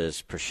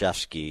versus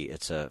Przewski.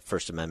 It's a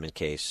First Amendment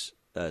case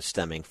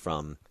stemming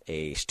from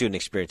a student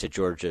experience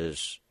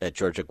at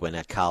Georgia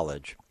Gwinnett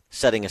College.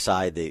 Setting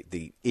aside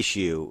the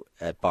issue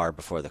at bar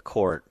before the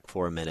court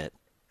for a minute,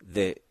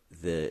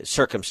 the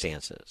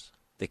circumstances.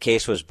 The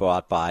case was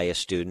brought by a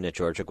student at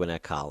Georgia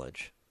Gwinnett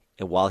College,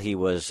 and while he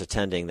was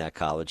attending that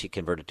college, he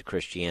converted to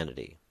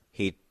Christianity.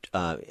 He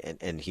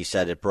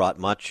said it brought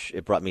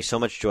me so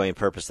much joy and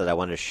purpose that I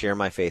wanted to share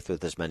my faith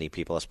with as many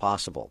people as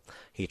possible.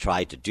 He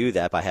tried to do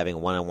that by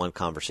having one-on-one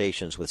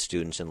conversations with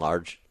students in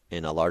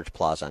a large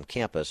plaza on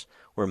campus,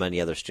 where many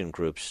other student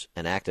groups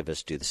and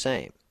activists do the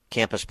same.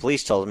 Campus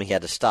police told him he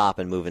had to stop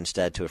and move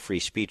instead to a free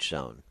speech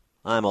zone.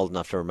 I'm old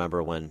enough to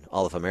remember when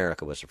all of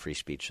America was a free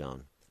speech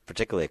zone,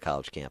 particularly a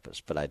college campus,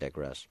 but I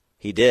digress.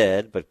 He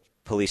did, but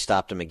police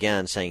stopped him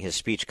again, saying his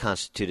speech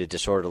constituted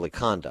disorderly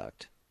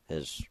conduct,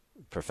 his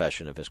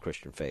profession of his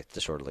Christian faith,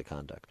 disorderly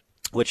conduct,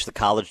 which the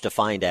college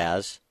defined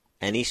as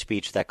any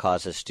speech that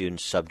causes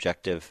students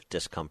subjective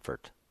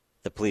discomfort.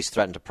 The police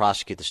threatened to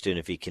prosecute the student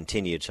if he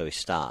continued, so he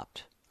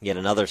stopped. He had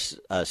another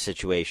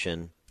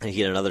situation.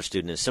 He and another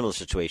student in a similar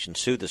situation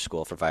sued the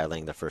school for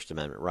violating their First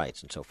Amendment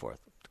rights and so forth.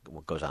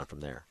 What goes on from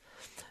there?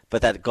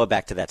 But go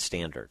back to that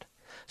standard.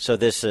 So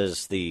these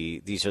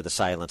are the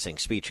silencing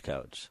speech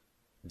codes.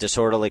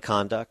 Disorderly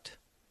conduct,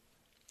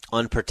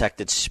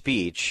 unprotected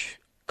speech,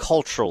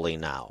 culturally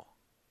now.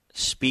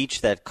 Speech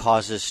that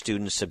causes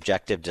students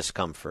subjective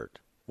discomfort.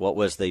 What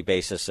was the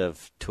basis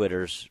of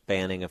Twitter's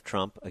banning of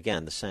Trump?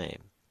 Again, the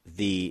same.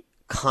 The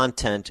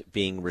content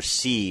being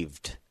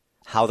received,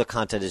 how the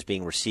content is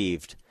being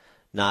received,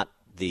 not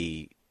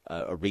a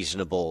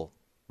reasonable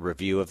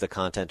review of the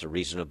content, a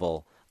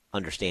reasonable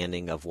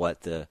understanding of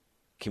what the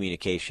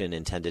communication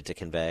intended to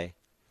convey,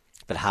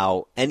 but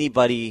how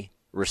anybody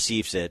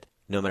receives it,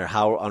 no matter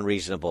how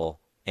unreasonable,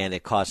 and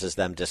it causes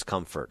them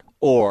discomfort,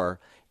 or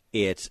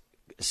that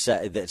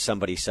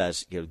somebody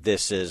says,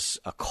 this is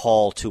a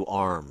call to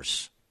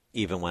arms,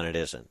 even when it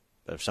isn't.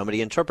 But if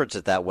somebody interprets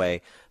it that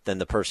way, then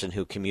the person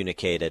who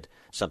communicated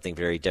something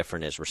very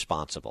different is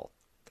responsible.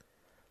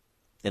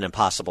 An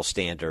impossible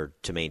standard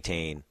to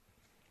maintain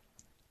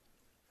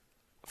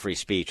free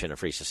speech in a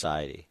free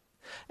society.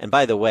 And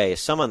by the way,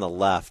 some on the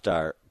left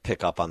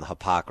pick up on the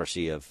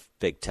hypocrisy of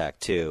big tech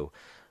too,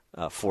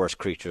 forest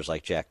creatures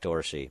like Jack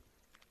Dorsey,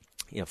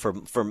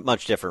 for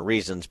much different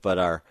reasons. But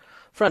our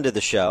friend of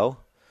the show,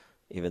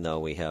 even though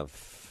we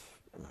have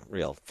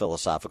real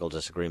philosophical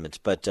disagreements,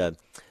 but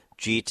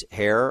Jeet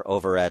Hare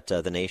over at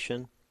The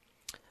Nation,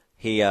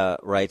 he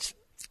writes,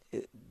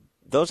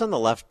 those on the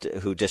left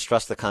who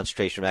distrust the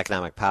concentration of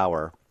economic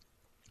power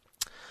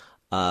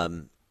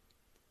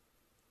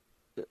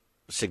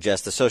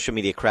suggest the social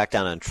media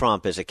crackdown on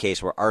Trump is a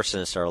case where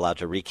arsonists are allowed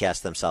to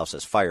recast themselves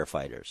as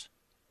firefighters,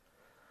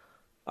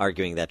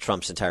 arguing that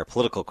Trump's entire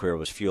political career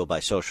was fueled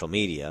by social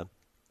media.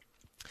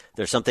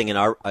 There's something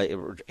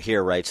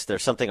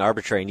there's something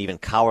arbitrary and even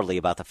cowardly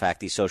about the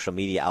fact these social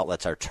media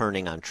outlets are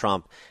turning on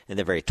Trump in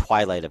the very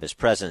twilight of his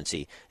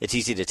presidency. It's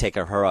easy to take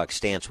a heroic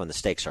stance when the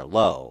stakes are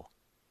low.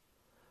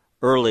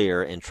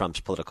 Earlier in Trump's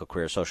political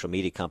career, social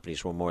media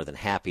companies were more than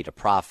happy to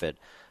profit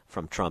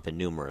from Trump in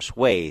numerous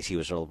ways. He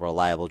was a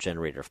reliable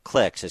generator of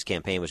clicks. His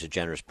campaign was a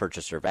generous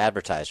purchaser of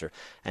advertiser,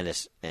 and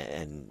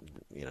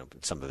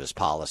some of his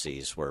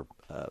policies were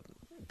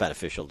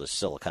beneficial to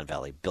Silicon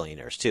Valley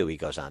billionaires too, he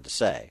goes on to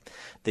say.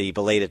 The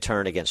belated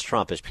turn against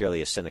Trump is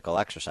purely a cynical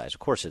exercise. Of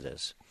course it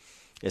is.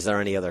 Is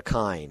there any other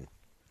kind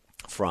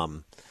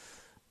from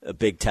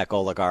big tech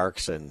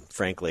oligarchs and,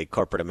 frankly,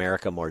 corporate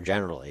America more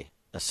generally?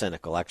 A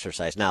cynical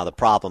exercise. Now, the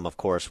problem, of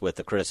course, with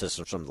the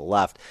criticisms from the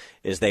left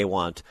is they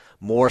want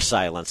more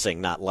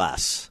silencing, not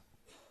less.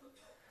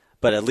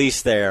 But at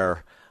least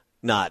they're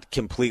not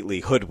completely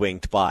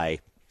hoodwinked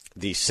by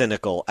the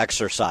cynical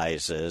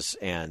exercises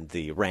and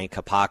the rank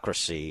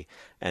hypocrisy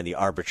and the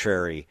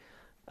arbitrary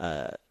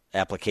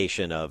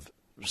application of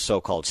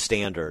so-called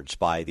standards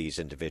by these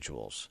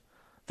individuals.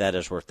 That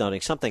is worth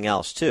noting. Something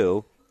else,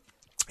 too,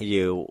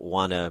 you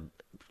want to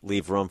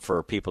leave room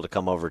for people to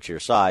come over to your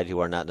side who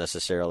are not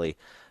necessarily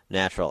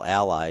natural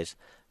allies.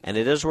 And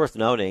it is worth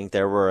noting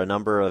there were a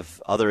number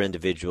of other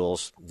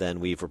individuals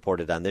than we've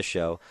reported on this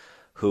show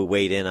who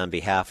weighed in on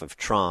behalf of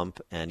Trump,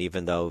 and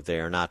even though they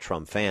are not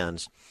Trump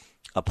fans,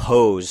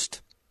 opposed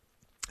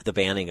the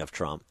banning of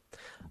Trump.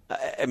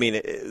 I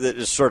mean,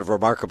 it's sort of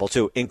remarkable,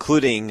 too,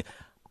 including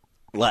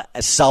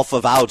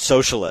self-avowed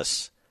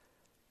socialists.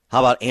 How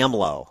about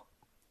AMLO?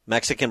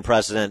 Mexican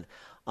President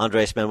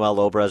Andres Manuel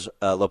López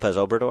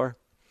Obrador?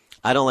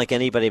 I don't like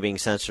anybody being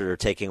censored or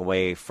taking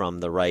away from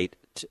the right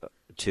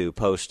to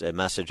post a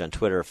message on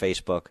Twitter or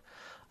Facebook.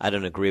 I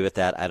don't agree with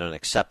that. I don't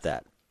accept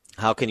that.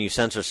 How can you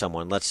censor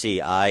someone? Let's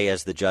see. I,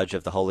 as the judge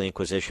of the Holy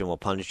Inquisition, will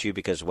punish you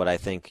because what I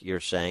think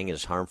you're saying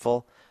is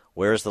harmful.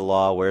 Where's the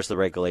law? Where's the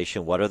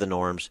regulation? What are the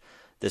norms?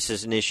 This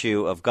is an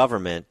issue of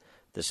government.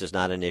 This is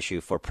not an issue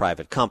for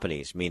private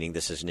companies, meaning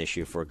this is an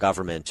issue for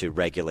government to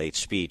regulate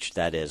speech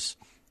that is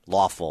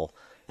lawful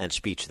and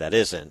speech that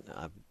isn't.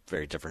 A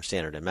very different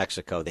standard in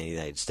Mexico than the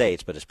United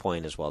States, but his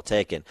point is well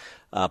taken.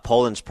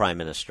 Poland's prime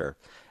minister.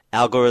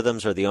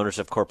 Algorithms or the owners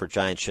of corporate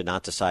giants should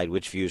not decide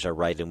which views are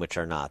right and which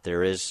are not.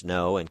 There is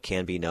no and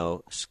can be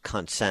no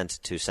consent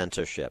to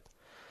censorship.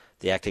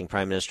 The acting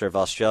Prime Minister of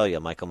Australia,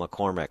 Michael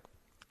McCormack.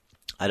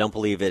 I don't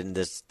believe in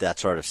that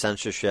sort of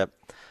censorship.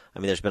 I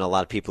mean, there's been a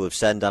lot of people who've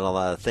said and done a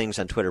lot of things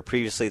on Twitter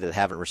previously that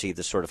haven't received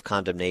this sort of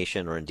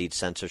condemnation or indeed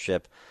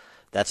censorship.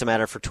 That's a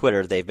matter for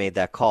Twitter. They've made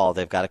that call.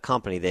 They've got a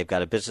company. They've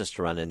got a business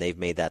to run, and they've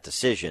made that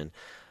decision.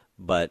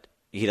 But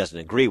he doesn't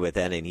agree with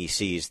that, and he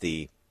sees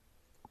the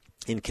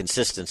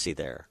inconsistency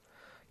there.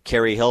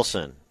 Carrie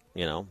Hilson,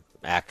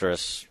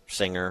 actress,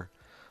 singer,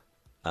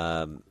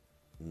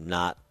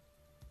 not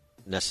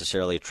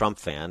necessarily a Trump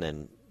fan,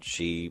 and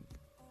she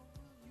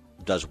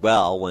does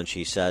well when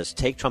she says,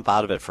 take Trump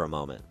out of it for a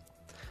moment.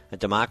 A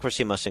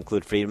democracy must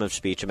include freedom of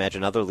speech.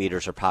 Imagine other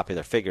leaders or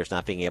popular figures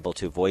not being able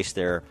to voice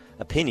their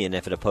opinion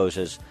if it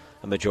opposes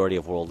a majority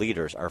of world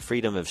leaders. Our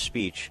freedom of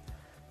speech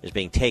is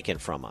being taken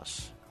from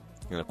us.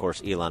 And, of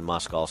course, Elon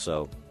Musk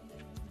also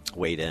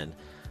weighed in,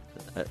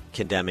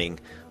 condemning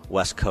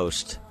West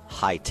Coast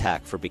high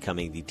tech for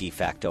becoming the de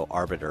facto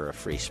arbiter of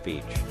free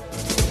speech.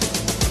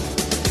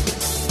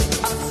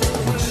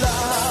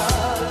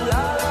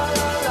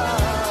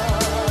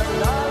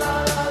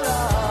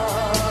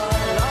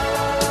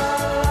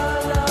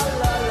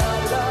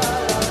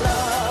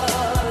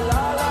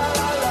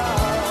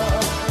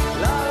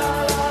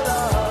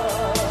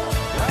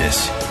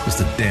 This is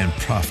the Dan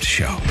Proft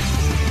Show.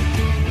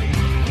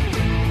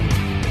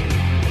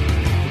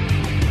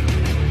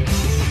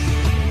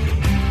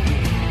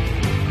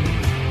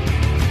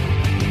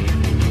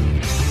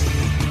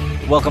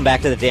 Welcome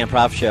back to the Dan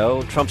Proft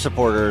Show. Trump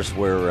supporters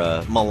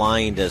were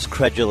maligned as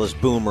credulous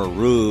boomer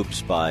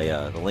rubes by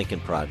the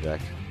Lincoln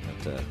Project,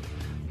 that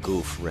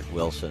goof Rick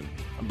Wilson.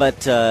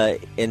 But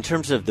in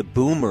terms of the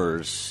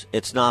boomers,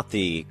 it's not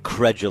the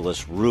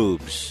credulous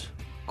rubes,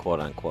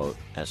 quote-unquote,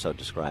 as so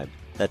described,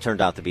 that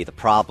turned out to be the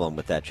problem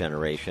with that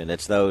generation.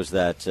 It's those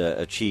that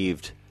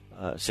achieved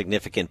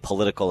significant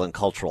political and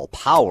cultural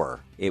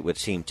power, it would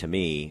seem to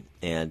me.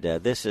 And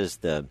this is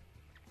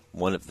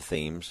one of the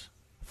themes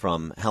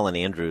from Helen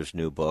Andrews'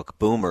 new book,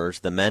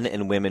 Boomers, the Men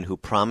and Women Who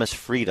Promise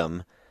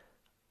Freedom,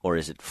 or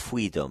is it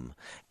Freedom,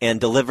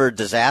 and Delivered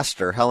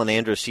Disaster. Helen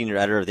Andrews, senior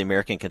editor of the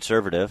American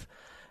Conservative.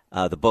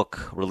 The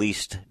book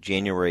released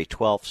January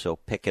 12th, so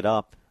pick it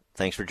up.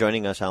 Thanks for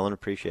joining us, Helen.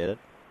 Appreciate it.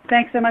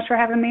 Thanks so much for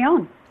having me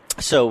on.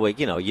 So,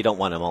 you don't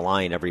want to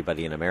malign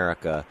everybody in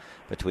America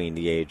between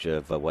the age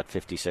of,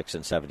 56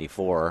 and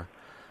 74.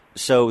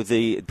 So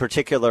the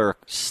particular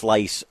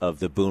slice of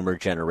the boomer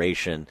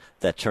generation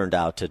that turned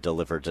out to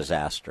deliver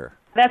disaster.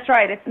 That's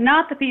right. It's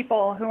not the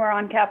people who are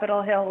on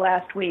Capitol Hill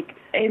last week.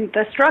 In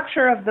the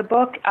structure of the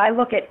book, I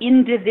look at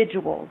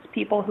individuals,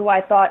 people who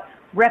I thought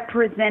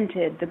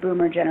represented the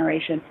boomer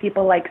generation.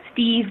 People like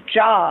Steve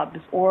Jobs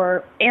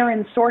or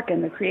Aaron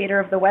Sorkin, the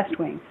creator of The West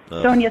Wing,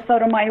 Sonia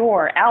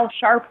Sotomayor, Al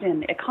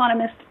Sharpton,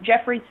 economist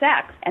Jeffrey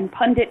Sachs, and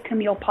pundit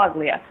Camille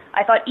Paglia.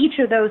 I thought each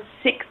of those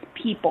 6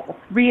 people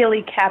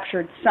really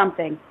captured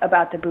something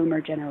about the boomer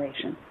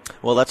generation.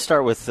 Well, let's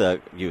start with,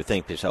 you would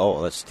think,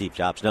 that's Steve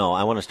Jobs. No,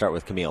 I want to start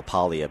with Camille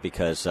Paglia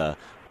because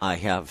I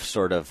have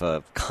sort of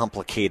a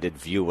complicated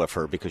view of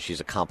her because she's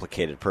a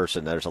complicated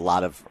person. There's a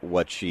lot of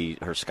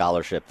her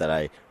scholarship that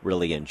I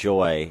really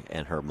enjoy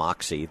and her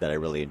moxie that I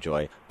really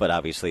enjoy. But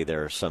obviously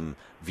there are some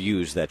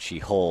views that she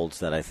holds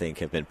that I think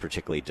have been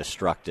particularly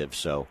destructive.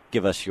 So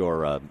give us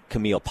your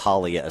Camille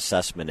Paglia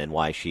assessment and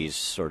why she's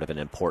sort of an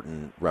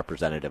important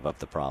representative of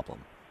the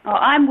problem. Oh,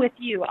 I'm with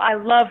you. I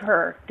love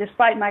her,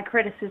 despite my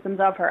criticisms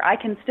of her. I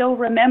can still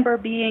remember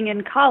being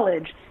in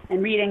college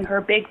and reading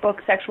her big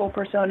book, Sexual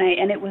Personae,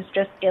 and it was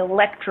just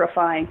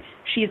electrifying.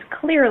 She's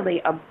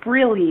clearly a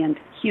brilliant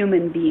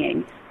human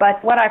being.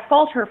 But what I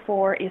fault her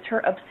for is her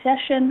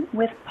obsession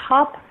with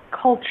pop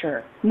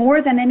culture.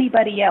 More than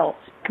anybody else,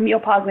 Camille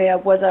Paglia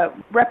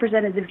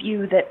represented the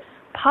view that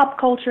pop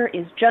culture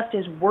is just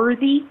as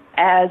worthy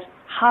as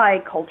high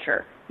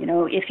culture.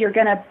 If you're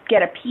going to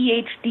get a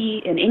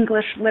PhD in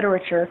English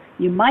literature,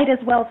 you might as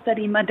well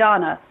study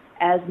Madonna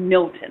as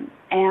Milton.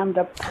 And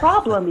the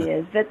problem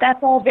is that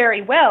that's all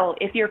very well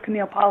if you're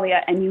Camille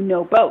Paglia and you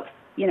know both.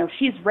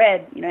 She's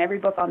read, every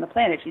book on the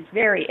planet. She's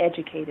very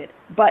educated.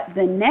 But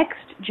the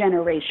next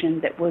generation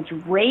that was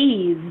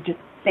raised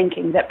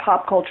thinking that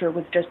pop culture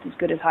was just as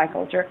good as high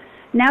culture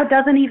now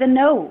doesn't even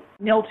know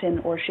Milton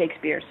or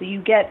Shakespeare. So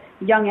you get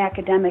young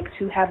academics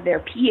who have their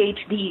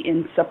PhD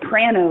in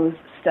Sopranos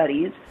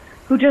studies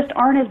who just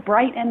aren't as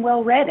bright and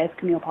well-read as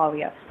Camille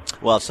Paglia.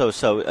 Well,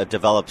 so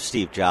develop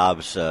Steve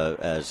Jobs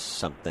as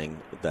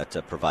something that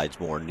provides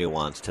more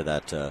nuance to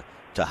that,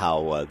 to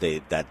how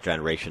that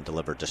generation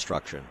delivered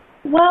destruction.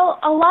 Well,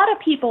 a lot of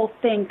people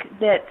think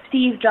that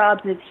Steve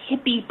Jobs'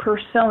 hippie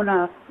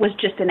persona was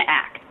just an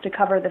act to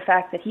cover the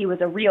fact that he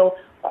was a real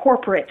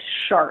corporate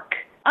shark.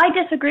 I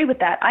disagree with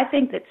that. I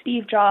think that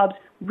Steve Jobs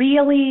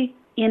really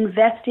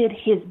invested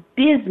his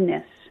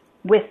business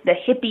with the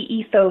hippie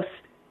ethos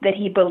that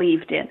he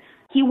believed in.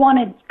 He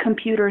wanted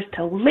computers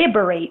to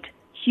liberate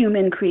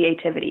human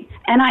creativity.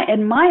 And I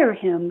admire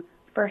him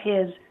for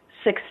his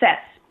success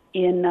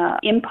in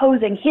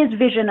imposing his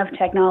vision of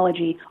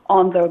technology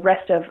on the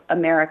rest of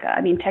America.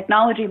 I mean,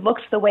 technology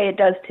looks the way it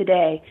does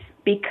today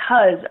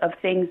because of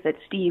things that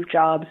Steve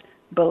Jobs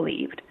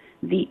believed.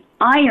 The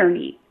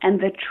irony and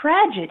the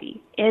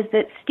tragedy is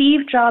that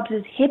Steve Jobs'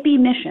 hippie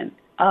mission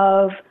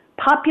of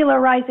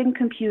popularizing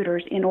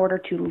computers in order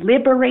to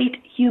liberate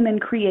human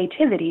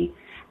creativity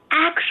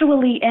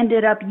actually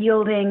ended up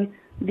yielding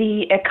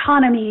the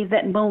economy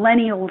that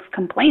millennials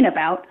complain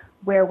about,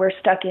 where we're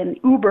stuck in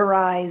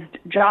Uberized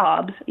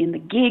jobs in the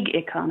gig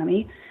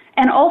economy,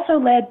 and also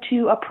led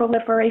to a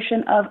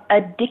proliferation of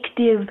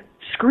addictive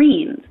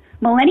screens.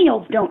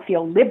 Millennials don't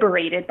feel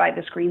liberated by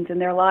the screens in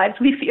their lives.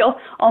 We feel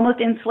almost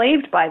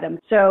enslaved by them.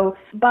 So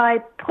by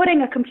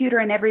putting a computer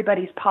in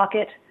everybody's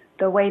pocket,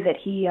 the way that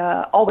he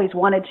always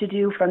wanted to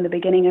do from the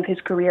beginning of his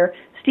career,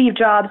 Steve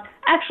Jobs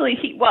actually,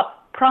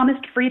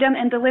 promised freedom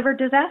and delivered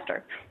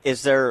disaster.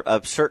 Is there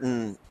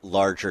certain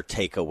larger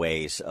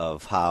takeaways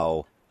of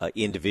how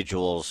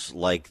individuals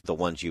like the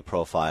ones you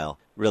profile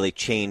really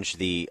change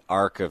the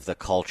arc of the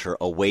culture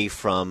away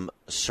from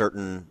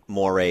certain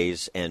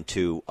mores and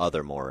to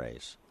other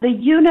mores? The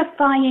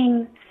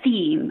unifying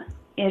theme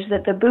is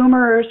that the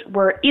boomers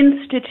were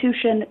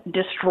institution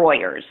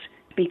destroyers,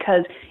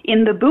 because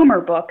in the boomer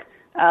book,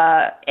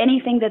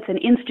 anything that's an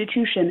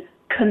institution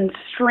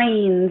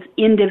constrains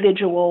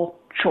individual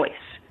choice.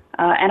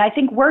 And I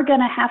think we're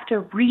going to have to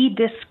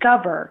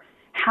rediscover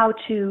how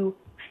to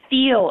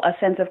feel a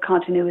sense of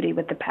continuity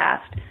with the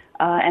past,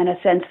 and a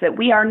sense that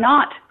we are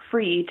not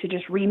free to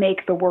just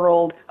remake the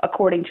world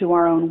according to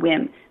our own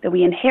whim, that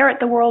we inherit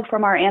the world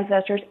from our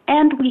ancestors,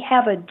 and we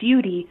have a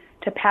duty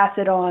to pass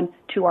it on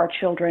to our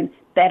children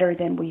better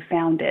than we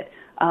found it,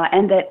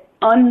 and that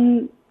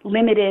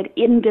unlimited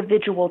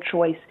individual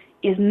choice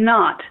is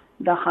not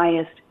the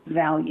highest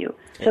value.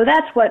 So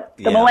that's what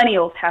the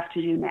millennials have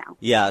to do now.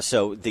 Yeah,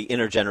 so the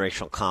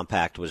intergenerational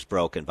compact was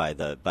broken by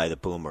the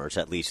boomers,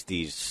 at least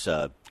these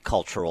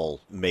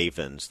cultural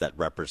mavens that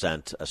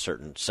represent a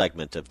certain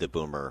segment of the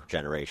boomer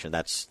generation.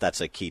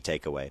 That's a key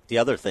takeaway. The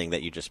other thing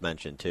that you just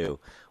mentioned too,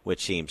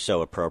 which seems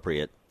so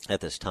appropriate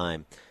at this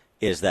time,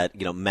 is that,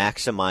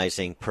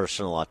 maximizing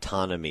personal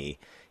autonomy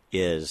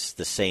is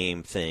the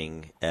same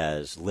thing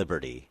as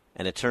liberty.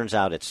 And it turns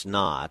out it's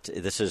not.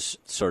 This is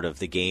sort of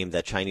the game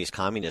that Chinese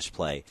communists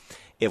play.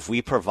 If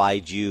we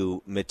provide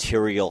you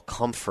material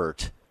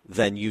comfort,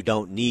 then you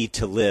don't need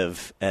to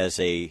live as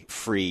a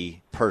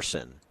free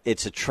person.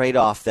 It's a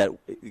trade-off that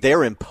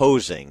they're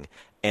imposing,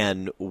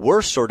 and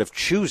we're sort of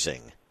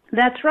choosing.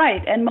 That's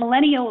right. And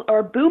millennial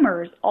or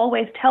boomers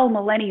always tell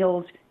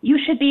millennials, you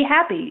should be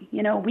happy.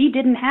 We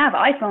didn't have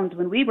iPhones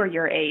when we were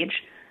your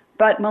age,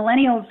 but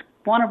millennials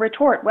want to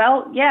retort,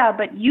 well, yeah,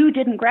 but you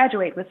didn't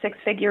graduate with 6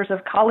 figures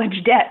of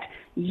college debt.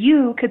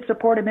 You could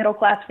support a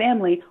middle-class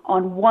family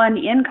on one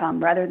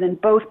income rather than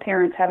both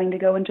parents having to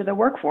go into the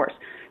workforce.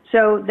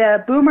 So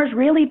the boomers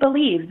really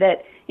believe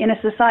that in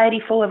a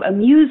society full of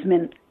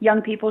amusement,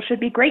 young people should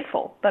be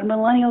grateful. But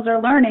millennials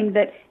are learning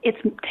that it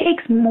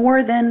takes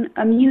more than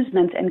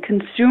amusement and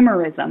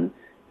consumerism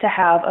to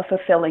have a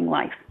fulfilling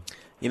life.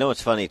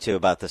 What's funny, too,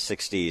 about the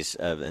 60s,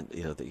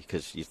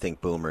 because you think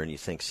boomer and you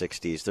think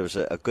 60s, there was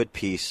a good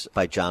piece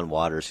by John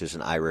Waters, who's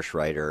an Irish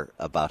writer,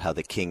 about how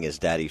the king is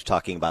dead. He was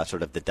talking about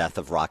sort of the death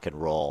of rock and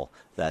roll,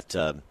 that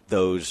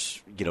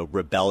those,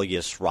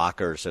 rebellious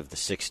rockers of the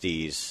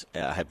 60s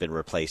have been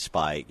replaced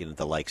by,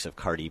 the likes of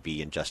Cardi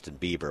B and Justin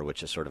Bieber,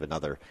 which is sort of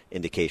another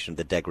indication of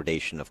the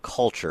degradation of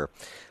culture.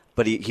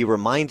 But he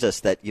reminds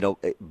us that,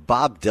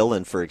 Bob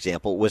Dylan, for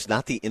example, was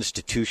not the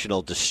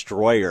institutional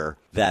destroyer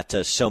that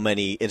so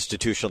many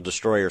institutional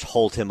destroyers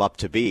hold him up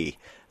to be.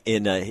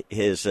 In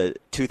his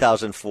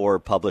 2004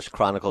 published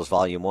Chronicles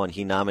Volume 1,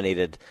 he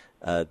nominated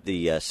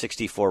the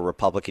 64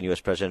 Republican U.S.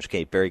 presidential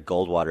candidate Barry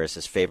Goldwater as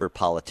his favorite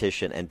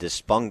politician and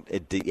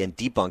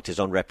debunked his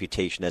own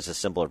reputation as a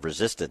symbol of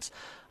resistance.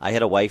 I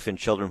had a wife and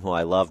children who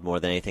I loved more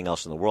than anything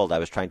else in the world. I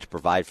was trying to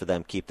provide for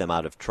them, keep them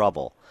out of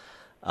trouble.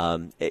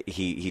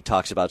 He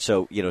talks about,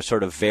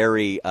 sort of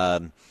very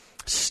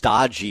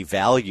stodgy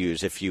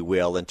values, if you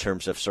will, in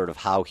terms of sort of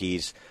how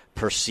he's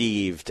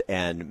perceived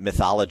and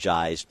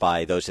mythologized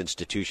by those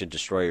institution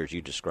destroyers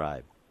you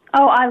describe.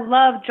 Oh, I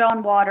love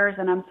John Waters,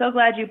 and I'm so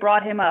glad you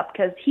brought him up,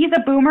 because he's a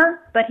boomer,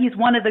 but he's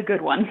one of the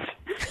good ones.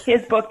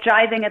 His book,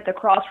 Jiving at the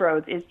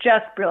Crossroads, is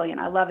just brilliant.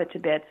 I love it to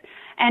bits.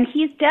 And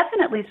he's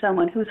definitely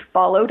someone who's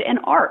followed an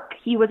arc.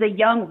 He was a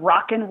young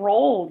rock and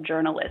roll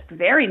journalist,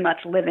 very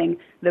much living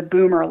the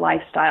boomer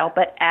lifestyle,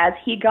 but as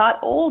he got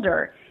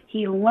older,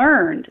 he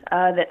learned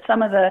that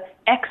some of the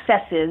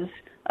excesses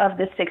of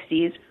the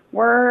 60s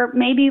were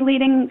maybe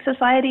leading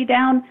society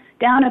down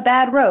a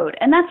bad road.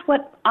 And that's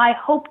what I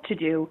hope to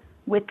do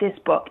with this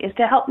book, is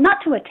to help,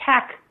 not to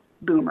attack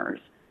boomers,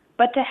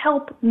 but to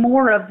help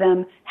more of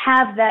them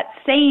have that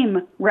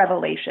same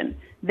revelation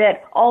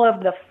that all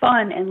of the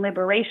fun and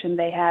liberation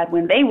they had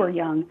when they were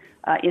young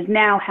is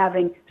now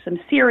having some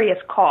serious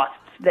costs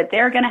that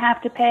they're going to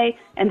have to pay,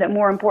 and that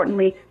more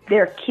importantly,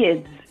 their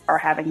kids are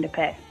having to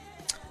pay.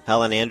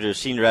 Helen Andrews,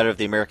 senior editor of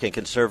The American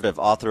Conservative,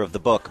 author of the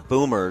book,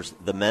 Boomers,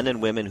 The Men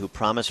and Women Who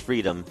Promise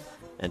Freedom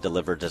and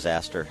Deliver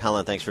Disaster.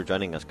 Helen, thanks for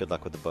joining us. Good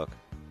luck with the book.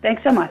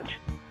 Thanks so much.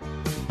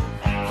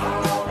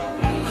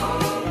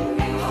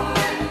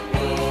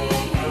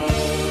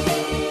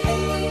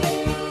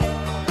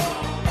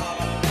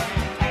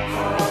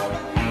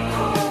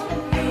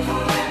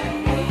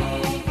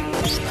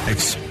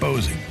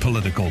 Exposing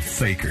political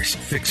fakers,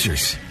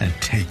 fixers, and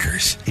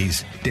takers.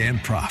 He's Dan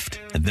Proft,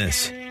 and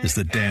this is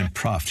The Dan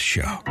Proft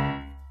Show.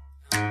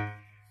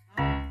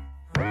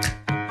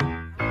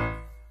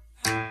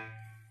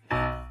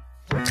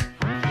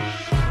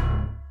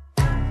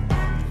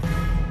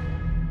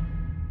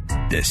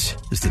 This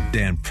is The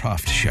Dan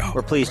Proft Show.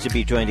 We're pleased to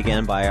be joined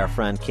again by our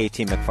friend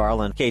KT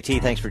McFarland.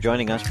 KT, thanks for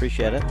joining us.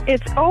 Appreciate it.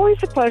 It's always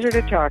a pleasure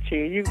to talk to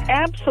you. You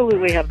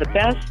absolutely have the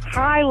best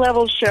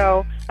high-level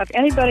show of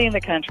anybody in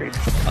the country.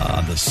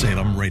 On the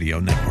Salem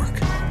Radio Network.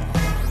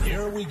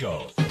 Here we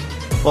go.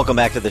 Welcome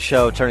back to the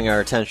show. Turning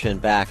our attention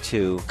back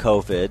to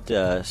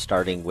COVID,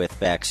 starting with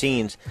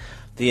vaccines.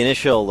 The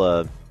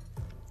initial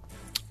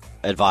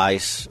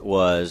advice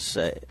was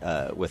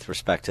with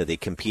respect to the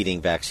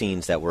competing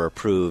vaccines that were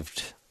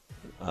approved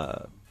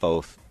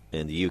both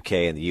in the UK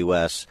and the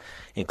US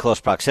in close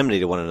proximity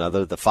to one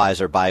another. The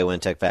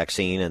Pfizer-BioNTech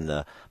vaccine and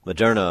the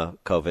Moderna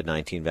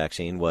COVID-19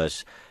 vaccine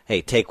was,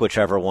 hey, take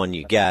whichever one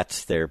you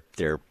get. They're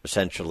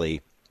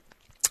essentially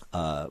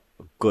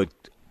good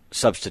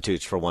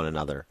substitutes for one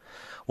another.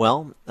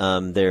 Well,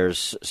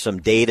 there's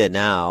some data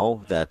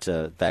now that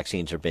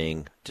vaccines are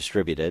being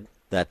distributed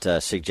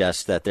that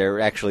suggests that there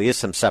actually is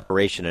some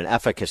separation in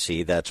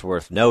efficacy that's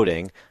worth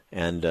noting.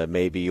 And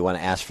maybe you want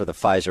to ask for the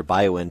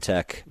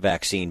Pfizer-BioNTech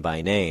vaccine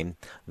by name.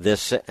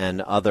 This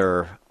and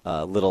other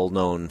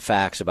little-known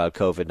facts about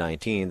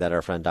COVID-19 that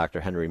our friend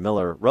Dr. Henry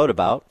Miller wrote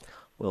about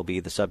will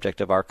be the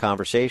subject of our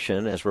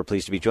conversation, as we're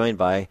pleased to be joined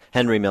by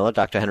Henry Miller,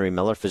 Dr. Henry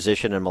Miller,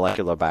 physician and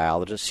molecular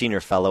biologist,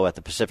 senior fellow at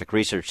the Pacific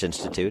Research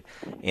Institute,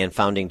 and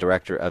founding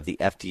director of the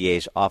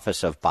FDA's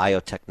Office of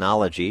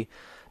Biotechnology.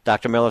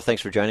 Dr. Miller,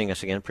 thanks for joining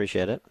us again.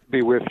 Appreciate it.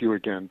 Be with you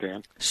again,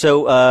 Dan.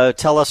 So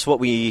tell us what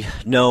we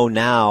know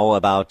now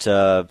about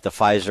the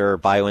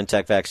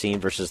Pfizer-BioNTech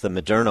vaccine versus the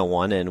Moderna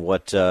one, and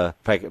what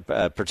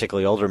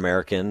particularly older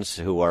Americans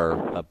who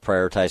are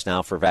prioritized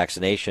now for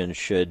vaccination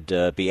should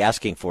be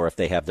asking for if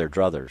they have their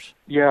druthers.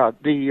 Yeah,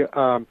 the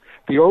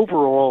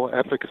overall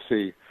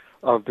efficacy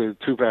of the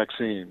two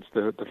vaccines,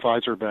 the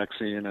Pfizer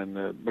vaccine and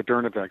the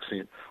Moderna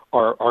vaccine,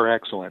 are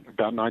excellent,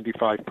 about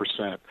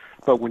 95%.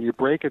 But when you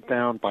break it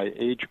down by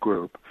age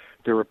group,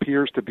 there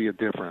appears to be a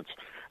difference,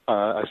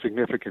 a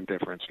significant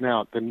difference.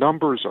 Now, the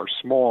numbers are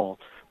small,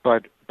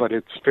 but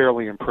it's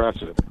fairly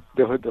impressive.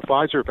 The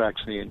Pfizer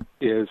vaccine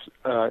is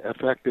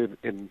effective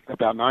in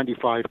about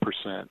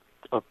 95%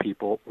 of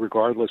people,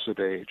 regardless of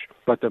age.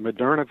 But the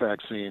Moderna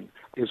vaccine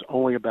is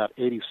only about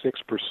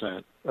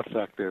 86%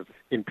 effective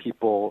in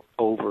people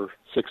over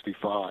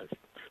 65.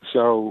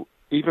 So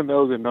even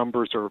though the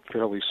numbers are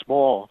fairly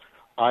small,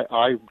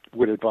 I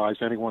would advise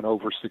anyone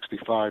over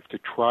 65 to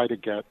try to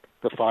get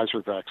the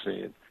Pfizer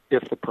vaccine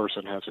if the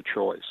person has a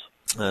choice.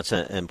 That's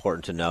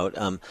important to note.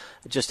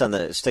 Just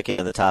on sticking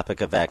on the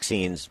topic of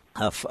vaccines,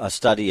 a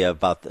study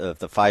about the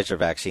Pfizer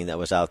vaccine that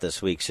was out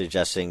this week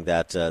suggesting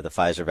that the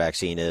Pfizer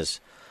vaccine is,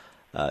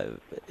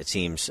 it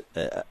seems,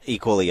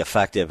 equally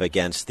effective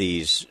against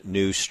these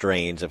new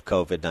strains of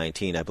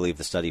COVID-19. I believe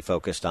the study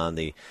focused on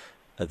the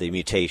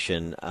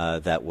mutation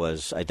that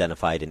was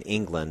identified in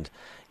England.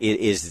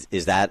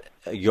 Is that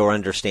your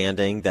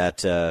understanding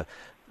that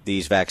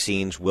these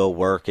vaccines will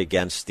work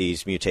against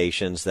these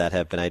mutations that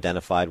have been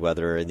identified,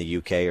 whether in the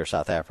UK or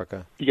South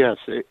Africa? Yes,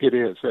 it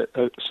is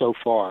so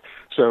far.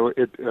 So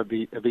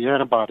the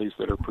antibodies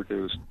that are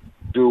produced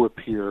do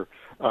appear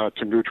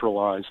to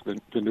neutralize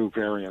the new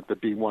variant, the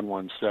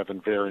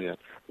B117 variant.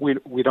 We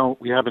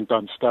haven't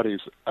done studies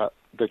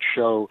that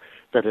show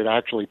that it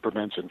actually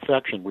prevents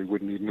infection. We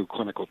would need new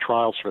clinical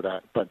trials for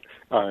that, but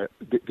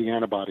the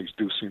antibodies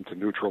do seem to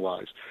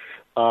neutralize.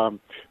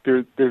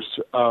 There's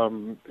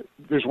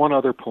one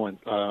other point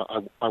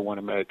I want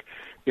to make.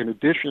 In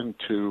addition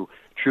to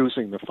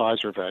choosing the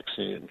Pfizer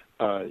vaccine,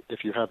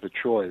 if you have the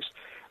choice,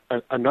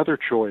 another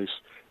choice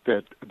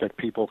that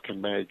people can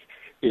make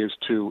is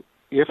to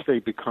if they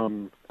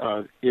become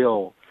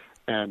ill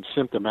and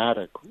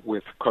symptomatic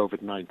with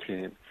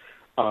COVID-19,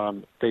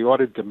 they ought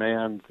to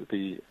demand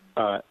the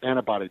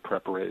antibody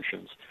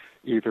preparations,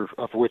 either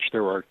of which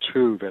there are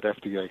two that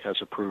FDA has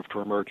approved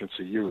for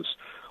emergency use.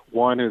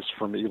 One is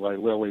from Eli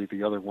Lilly,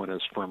 the other one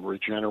is from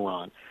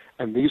Regeneron,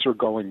 and these are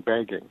going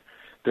begging.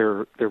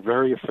 They're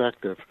very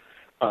effective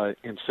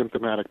in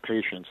symptomatic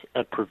patients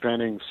at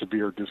preventing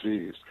severe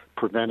disease,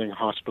 preventing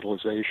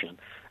hospitalization,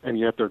 and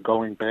yet they're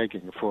going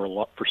begging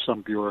for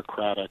some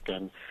bureaucratic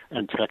and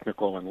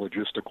technical and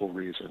logistical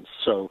reasons.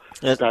 So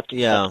that's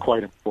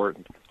quite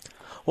important.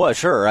 Well,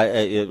 sure.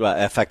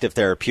 Effective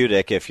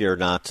therapeutic, if you're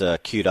not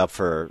queued up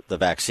for the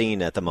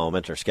vaccine at the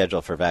moment or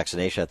scheduled for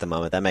vaccination at the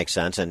moment, that makes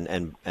sense.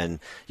 And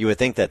you would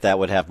think that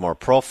would have more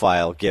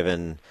profile,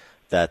 given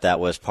that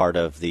was part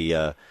of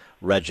the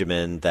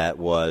regimen that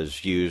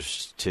was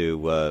used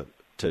to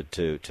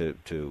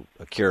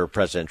cure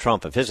President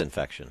Trump of his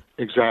infection.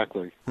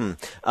 Exactly. So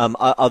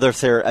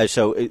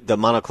the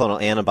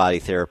monoclonal antibody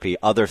therapy,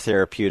 other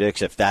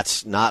therapeutics, if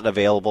that's not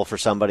available for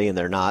somebody and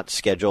they're not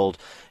scheduled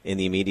in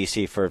the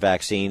immediacy for a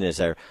vaccine, is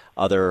there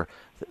other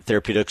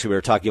therapeutics we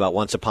were talking about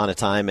once upon a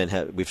time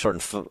and we've sort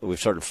of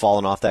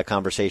fallen off that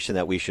conversation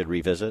that we should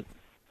revisit?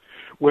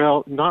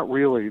 Well, not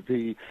really.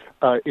 It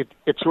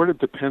sort of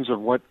depends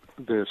on what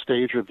the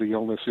stage of the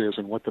illness is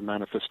and what the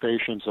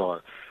manifestations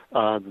are.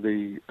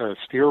 The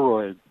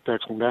steroid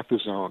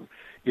dexamethasone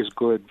is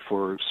good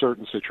for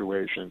certain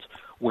situations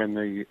when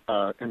the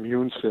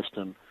immune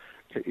system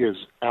is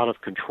out of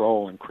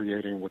control and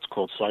creating what's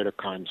called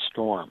cytokine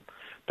storm.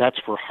 That's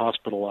for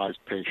hospitalized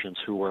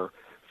patients who are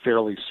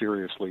fairly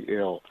seriously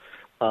ill.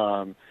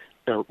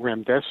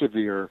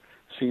 Remdesivir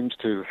seems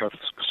to have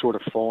sort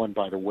of fallen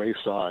by the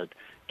wayside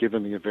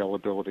given the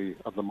availability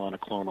of the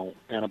monoclonal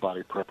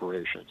antibody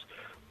preparations.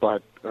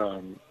 But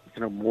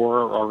more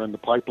are in the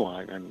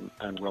pipeline, and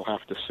we'll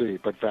have to see.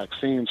 But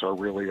vaccines are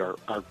really our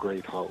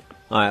great hope.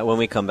 All right, when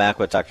we come back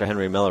with Dr.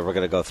 Henry Miller, we're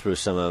going to go through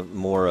some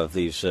more of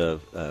these,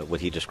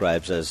 what he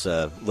describes as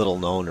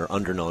little-known or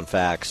under-known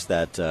facts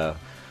that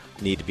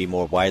need to be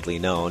more widely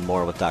known.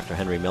 More with Dr.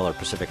 Henry Miller,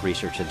 Pacific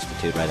Research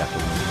Institute, right after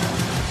this.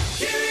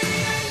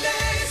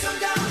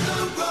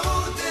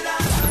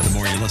 The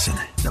more you listen,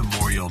 the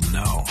more you'll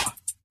know.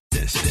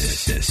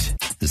 This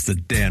is the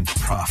Dan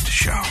Proft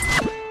Show.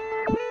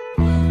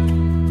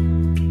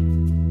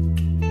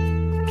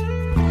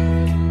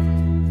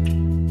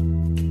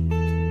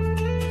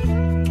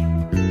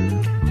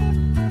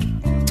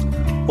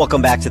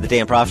 Welcome back to the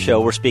Dan Proft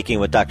Show. We're speaking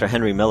with Dr.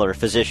 Henry Miller,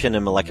 physician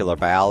and molecular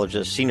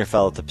biologist, senior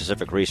fellow at the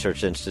Pacific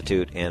Research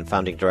Institute, and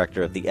founding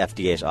director of the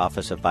FDA's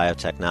Office of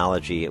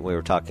Biotechnology. We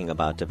were talking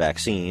about the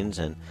vaccines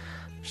and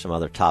some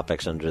other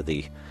topics under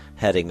the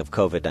heading of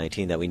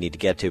COVID-19 that we need to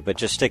get to. But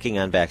just sticking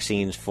on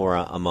vaccines for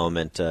a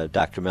moment,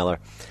 Dr. Miller,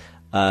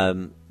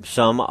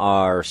 some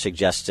are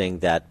suggesting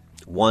that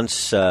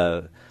once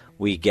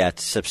we get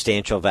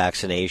substantial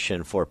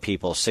vaccination for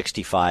people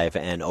 65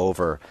 and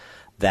over,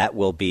 that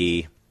will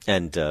be,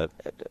 and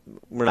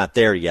we're not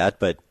there yet,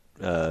 but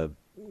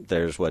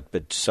there's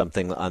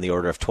something on the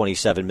order of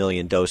 27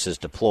 million doses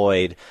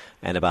deployed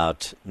and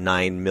about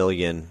 27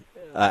 million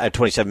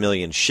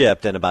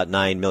shipped and about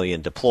 9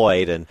 million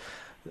deployed. And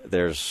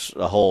there's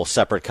a whole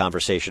separate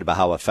conversation about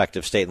how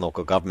effective state and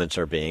local governments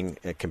are being,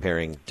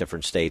 comparing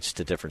different states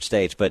to different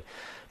states. But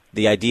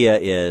the idea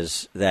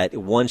is that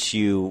once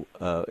you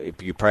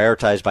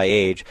prioritize by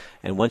age,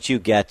 and once you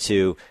get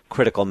to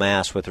critical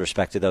mass with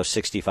respect to those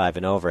 65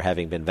 and over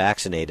having been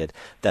vaccinated,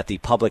 that the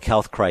public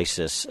health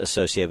crisis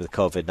associated with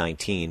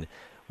COVID-19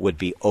 would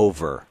be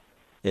over.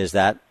 Is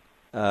that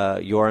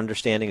your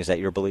understanding? Is that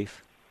your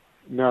belief?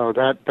 No,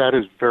 that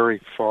is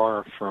very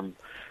far from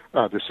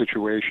the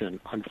situation,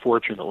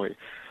 unfortunately.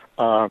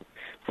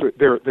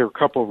 There are a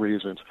couple of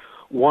reasons.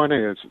 One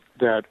is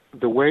that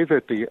the way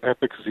that the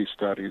efficacy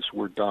studies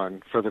were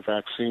done for the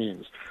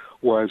vaccines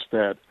was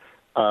that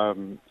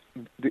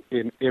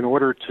in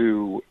order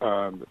to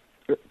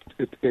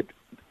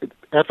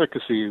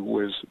efficacy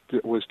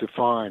was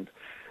defined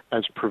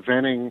as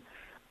preventing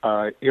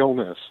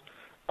illness,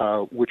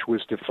 which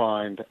was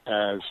defined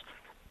as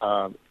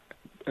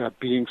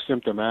being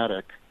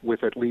symptomatic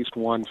with at least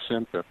one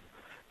symptom,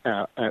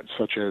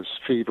 such as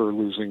fever,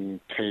 losing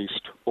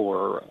taste,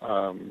 or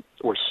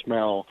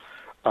smell.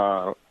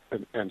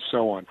 And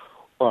so on,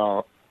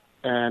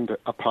 and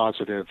a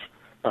positive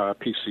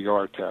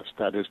PCR test.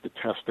 That is the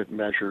test that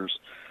measures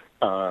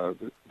the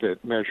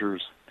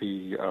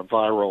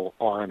viral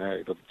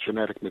RNA, the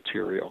genetic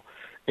material,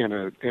 in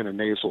a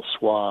nasal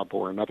swab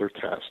or another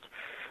test.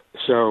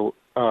 So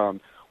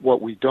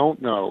what we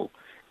don't know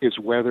is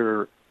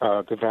whether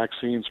the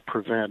vaccines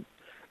prevent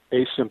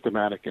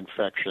asymptomatic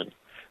infection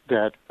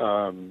that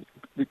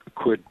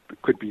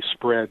could be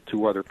spread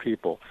to other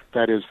people.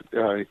 That is,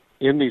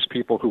 in these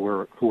people who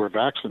are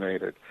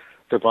vaccinated,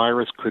 the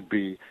virus could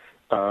be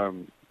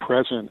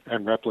present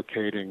and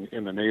replicating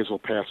in the nasal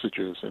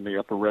passages in the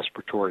upper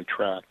respiratory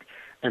tract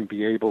and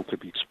be able to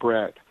be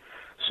spread.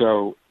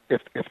 So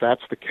if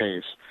that's the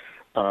case,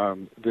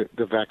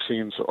 the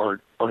vaccines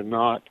are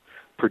not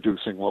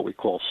producing what we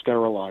call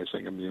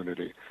sterilizing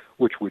immunity,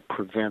 which would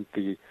prevent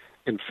the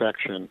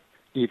infection,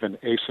 even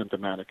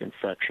asymptomatic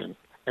infection,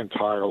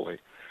 entirely.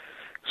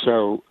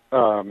 So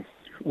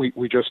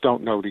we just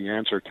don't know the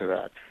answer to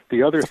that.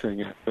 The other thing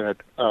is that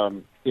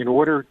in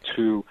order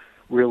to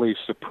really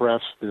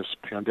suppress this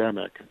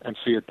pandemic and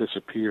see it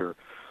disappear,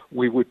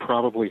 we would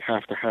probably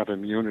have to have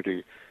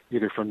immunity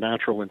either from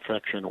natural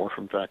infection or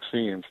from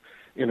vaccines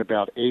in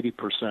about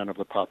 80% of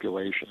the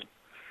population.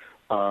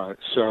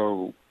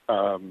 So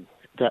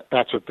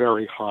that's a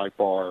very high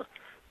bar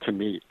to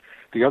meet.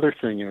 The other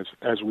thing is,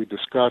 as we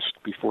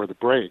discussed before the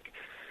break,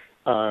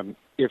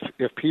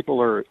 if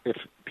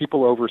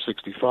people over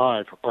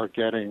 65 are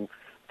getting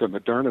the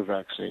Moderna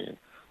vaccine,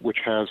 which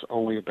has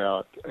only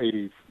about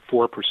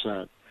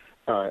 84%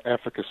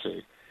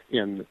 efficacy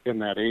in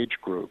that age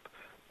group,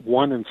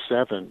 1 in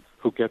 7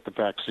 who get the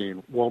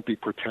vaccine won't be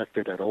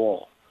protected at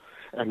all.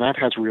 And that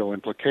has real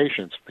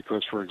implications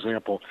because, for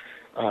example,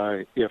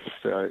 if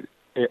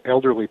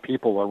elderly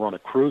people are on a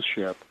cruise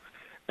ship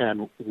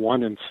and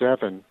 1 in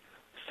 7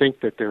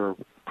 think that they're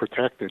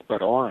protected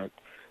but aren't,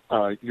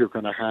 you're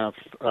going to have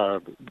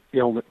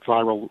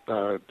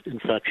viral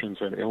infections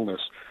and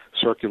illness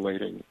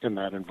circulating in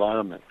that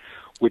environment,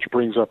 which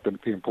brings up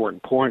the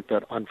important point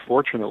that,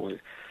 unfortunately,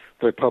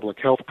 the public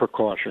health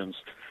precautions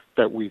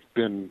that we've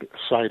been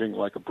citing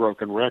like a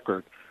broken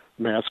record,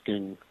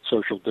 masking,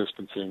 social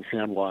distancing,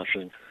 hand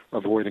washing,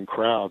 avoiding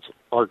crowds,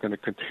 are going to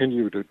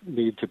continue to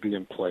need to be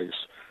in place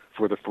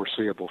for the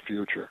foreseeable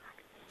future.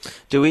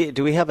 Do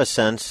we have a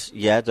sense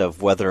yet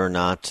of whether or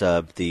not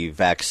the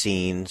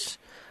vaccines,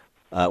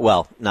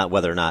 not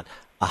whether or not,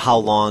 how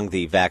long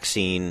the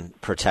vaccine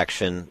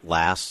protection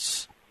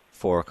lasts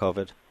for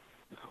COVID?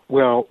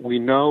 Well, we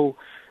know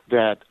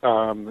that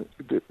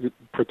the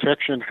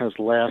protection has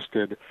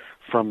lasted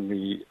from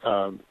the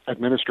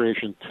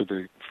administration to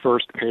the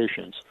first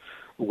patients,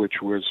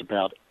 which was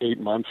about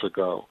 8 months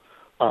ago,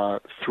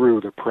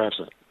 through the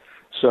present.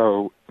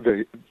 So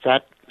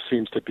that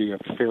seems to be a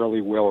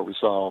fairly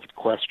well-resolved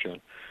question,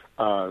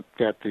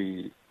 that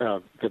the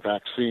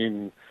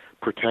vaccine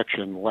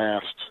protection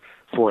lasts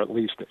for at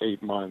least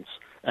 8 months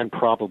and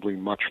probably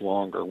much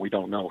longer. We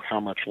don't know how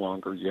much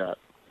longer yet.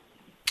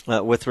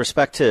 With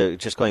respect to,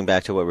 just going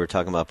back to what we were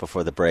talking about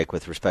before the break,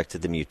 with respect to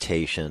the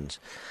mutations,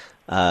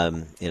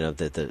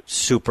 the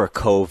super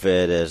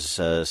COVID,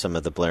 as some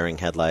of the blaring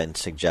headlines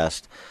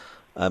suggest,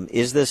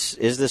 is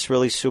this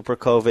really super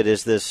COVID?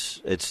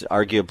 It's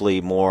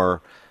arguably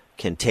more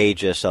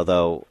contagious,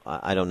 although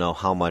I don't know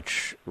how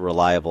much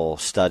reliable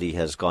study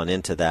has gone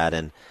into that,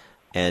 and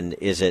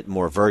is it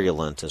more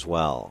virulent as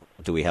well?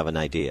 Do we have an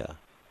idea?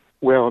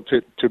 Well,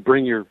 to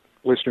bring your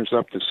listeners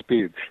up to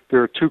speed,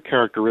 there are two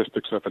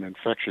characteristics of an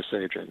infectious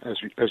agent,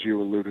 as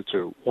you alluded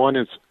to. One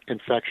is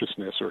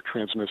infectiousness or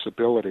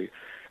transmissibility,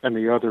 and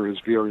the other is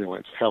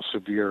virulence, how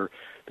severe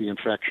the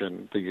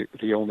infection, the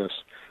illness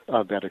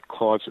that it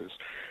causes.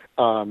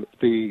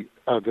 The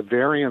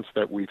variants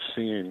that we've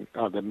seen,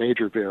 the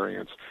major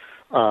variants,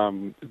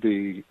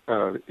 the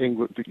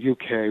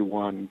UK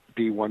one,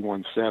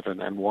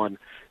 B117, and one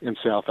in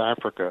South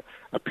Africa,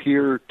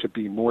 appear to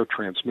be more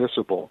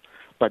transmissible,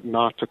 but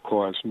not to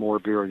cause more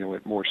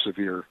virulent, more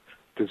severe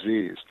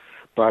disease.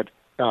 But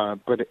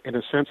in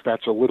a sense,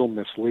 that's a little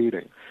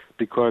misleading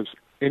because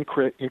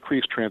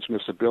increased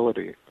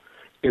transmissibility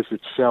is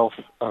itself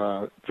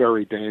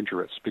very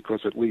dangerous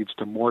because it leads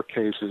to more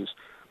cases,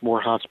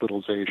 more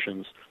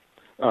hospitalizations,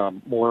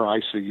 more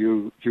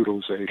ICU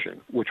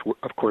utilization, which,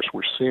 of course,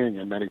 we're seeing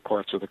in many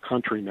parts of the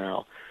country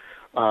now.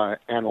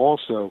 And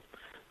also,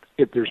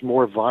 there's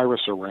more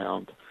virus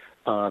around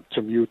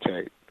to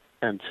mutate,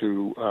 and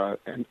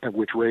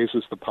which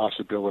raises the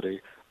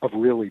possibility of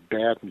really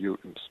bad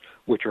mutants,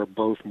 which are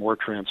both more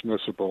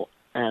transmissible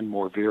and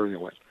more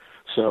virulent.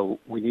 So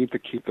we need to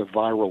keep the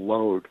viral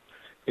load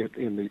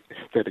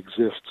that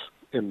exists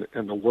in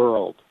the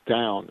world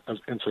down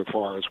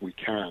insofar as we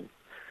can,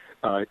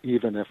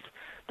 even if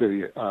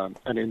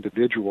an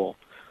individual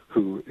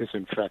who is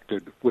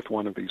infected with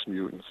one of these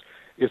mutants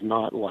is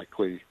not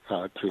likely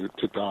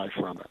to die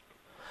from it.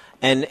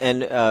 And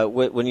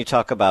when you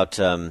talk about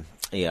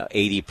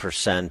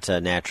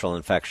 80% natural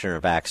infection or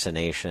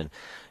vaccination,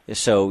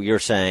 so you're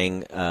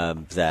saying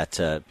that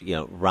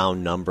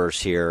round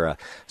numbers here,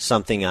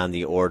 something on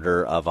the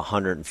order of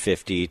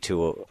 150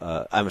 to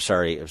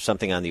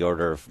something on the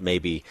order of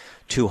maybe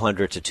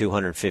 200 to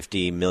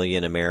 250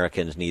 million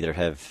Americans neither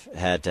have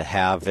had to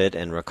have it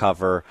and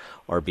recover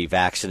or be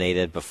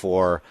vaccinated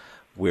before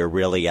we're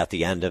really at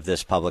the end of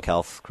this public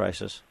health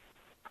crisis?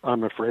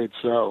 I'm afraid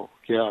so.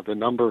 Yeah, the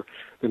number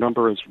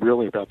is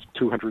really about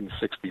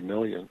 260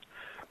 million.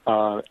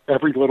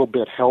 Every little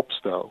bit helps,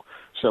 though.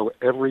 So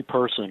every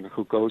person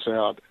who goes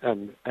out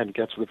and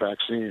gets the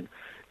vaccine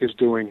is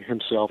doing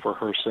himself or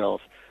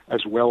herself,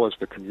 as well as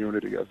the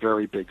community, a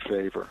very big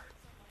favor.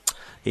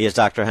 He is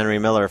Dr. Henry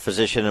Miller,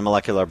 physician and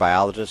molecular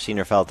biologist,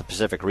 senior fellow at the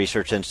Pacific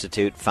Research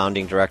Institute,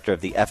 founding director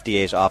of the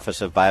FDA's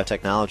Office of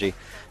Biotechnology.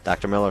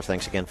 Dr. Miller,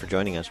 thanks again for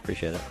joining us.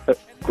 Appreciate it.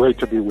 Great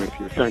to be with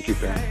you. Thank you,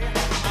 Ben.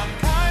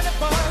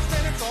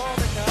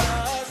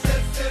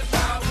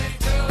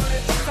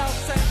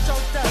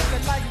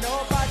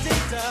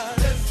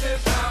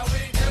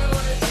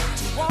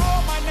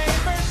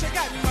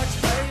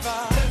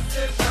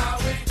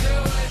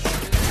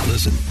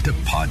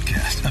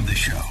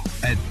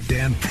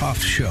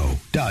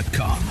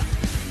 danproftshow.com.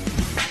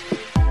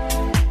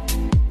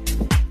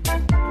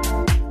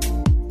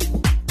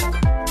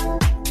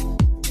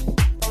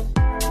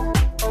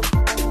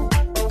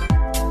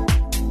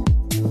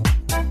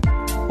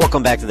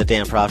 Welcome back to the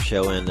Dan Proft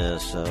Show, and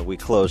as we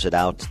close it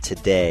out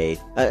today,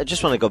 I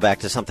just want to go back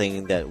to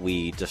something that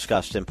we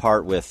discussed in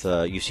part with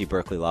UC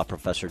Berkeley law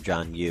professor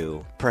John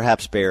Yoo.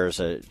 Perhaps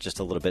bears just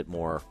a little bit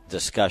more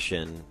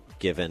discussion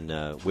given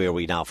where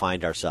we now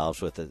find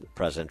ourselves with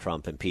President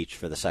Trump impeached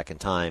for the second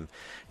time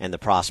and the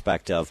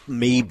prospect of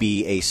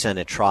maybe a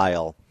Senate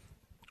trial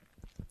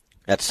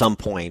at some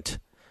point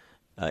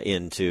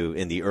in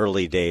the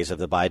early days of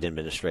the Biden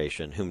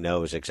administration. Who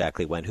knows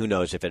exactly when? Who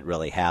knows if it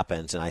really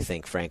happens? And I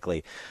think,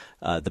 frankly,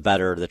 the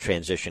better the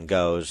transition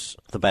goes,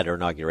 the better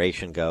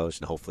inauguration goes,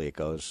 and hopefully it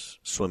goes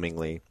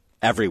swimmingly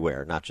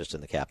everywhere, not just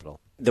in the Capitol.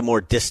 The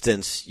more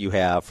distance you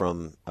have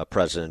from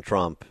President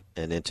Trump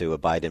and into a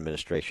Biden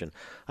administration,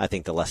 I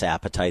think the less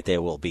appetite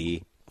there will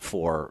be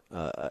for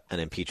an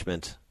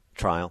impeachment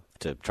trial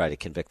to try to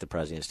convict the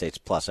President of the United States.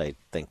 Plus, I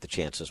think the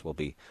chances will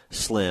be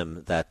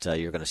slim that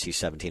you're going to see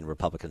 17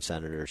 Republican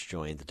senators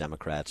join the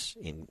Democrats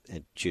in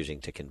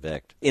choosing to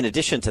convict. In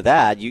addition to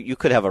that, you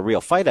could have a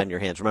real fight on your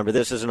hands. Remember,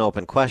 this is an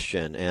open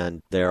question,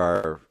 and there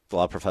are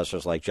law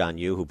professors like John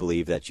Yoo who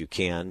believe that you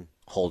can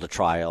hold a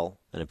trial,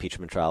 an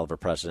impeachment trial of a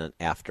president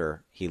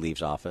after he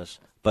leaves office.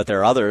 But there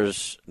are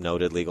others,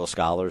 noted legal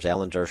scholars,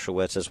 Alan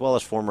Dershowitz, as well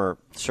as former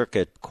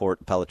Circuit Court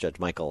Appellate Judge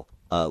Michael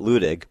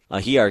Ludig.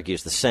 He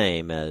argues the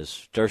same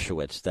as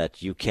Dershowitz,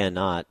 that you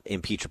cannot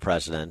impeach a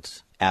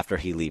president after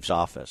he leaves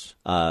office.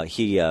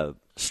 He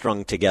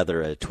strung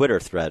together a Twitter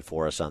thread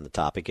for us on the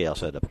topic. He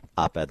also had an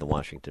op-ed in the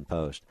Washington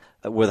Post.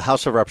 Were the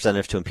House of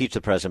Representatives to impeach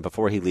the president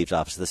before he leaves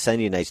office, the Senate of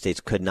the United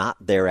States could not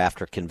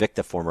thereafter convict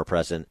the former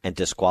president and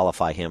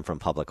disqualify him from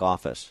public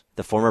office.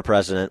 The former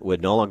president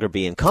would no longer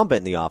be incumbent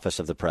in the office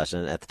of the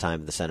president at the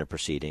time of the Senate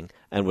proceeding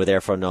and would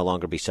therefore no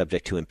longer be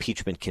subject to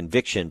impeachment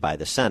conviction by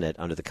the Senate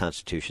under the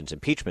Constitution's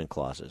impeachment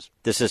clauses.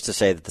 This is to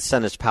say that the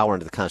Senate's power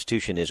under the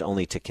Constitution is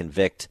only to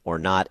convict or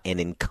not an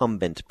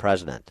incumbent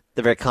president.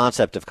 The very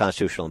concept of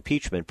constitutional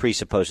impeachment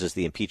presupposes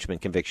the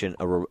impeachment, conviction,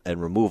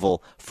 and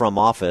removal from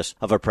office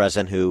of a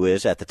president who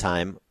is, at the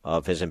time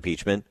of his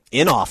impeachment,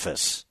 in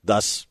office.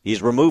 Thus,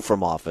 he's removed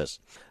from office.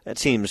 That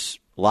seems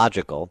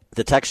logical.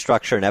 The text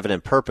structure and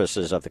evident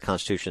purposes of the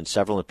Constitution's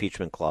several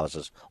impeachment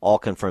clauses all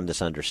confirm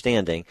this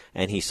understanding,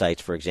 and he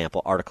cites, for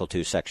example, Article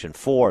 2, Section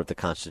 4 of the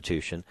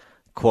Constitution,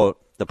 quote,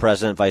 "The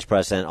President, Vice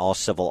President, and all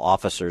civil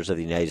officers of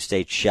the United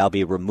States shall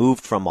be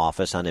removed from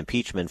office on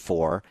impeachment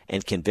for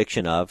and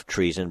conviction of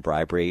treason,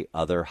 bribery,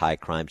 other high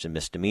crimes, and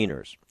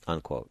misdemeanors,"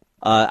 unquote.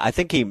 I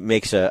think he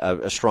makes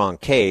a strong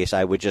case.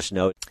 I would just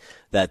note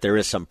that there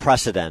is some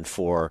precedent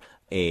for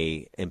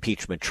a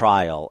impeachment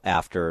trial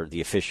after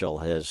the official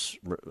has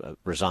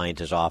resigned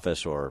his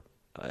office or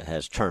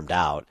has termed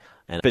out.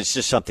 And it's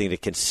just something to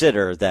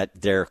consider, that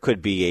there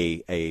could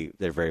be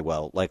there very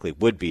well likely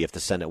would be, if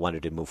the Senate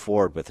wanted to move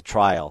forward with a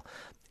trial,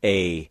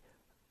 a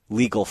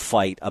legal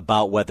fight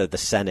about whether the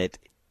Senate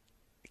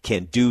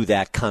can do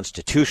that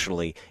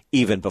constitutionally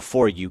even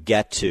before you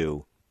get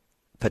to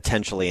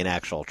potentially an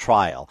actual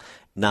trial.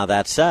 Now,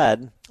 that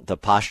said, the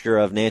posture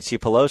of Nancy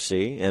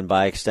Pelosi, and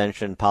by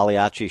extension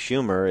Pagliacci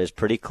Schumer, is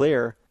pretty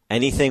clear.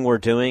 Anything we're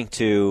doing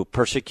to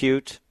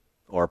persecute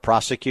or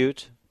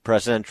prosecute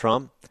President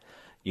Trump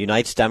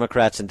unites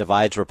Democrats and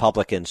divides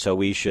Republicans, so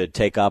we should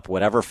take up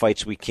whatever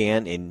fights we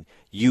can and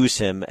use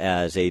him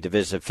as a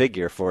divisive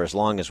figure for as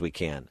long as we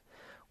can,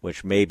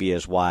 which maybe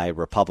is why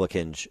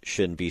Republicans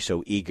shouldn't be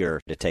so eager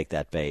to take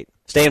that bait.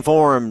 Stay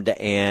informed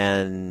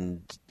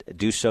and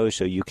do so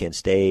you can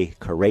stay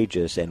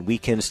courageous and we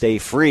can stay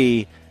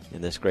free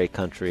in this great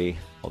country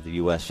called the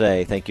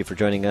USA. Thank you for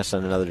joining us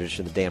on another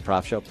edition of the Dan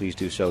Proft Show. Please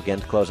do so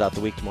again to close out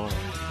the week tomorrow.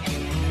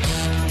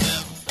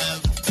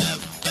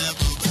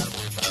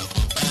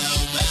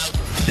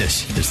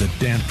 This is the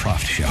Dan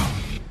Proft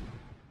Show.